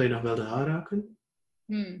aangeraakt hebben, dat je nog wilde aanraken?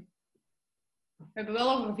 We hebben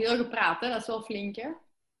wel over veel gepraat, hè? Dat is wel flink, hè?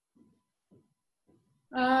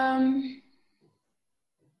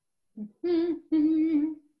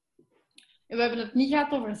 We hebben het niet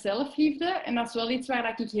gehad over zelfliefde. En dat is wel iets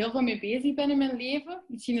waar ik heel veel mee bezig ben in mijn leven.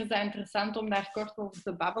 Misschien is dat interessant om daar kort over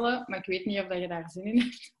te babbelen, maar ik weet niet of dat je daar zin in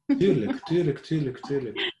hebt.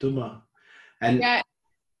 Tuurlijk. Doe maar. En ja.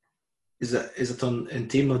 Is dat dan een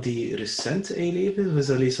thema die recent in je leven is?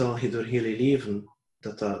 Of is dat al door heel je leven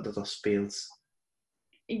dat speelt?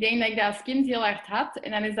 ik denk dat ik dat als kind heel hard had.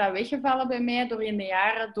 En dan is dat weggevallen bij mij door in de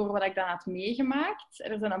jaren, door wat ik dan had meegemaakt.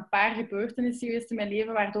 Er zijn een paar gebeurtenissen geweest in mijn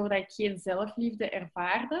leven waardoor dat ik geen zelfliefde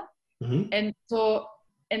ervaarde. En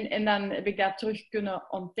dan heb ik dat terug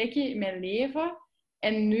kunnen ontdekken in mijn leven.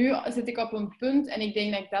 En nu zit ik op een punt, en ik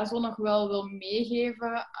denk dat ik dat zo nog wel wil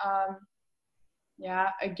meegeven.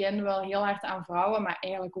 Again, wel heel hard aan vrouwen, maar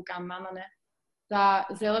eigenlijk ook aan mannen. Hè.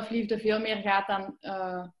 Dat zelfliefde veel meer gaat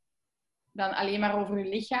dan alleen maar over je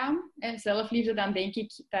lichaam. Hè. Zelfliefde, dan denk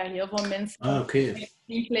ik dat heel veel mensen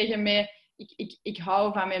leggen met ik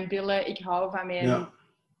hou van mijn billen, ik hou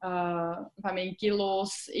van mijn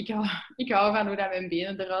kilo's, ik hou van hoe dat mijn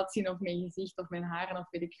benen eruit zien, of mijn gezicht, of mijn haren, of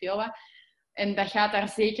weet ik veel wat. En dat gaat daar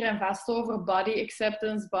zeker en vast over. Body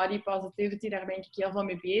acceptance, body positivity, daar ben ik heel veel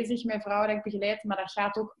mee bezig met vrouwen dat ik begeleid. Maar dat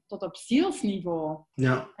gaat ook tot op zielsniveau.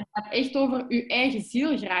 Ja. Het gaat echt over je eigen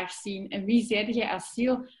ziel graag zien. En wie zijde jij als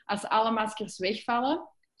ziel als alle maskers wegvallen?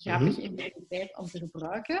 Grappig in deze tijd om te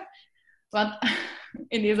gebruiken. Want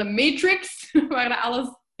in deze matrix, waar dat alles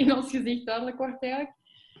in ons gezicht duidelijk wordt eigenlijk.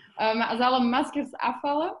 Maar als alle maskers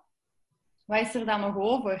afvallen, wat is er dan nog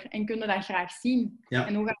over? En kunnen dat graag zien? Ja.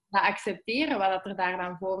 En hoe ga je dat accepteren, wat er daar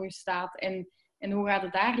dan voor je staat? En hoe ga je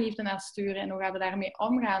daar liefde naar sturen? En hoe ga je daarmee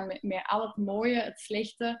omgaan? Met al het mooie, het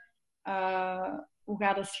slechte. Hoe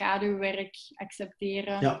ga je schaduwwerk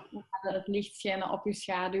accepteren? Ja. Hoe ga je het licht schijnen op je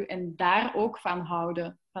schaduw? En daar ook van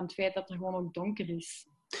houden. Van het feit dat er gewoon ook donker is.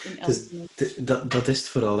 Dat is het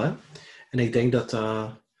vooral, hè. En ik denk dat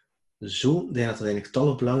dat eigenlijk het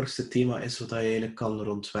allerbelangrijkste thema is wat je eigenlijk kan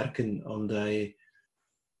rondwerken. Omdat je,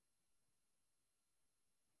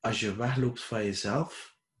 als je wegloopt van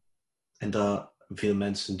jezelf, en dat veel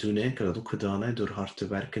mensen doen, hè, ik heb dat ook gedaan, hè, door hard te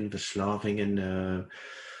werken, verslavingen,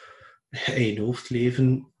 in je hoofd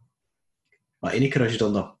leven. Maar één keer als je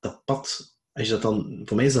dan dat pad,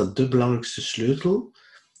 voor mij is dat de belangrijkste sleutel,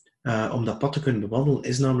 om dat pad te kunnen bewandelen,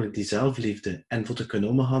 is namelijk die zelfliefde. En voor te kunnen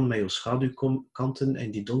omgaan met je schaduwkanten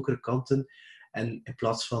en die donkere kanten. En in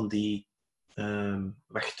plaats van die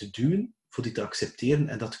weg te duwen, voor die te accepteren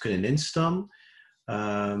en dat te kunnen instaan,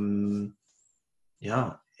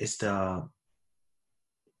 is dat...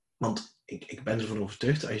 Want ik ben ervan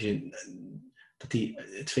overtuigd, het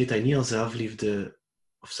feit dat je niet aan zelfliefde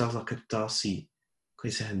of zelfacceptatie, kan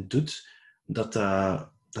je zeggen, doet, dat je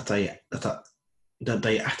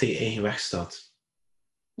echt in je eigen weg staat.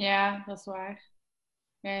 Ja, dat is waar.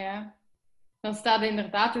 Ja. Dan staat het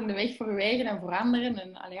inderdaad in de weg voor je eigen en voor anderen.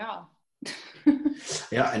 En ja.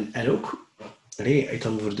 Ja, en ook, als je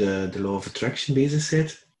dan voor de Law of Attraction bezig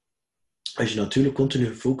bent, als je natuurlijk continu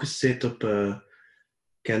gefocust bent op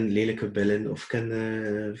ken lelijke billen, of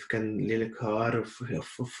ken lelijk haar,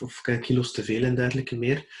 of ken kilo's te veel en dergelijke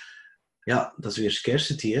meer, ja, dat is weer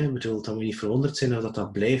scarcity, hè. Ik bedoel, dat moet niet verwonderd zijn of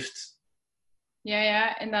dat blijft.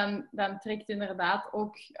 Ja, en dan trekt inderdaad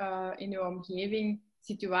ook in je omgeving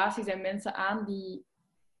situaties en mensen aan die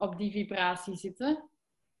op die vibratie zitten.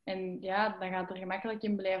 En ja, dan gaat er gemakkelijk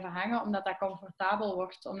in blijven hangen, omdat dat comfortabel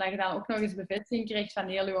wordt. Omdat je dan ook nog eens bevestiging krijgt van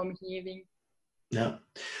heel je omgeving. Ja,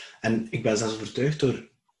 en ik ben zelfs overtuigd door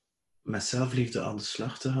met zelfliefde aan de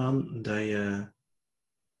slag te gaan, dat je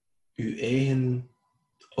je eigen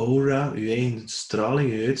aura, je eigen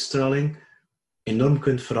straling, je uitstraling enorm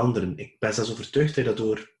kunt veranderen. Ik ben zelfs overtuigd dat je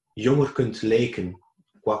daardoor jonger kunt lijken.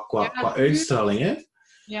 Qua uitstraling, hè?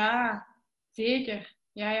 Ja, zeker.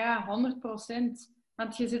 Ja, 100%.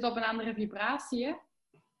 Want je zit op een andere vibratie, hè?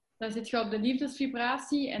 Dan zit je op de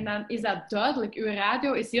liefdesvibratie en dan is dat duidelijk. Uw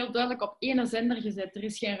radio is heel duidelijk op één zender gezet. Er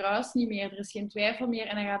is geen ruis niet meer, er is geen twijfel meer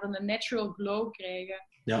en dan gaat je een natural glow krijgen.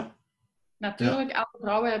 Ja. Natuurlijk, alle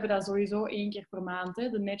vrouwen hebben dat sowieso 1 keer per maand, hè?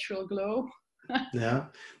 De natural glow.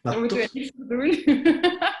 Ja, maar daar moeten we niets voor doen.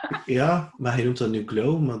 Ja, maar je noemt dat nu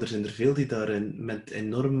glow, maar er zijn er veel die daarin met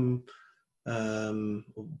enorm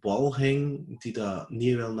walging, die dat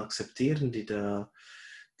niet willen accepteren,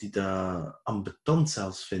 die dat ambetant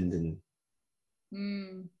zelfs vinden.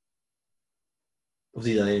 Of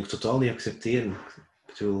die dat eigenlijk totaal niet accepteren. Ik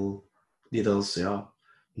bedoel, die dat als,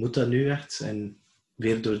 moet dat nu echt? En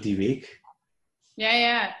weer door die week.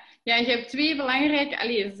 Ja, je hebt 2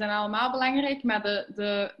 belangrijke... ze zijn allemaal belangrijk, maar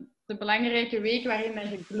de belangrijke week waarin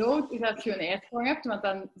je glowt, is als je een ijsprong hebt, want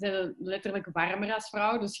dan zijn je letterlijk warmer als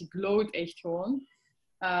vrouw, dus je glowt echt gewoon.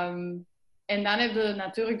 En dan heb je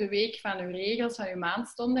natuurlijk de week van je regels, van je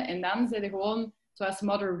maandstonden, en dan zijn je gewoon, zoals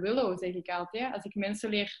Mother Willow, zeg ik altijd. Als ik mensen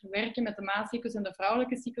leer werken met de maandcyclus en de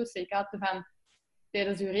vrouwelijke cyclus, zeg ik altijd van,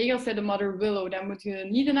 tijdens je regels zijn de Mother Willow. Dan moet je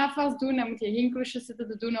niet een afwas doen, dan moet je geen klusjes zitten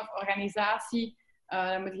te doen of organisatie.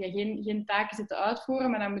 Dan moet je geen taken zitten uitvoeren,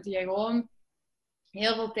 maar dan moet je gewoon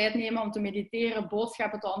heel veel tijd nemen om te mediteren,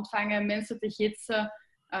 boodschappen te ontvangen, mensen te gidsen,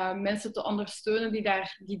 mensen te ondersteunen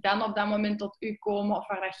die dan op dat moment tot u komen of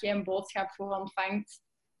waar dat jij een boodschap voor ontvangt.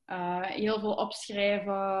 Heel veel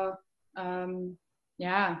opschrijven.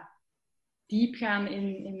 Diep gaan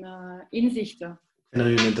in inzichten. En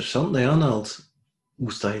dat je interessant dat je aanhaalt.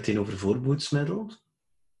 Hoe sta je tegenover voorboedsmiddel?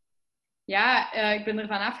 Ja, ik ben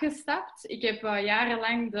ervan afgestapt. Ik heb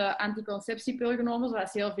jarenlang de anticonceptiepil genomen,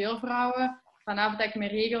 zoals heel veel vrouwen. Vanaf dat ik mijn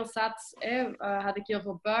regels had, had ik heel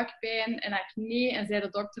veel buikpijn en acne. En zei de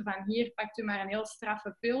dokter van hier, pakt u maar een heel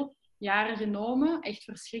straffe pil. Jaren genomen, echt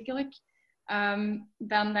verschrikkelijk.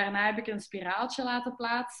 Dan daarna heb ik een spiraaltje laten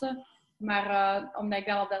plaatsen. Maar omdat ik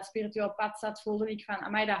dan op dat spiritueel pad zat, voelde ik van,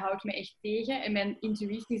 amai, dat houdt me echt tegen. En mijn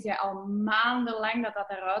intuïtie zei al maandenlang dat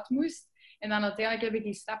eruit moest. En dan uiteindelijk heb ik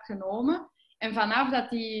die stap genomen. En vanaf dat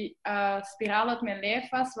die spiraal uit mijn lijf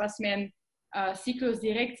was mijn cyclus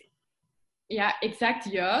direct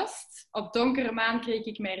exact juist. Op donkere maan kreeg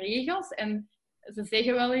ik mijn regels. En ze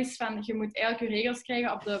zeggen wel eens van, je moet eigenlijk je regels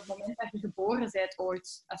krijgen op het moment dat je geboren bent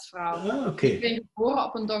ooit als vrouw. Okay. Ik ben geboren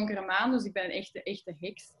op een donkere maan, dus ik ben een echte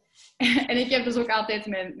heks. En ik heb dus ook altijd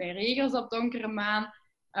mijn regels op donkere maan.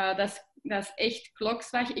 Dat is echt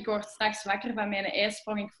klokslag. Ik word straks wakker van mijn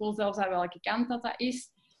ijsprong. Ik voel zelfs aan welke kant dat is.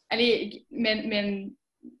 Allee, mijn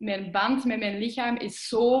band met mijn lichaam is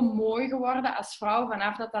zo mooi geworden als vrouw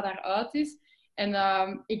vanaf dat daaruit is.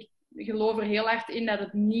 En ik geloof er heel hard in dat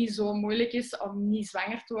het niet zo moeilijk is om niet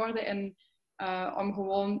zwanger te worden en om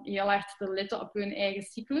gewoon heel hard te letten op hun eigen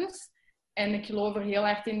cyclus. En ik geloof er heel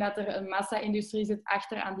hard in dat er een massa-industrie zit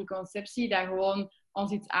achter anticonceptie, dat gewoon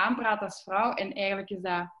ons iets aanpraat als vrouw. En eigenlijk is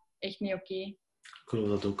dat echt niet oké. Ik geloof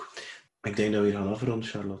dat ook. Ik denk dat we hier gaan afronden,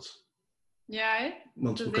 Charlotte. Ja, hè?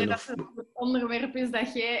 Want dus we kunnen dat het onderwerp is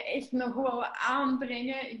dat jij echt nog wil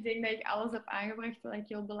aanbrengen. Ik denk dat ik alles heb aangebracht wat ik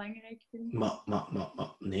heel belangrijk vind. Maar,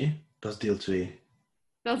 nee. Dat is deel 2.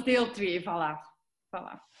 Dat is deel 2, voilà.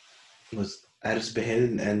 Je moet ergens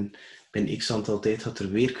beginnen en binnen x aantal tijd gaat er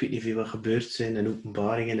weer, ik weet niet veel wat gebeurd zijn, en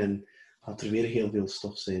openbaringen, en gaat er weer heel veel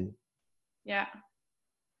stof zijn. Ja.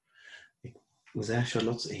 Ik moet zeggen,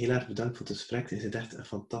 Charlotte, heel erg bedankt voor het gesprek. Je bent echt een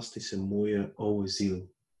fantastische, mooie, oude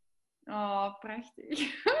ziel. Oh,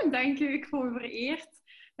 prachtig. Dank u, ik voel me vereerd.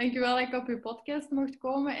 Dank u wel dat ik op uw podcast mocht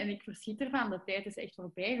komen. En ik verschiet ervan, de tijd is echt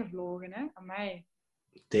voorbij gevlogen, hè? Amai.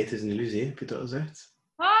 Tijd is een illusie, heb je dat al gezegd?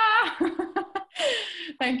 Ah!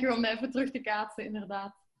 Dank u om mij even terug te kaatsen,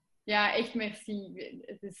 inderdaad. Ja, echt merci.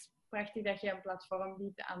 Het is prachtig dat je een platform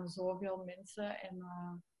biedt aan zoveel mensen. En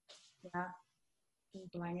dat is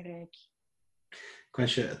belangrijk. Ik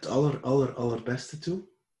wens je het allerbeste toe.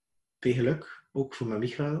 Veel geluk, ook voor mijn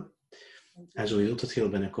Michael. En sowieso tot heel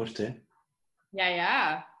binnenkort, hè.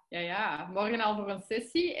 Ja. Morgen al voor een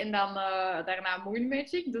sessie en dan daarna Moon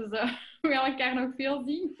Magic. Dus we gaan elkaar nog veel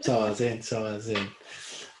zien. Het zal wel zijn.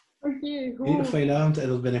 Oké, goed. Een fijne avond en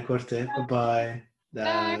tot binnenkort, hè. Bye bye.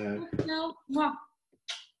 Dag. Tot snel. Mwah.